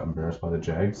Titans just got embarrassed by the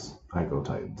Jags. I go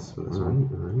Titans for this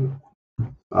one.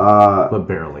 But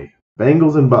barely.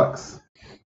 Bengals and Bucks.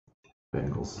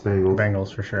 Bengals.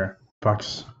 Bengals for sure.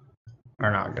 Bucks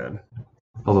are not good.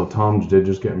 Although Tom did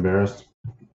just get embarrassed.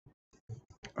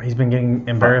 He's been getting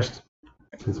embarrassed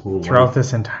His whole throughout life.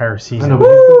 this entire I season. know, but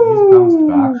he's bounced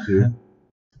back, dude.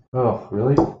 Oh,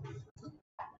 really?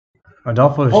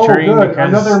 Adolfo's Oh, cheering good.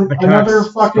 because the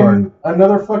Canucks scored.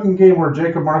 Another fucking game where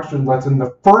Jacob Markstrom lets in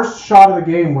the first shot of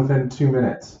the game within 2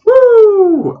 minutes.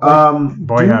 Woo!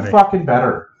 Boy, Do howdy. fucking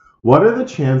better. What are the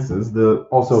chances the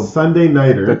Also, Sunday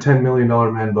nighter The $10 million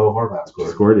man Bo Horvat scored.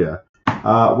 scored? Yeah.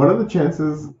 What are the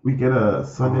chances we get a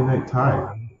Sunday night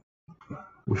tie?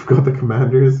 We've got the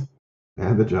Commanders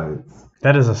and the Giants.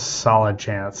 That is a solid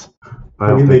chance. I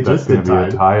don't mean, they think that's just going to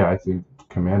did be a tie. tie. I think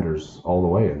Commanders all the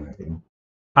way in that game.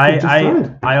 They just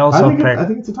tied. I also I picked.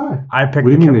 think it's a tie. I picked. What do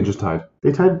you the mean they just tied?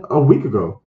 They tied a week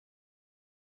ago.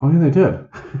 Oh, yeah, they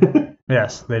did.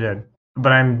 Yes, they did.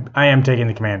 But I am taking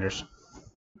the Commanders.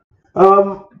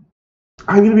 I'm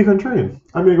gonna be contrarian.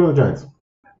 I'm gonna go with the Giants.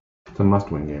 It's a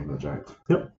must-win game for the Giants.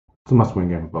 Yep. It's a must-win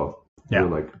game for both. Yeah. They're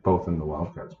like both in the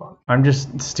wild card spot. I'm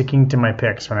just sticking to my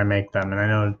picks when I make them, and I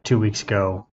know 2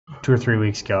 or 3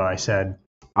 weeks ago, I said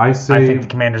I say I think the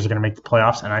Commanders are going to make the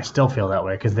playoffs, and I still feel that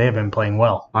way because they have been playing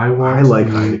well. I want I like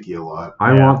the, Heineke a lot.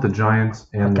 I Yeah. want the Giants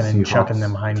and the Fucking Seahawks chucking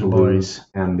them Heine to boys. lose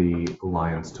and the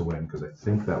Lions to win because I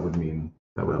think that would mean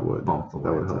that would bump the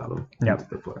that would Lions help up them. Yep. into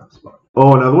the playoff spot.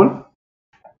 Oh, another one?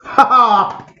 Ha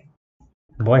ha!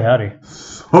 Boy, howdy.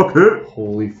 Suck it.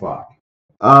 Holy fuck!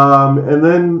 And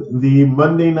then the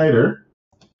Monday nighter,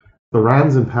 the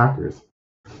Rams and Packers.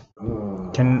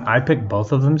 Can I pick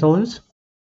both of them to lose?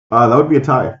 That would be a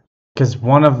tie. Because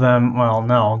one of them, well,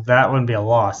 no, that wouldn't be a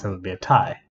loss. That would be a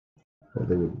tie.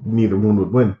 Neither one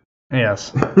would win.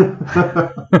 Yes.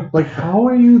 Like, how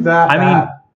are you that I bad? mean,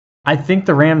 I think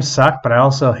the Rams suck, but I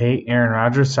also hate Aaron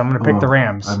Rodgers, so I'm going to pick the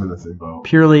Rams. I'm in the same boat.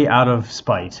 Purely out of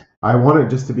spite. I want it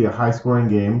just to be a high-scoring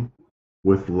game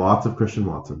with lots of Christian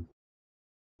Watson.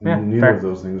 Yeah, Neither fair. of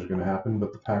those things are going to happen,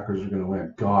 but the Packers are going to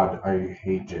win. God, I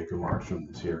hate Jacob Marshall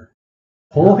this year.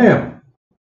 Pull him.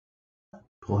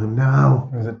 Pull him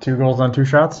now. Is it 2 goals on 2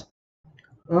 shots?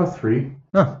 3.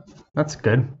 Oh, that's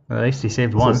good. At least he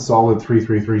saved It's one. a solid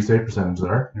 3-3-3 save percentage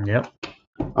there. Yep.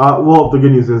 Well, the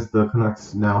good news is the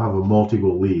Canucks now have a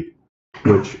multi-goal lead,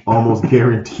 which almost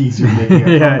guarantees you're making a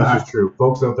Yeah, comeback. This is true.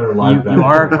 Folks out there live You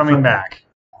are coming back.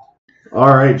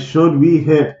 All right, should we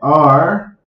hit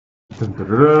our... Yeah, we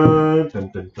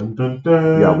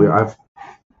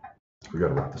got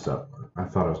to wrap this up. I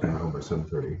thought I was going to home by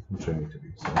 7:30, which I need to be.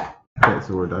 So Okay,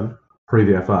 so we're done. hurry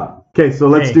the F up. Okay, so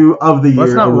let's Hey, do of the year.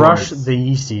 Let's not awards. rush the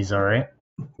Yeasties, all right?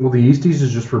 Well, the Easties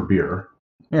is just for beer.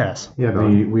 Yes. Yeah, no.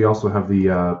 We also have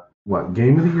the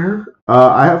game of the year?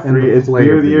 I have And 3. the It's play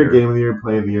beer of of the the year, year. game of the year,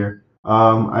 play of the year.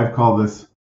 I've called this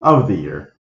of the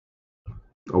year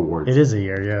awards. It is a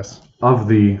year, yes. Of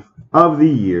the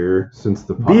year since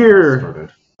the podcast Beer.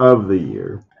 started. of the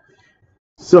year.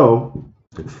 So,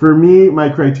 for me, my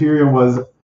criteria was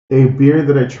a beer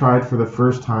that I tried for the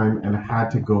first time and had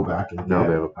to go back and Now get.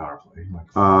 they have a power play. Like,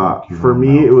 fuck you, For no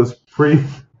me, mouth. it was pretty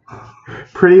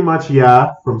much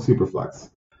from Superflex.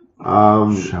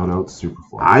 Shout out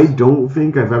Superflex. I don't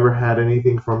think I've ever had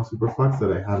anything from Superflex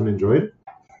that I haven't enjoyed.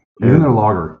 Even And their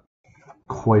lager,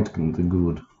 quite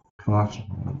good. Gosh,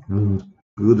 good.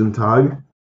 Guten Tag.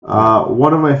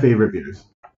 One of my favorite beers.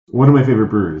 One of my favorite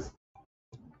breweries.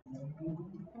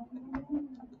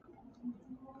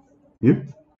 You?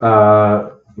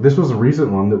 This was a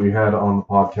recent one that we had on the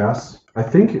podcast. I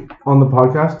think on the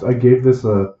podcast I gave this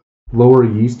a lower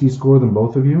yeasty score than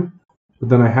both of you, but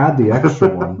then I had the extra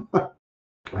one.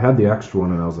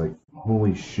 And I was like,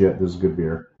 holy shit, this is good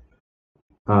beer.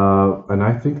 And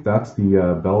I think that's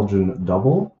the Belgian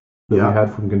double that Yeah. we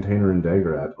had from Container and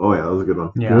Daggerad. Oh yeah, that was a good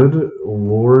one. Yeah. Good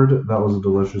lord, that was a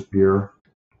delicious beer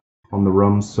on the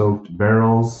rum-soaked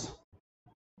barrels.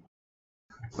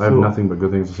 I have So, nothing but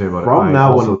good things to say about from it. I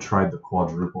that also one- tried the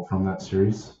quadruple from that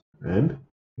series. And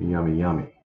Yummy, yummy.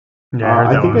 Yeah, I heard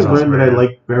I that think one was I've also learned that very I good.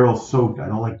 like barrel soaked. I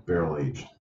don't like barrel aged.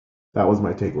 That was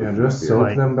my takeaway. Yeah, from just that soak beer.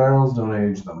 Like- them barrels, don't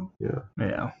age them.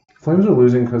 Yeah. Flames are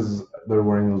losing because they're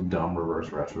wearing those dumb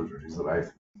reverse retro jerseys that I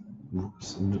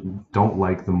don't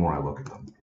like the more I look at them.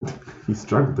 He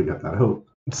struggled to get that out.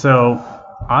 So,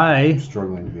 I'm I,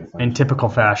 struggling to be a in Flames. typical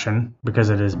fashion, because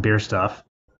it is beer stuff,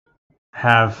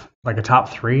 have like a top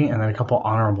 3 and then a couple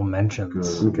honorable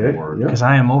mentions. Good Okay, lord. yeah. Because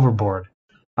I am overboard.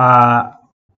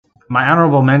 My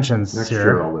honorable mentions Next here.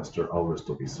 year, our list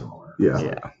will be similar. Yeah.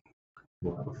 Yeah.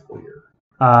 We'll have a full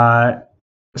year.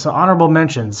 So honorable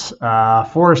mentions: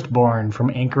 Forestborn from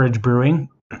Anchorage Brewing.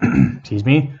 Excuse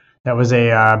me. That was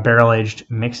a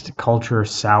barrel-aged mixed culture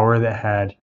sour that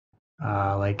had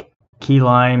like key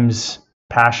limes,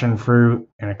 passion fruit,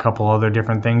 and a couple other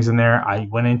different things in there. I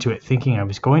went into it thinking I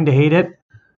was going to hate it,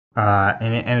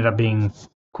 and it ended up being,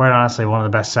 quite honestly, one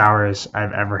of the best sours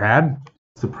I've ever had.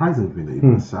 Surprising to me that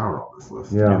you put sour on this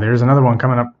list. Yeah. And there's another one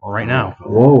coming up right now.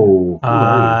 Whoa.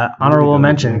 Honorable done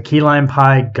mention: with Key Lime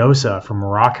Pie Gosa from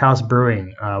Rockhouse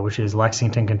Brewing, which is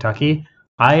Lexington, Kentucky.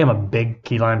 I am a big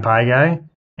key lime pie guy,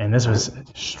 and this was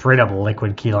straight up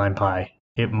liquid key lime pie.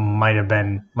 It might have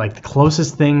been like the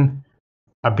closest thing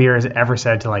a beer has ever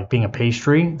said to like being a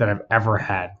pastry that I've ever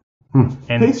had. And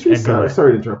Pastry a good sours. way.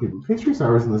 Sorry to interrupt people. Pastry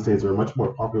sours in the States are a much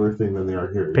more popular thing than they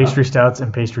are here. Pastry stouts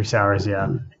and pastry sours, yeah.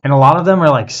 And a lot of them are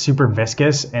like super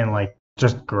viscous and like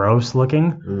just gross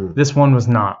looking. Mm. This one was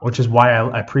not, which is why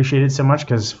I appreciate it so much,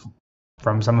 because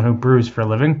from someone who brews for a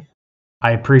living,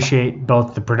 I appreciate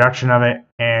both the production of it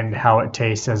and how it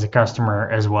tastes as a customer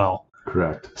as well.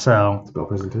 Correct. So, Spell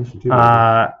presentation too.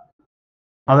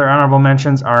 other honorable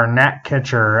mentions are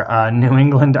Gnatcatcher New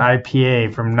England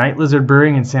IPA from Night Lizard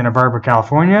Brewing in Santa Barbara,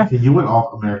 California. Okay, you went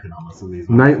all American on us in these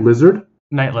ones. Night Lizard?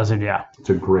 Night Lizard, yeah. It's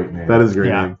a great name. That is a great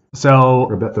Yeah. name. So,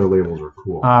 I bet their labels are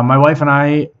cool. my wife and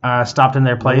I stopped in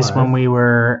their place Alright. when we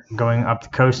were going up the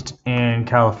coast in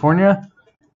California,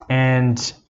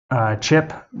 and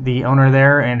Chip, the owner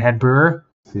there and head brewer,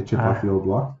 See a chip off the old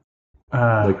block.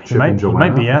 Like he Chip might, and he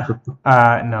might be, Joanna?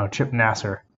 yeah. No, Chip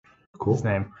Nasser, Cool. his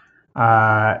name.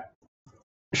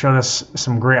 Showed us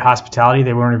some great hospitality.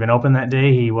 They weren't even open that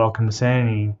day. He welcomed us in. And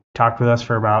he talked with us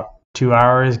for about 2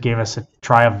 hours. Gave us a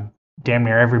try of damn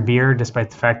near every beer, despite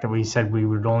the fact that we said we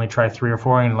would only try 3 or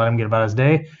 4 and let him get about his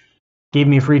day. gave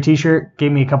me a free T-shirt,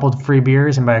 gave me a couple of free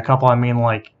beers, and by a couple I mean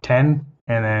like 10,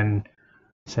 and then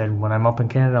said, when I'm up in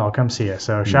Canada, I'll come see you.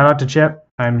 So shout out to Chip.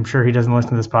 I'm sure he doesn't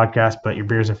listen to this podcast, but your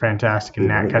beers are fantastic and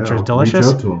Nat Catcher is delicious.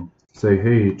 Reach out to him. Say,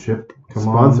 hey, Chip, come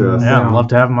Sponsor on. us. Yeah, I'd love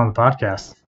to have him on the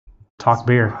podcast. Talk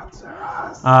beer.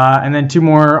 And then 2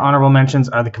 more honorable mentions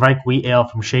are the Kvike Wheat Ale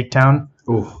from Shaketown.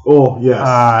 Oh, yes.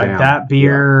 That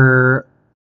beer...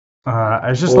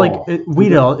 it's just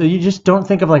wheat ale. You just don't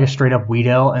think of like a straight up wheat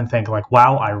ale and think like,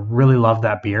 wow, I really love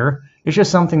that beer. It's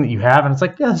just something that you have and it's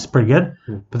like, yeah, this is pretty good.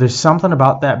 But there's something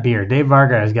about that beer. Dave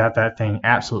Varga has got that thing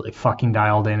absolutely fucking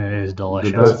dialed in. It is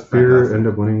delicious. Did that beer end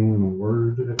up winning an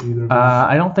award at either of those?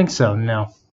 I don't think so, no.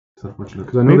 It's unfortunate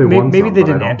because I know they won Maybe some, they but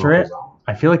I didn't don't enter know if it. was that one.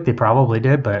 I feel like they probably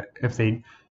did, but if they...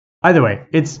 Either way,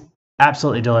 it's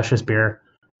absolutely delicious beer.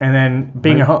 And then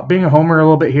being a homer a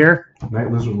little bit here,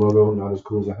 Night Lizard logo, not as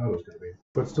cool as I thought it was going to be,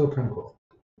 but still kind of cool.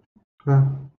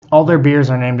 all their beers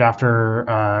are named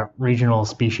after regional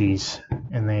species,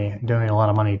 and they donate a lot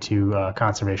of money to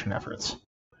conservation efforts.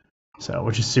 So,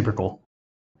 which is super cool.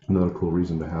 Another cool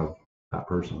reason to have that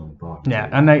person on the podcast. Yeah,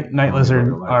 a night lizard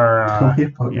are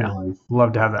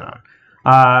love to have that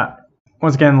on.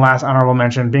 Once again, last honorable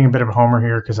mention, being a bit of a homer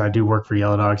here because I do work for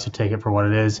Yellow Dog, so take it for what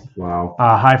it is. Wow.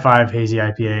 High Five Hazy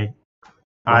IPA.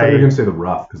 I thought you were going to say the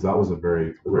Rough because that was a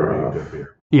very, very good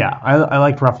beer. Yeah, I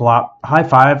liked Rough a lot. High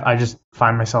Five, I just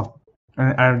find myself,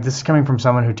 and this is coming from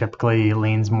someone who typically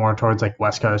leans more towards like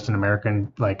West Coast and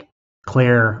American, like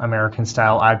clear American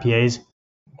style IPAs.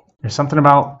 There's something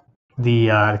about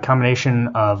the combination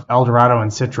of El Dorado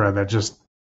and Citra that just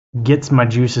gets my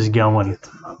juices going. Gets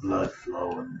my blood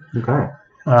flowing. Okay.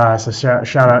 So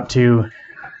shout out to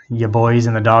you boys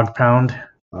in the Dog Pound.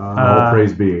 All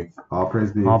praise be. All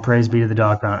praise be. All praise be to the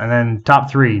Dog Pound. And then top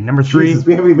 3. Number 3. Jesus,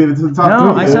 we haven't even made it to the top 3.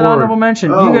 No, I said honorable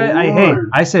mention. Oh, You guys,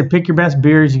 I said pick your best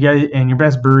beers, you guys, and your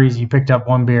best breweries. You picked up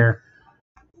one beer.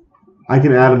 I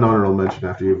can add an honorable mention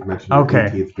after you've mentioned your Okay.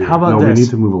 18th beer. How about No, this? we need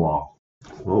to move along.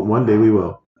 Well, one day we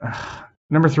will.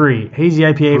 Number 3, Hazy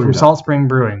IPA from Hurry up. Salt Spring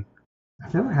Brewing.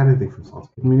 I've never had anything from Salt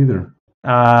Spring. Me neither.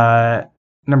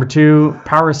 Number 2,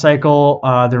 Power Cycle,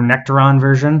 their Nectaron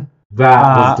version.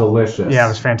 That was delicious. Yeah, it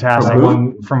was fantastic.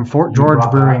 From Fort You George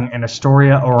brought Brewing in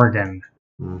Astoria, Oregon.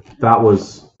 That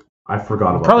was, I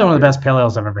forgot about Probably that one of the beer. best pale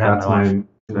ales I've ever had That's in my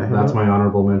life. that's my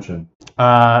honorable mention.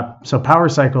 So Power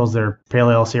Cycle is their pale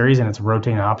ale series, and it's a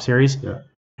rotating hop series. Yeah.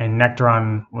 And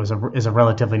Nectaron is a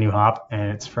relatively new hop,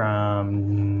 and it's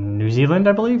from New Zealand,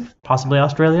 I believe, possibly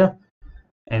Australia.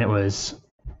 And it was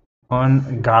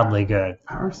ungodly good.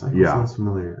 Power Cycle Yeah. sounds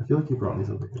familiar. I feel like you brought me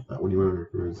something like that when you went on your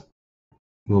cruise.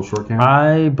 Little short can.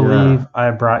 I believe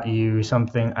I brought you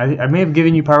something. I may have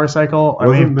given you Power Cycle. I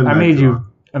may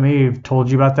have told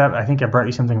you about that. I think I brought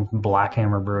you something from Black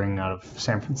Hammer Brewing out of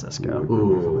San Francisco.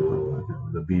 Ooh,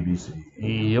 the BBC.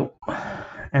 Yep.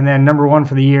 And then number 1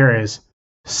 for the year is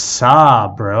Sa,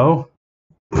 bro.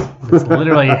 That's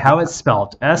literally how it's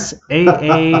spelled.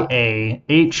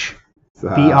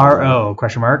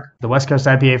 SAAAHBRO ? The West Coast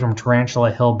IPA from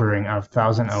Tarantula Hill Brewing out of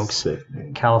Thousand Oaks, Sick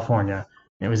name. California.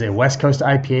 It was a West Coast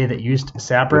IPA that used I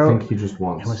Sapro. think he just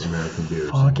wants It was American beers.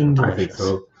 fucking I delicious. think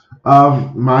so.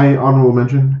 My honorable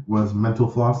mention was Mental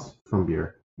Floss from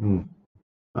beer.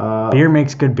 Beer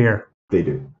makes good beer. They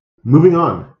do. Moving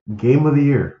on. Game of the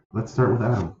year. Let's start with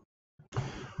Adam.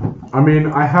 I mean,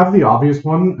 I have the obvious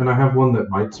one, and I have one that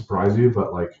might surprise you,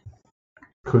 but like,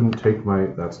 couldn't take my.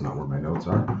 That's not where my notes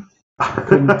are.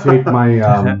 Couldn't take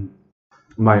my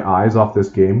my eyes off this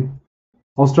game.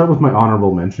 I'll start with my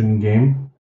honorable mention game.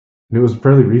 And it was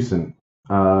fairly recent.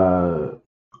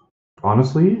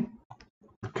 Honestly,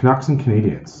 Canucks and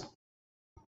Canadians.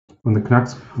 When the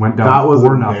Canucks went down That was a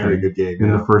 4-0 very good game.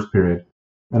 in the first period.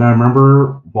 And I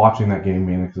remember watching that game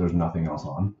mainly because there's nothing else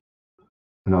on.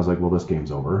 And I was like, well, this game's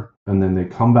over. And then they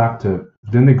come back to,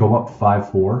 then they go up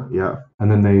 5-4. Yeah. And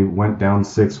then they went down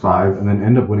 6-5 and then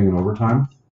end up winning in overtime.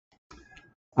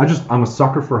 I'm a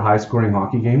sucker for high scoring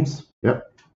hockey games.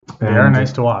 Yep. They are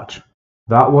nice to watch.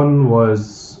 That one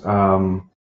was, that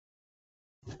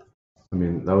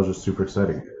was just super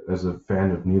exciting. As a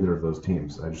fan of neither of those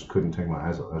teams, I just couldn't take my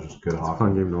eyes off. That was just good It's a hockey.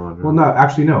 fun game to watch. Well,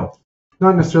 no.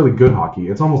 Not necessarily good hockey.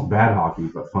 It's almost bad hockey,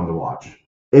 but fun to watch.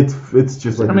 It's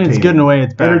just like it's good in a way.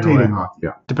 It's bad in a entertaining way. hockey.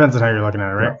 Yeah. Depends on how you're looking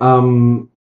at it, right?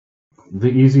 The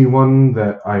easy one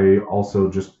that I also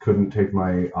just couldn't take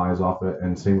my eyes off it,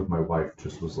 and same with my wife,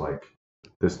 just was like,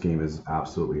 this game is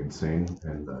absolutely insane,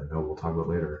 and I know we'll talk about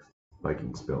later.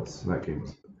 Vikings Bills. That game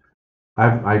was.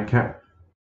 I can't.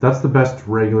 That's the best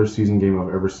regular season game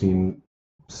I've ever seen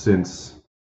since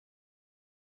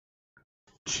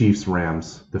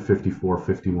Chiefs-Rams, the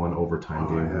 54-51 overtime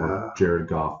game yeah. where Jared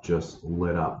Goff just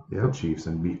lit up the Yep. Chiefs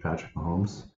and beat Patrick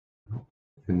Mahomes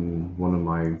in one of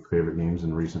my favorite games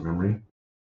in recent memory.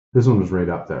 This one was right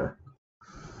up there.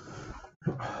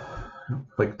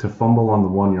 Like to fumble on the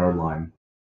 1 yard line,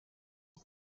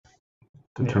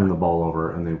 to turn the ball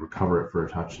over, and they recover it for a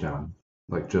touchdown.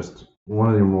 Like just one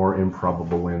of the more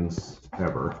improbable wins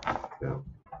ever. Yeah.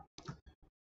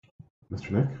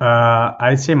 Mr. Nick?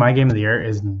 I'd say my game of the year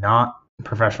is not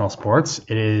professional sports.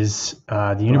 It is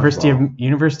the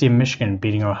University of Michigan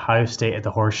beating Ohio State at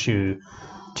the Horseshoe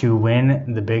to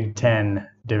win the Big Ten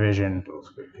division.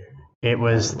 It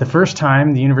was the first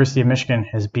time the University of Michigan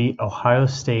has beat Ohio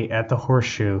State at the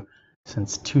Horseshoe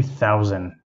since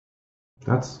 2000.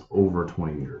 That's over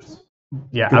 20 years.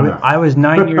 Yeah, I was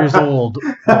 9 years old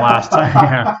the last time.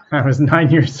 Yeah, I was 9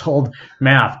 years old.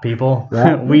 Math, people.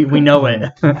 we know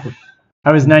it.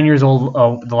 I was 9 years old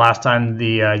the last time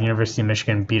the University of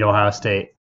Michigan beat Ohio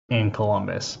State in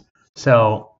Columbus.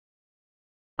 So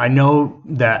I know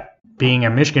that being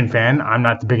a Michigan fan, I'm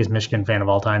not the biggest Michigan fan of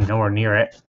all time, nowhere near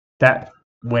it. That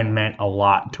win meant a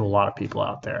lot to a lot of people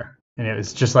out there. And it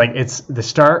was just like it's the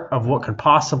start of what could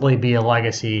possibly be a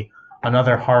legacy,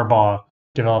 another Harbaugh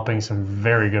developing some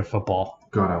very good football.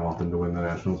 God, I want them to win the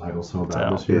national title so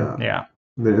bad this year. Yeah.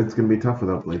 It's going to be tough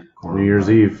without Blake Corum. New Year's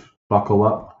Eve. Buckle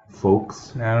up,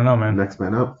 folks. I don't know, man. Next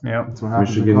man up. Yeah. That's what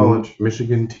happens in college.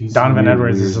 Michigan TCU. Donovan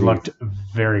Edwards has looked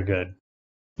very good,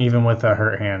 even with a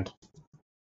hurt hand.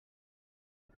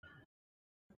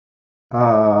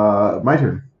 My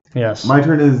turn. Yes. My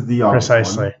turn is the obvious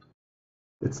precisely. one.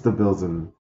 It's the Bills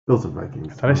and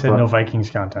Vikings. I thought I said no Vikings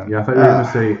content. Yeah, I thought you were going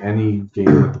to say any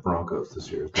game with the Broncos this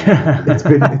year. It's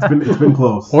been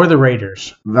close. Or the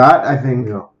Raiders. That I think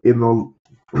in the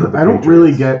I don't Patriots.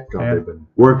 really get God, they've been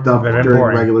worked up They've been during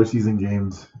boring. regular season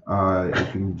games. I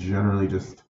can generally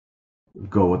just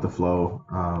go with the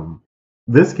flow.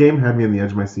 This game had me on the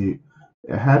edge of my seat.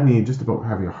 It had me just about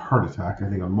having a heart attack, I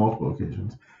think, on multiple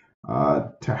occasions.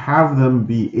 To have them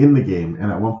be in the game,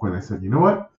 and at one point I said, you know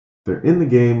what? They're in the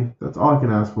game. That's all I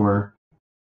can ask for.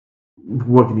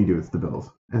 What can you do? It's the Bills.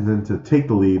 And then to take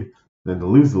the lead, then to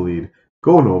lose the lead,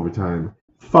 go into overtime,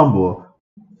 fumble,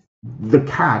 the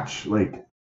catch,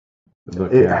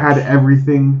 it had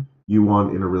everything you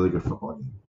want in a really good football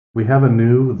game. We have a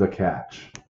new The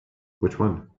Catch. Which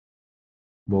one?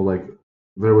 Well,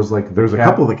 there's a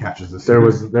couple of the catches this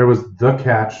year. There was The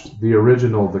Catch, the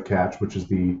original The Catch, which is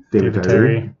the David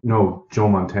Terry. No, Joe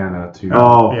Montana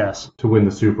to win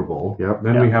the Super Bowl. Yep.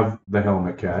 Then we have the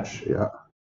helmet catch. Yeah.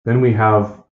 Then we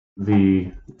have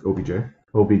the OBJ. Yeah.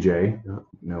 Yeah.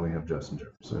 Now we have Justin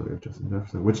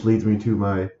Jefferson. Which leads me to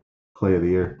my play of the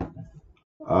year.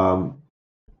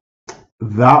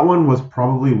 That one was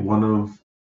probably one of,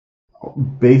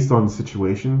 based on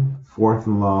situation, 4th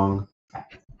and long.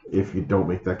 If you don't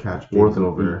make that catch, 4th and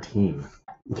over. 18.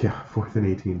 Yeah, 4th and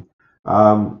 18.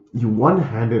 You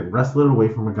one-handed wrestled it away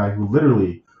from a guy who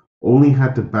literally only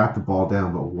had to bat the ball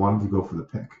down, but wanted to go for the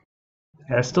pick.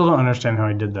 Yeah, I still don't understand how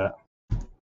he did that.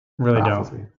 Really Baffles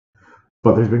don't. me.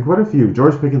 But there's been quite a few.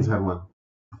 George Pickens had one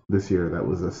this year that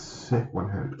was a sick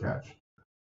one-handed catch.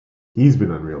 He's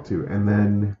been unreal too. And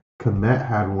then Komet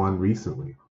had one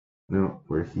recently,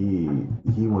 where he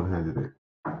one-handed it.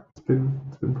 It's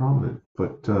been prominent,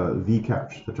 but the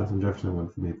catch, the Justin Jefferson one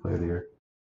for me, play of the year.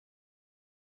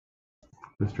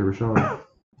 Mr. Rashad.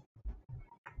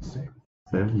 Same.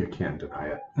 Same. You can't deny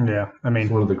it. Yeah, I mean,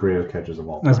 It's one of the greatest catches of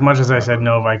all time. as much as I said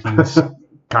no Vikings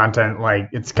content,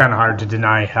 it's kind of hard to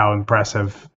deny how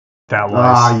impressive that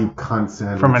was. You cunt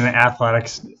sandwich. From an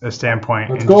athletics standpoint.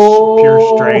 Let's and go,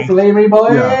 pure strength. Flamey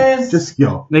boys! Yeah, just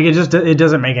skill. It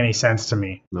doesn't make any sense to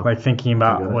me. No. Thinking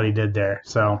about I get it. what he did there.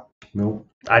 So Nope,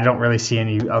 I don't really see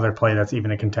any other play that's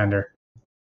even a contender.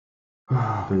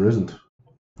 there isn't.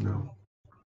 No.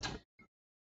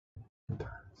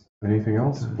 Anything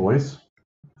else, boys?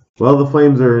 Well, the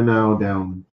Flames are now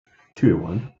down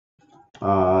 2-1.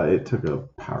 It took a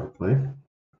power play.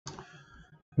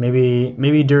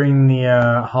 Maybe during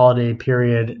the holiday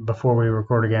period before we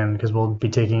record again, because we'll be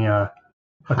taking a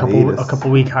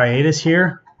couple week hiatus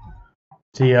here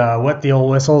to wet the old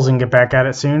whistles and get back at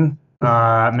it soon.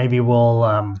 Maybe we'll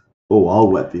I'll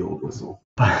wet the old whistle.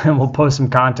 we'll post some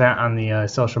content on the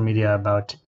social media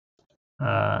about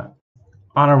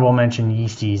honorable mention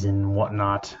yeasties and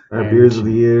whatnot. Our and beers of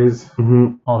the years.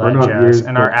 all Or that not jazz. years,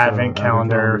 And our but, advent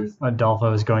calendar. calendars.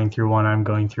 Adolfo is going through one. I'm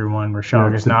going through one.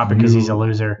 Rashog Yeah, is not except because you- he's a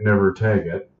loser. Never tag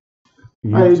it. I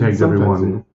You've tagged sometimes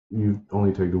everyone. You've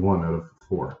only tagged 1 out of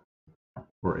 4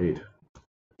 or 8.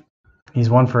 He's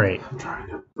 1 for 8. I'm trying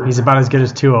to. He's about as good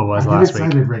as Tua was I'm last week.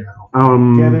 excited right now.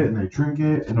 I get it and I drink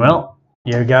it. And Well,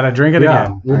 you gotta drink it Yeah,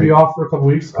 again. we'll be off for a couple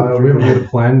weeks. We haven't made a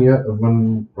plan yet of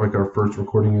when like our first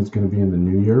recording is going to be in the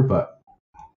new year, but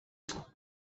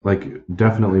like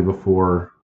definitely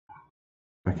before.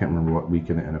 I can't remember what week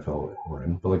in the NFL we're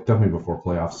in, but like definitely before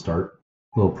playoffs start.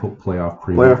 A little playoff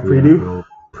preview. Playoff for the preview? NFL.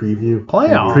 Preview.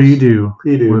 Playoffs.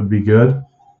 Preview would be good.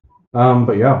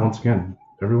 But yeah, once again,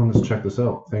 everyone just check this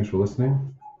out. Thanks for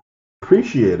listening.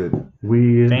 Appreciate it.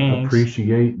 We Thanks.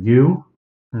 appreciate you.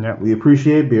 Yep. We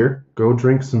appreciate beer. Go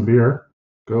drink some beer.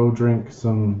 Go drink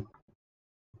some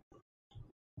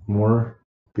more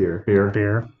Beer.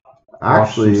 Beer. Watch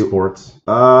Actually, some sports.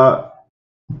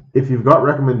 if you've got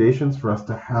recommendations for us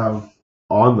to have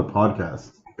on the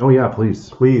podcast, Oh yeah, please.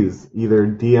 please either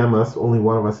DM us. Only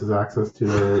one of us has access to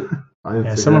the Instagram.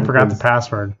 Yeah, someone forgot the because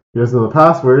password. You guys know the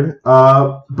password.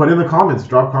 But in the comments,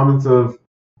 drop comments of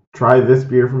try this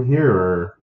beer from here,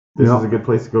 or this Yeah. is a good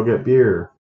place to go get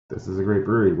beer. This is a great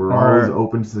brewery. We're Or always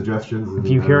open to suggestions. If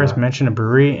you hear us mention a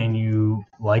brewery and you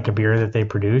like a beer that they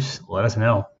produce, let us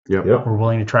know. Yep. Yep. We're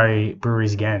willing to try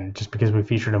breweries again. Just because we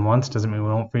featured them once doesn't mean we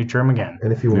won't feature them again.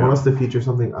 And if you Yeah. want us to feature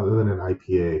something other than an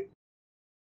IPA,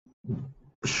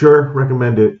 sure,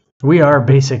 recommend it. We are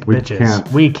basic We bitches. can't.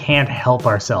 We can't help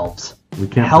ourselves. We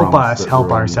can't Help promise us that help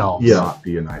we'll ourselves. not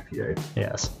be an IPA.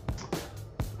 Yes.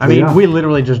 I mean, yeah. we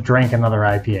literally just drank another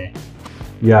IPA.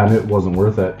 Yeah, and it wasn't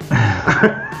worth it.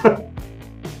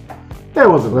 It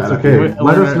wasn't That's bad. okay. We-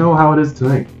 Let we- us know how it is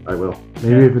tonight. I will.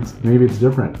 Maybe Yeah. maybe it's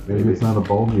different. Maybe it's not a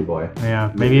bulgy boy.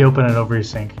 Yeah, maybe open it over your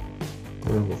sink.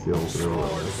 Yeah, we'll see. All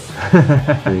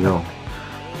There you go.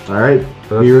 right.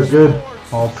 That's Beer is it. good.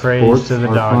 All praise Sports to the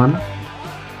are dog. fun.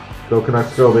 Go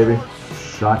Canucks, go, baby.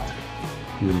 Shut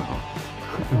your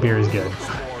mouth. Beer is good.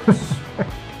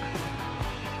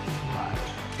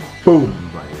 Boom.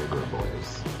 Viagra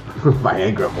boys.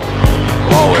 Viagra.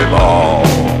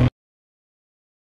 Volleyball.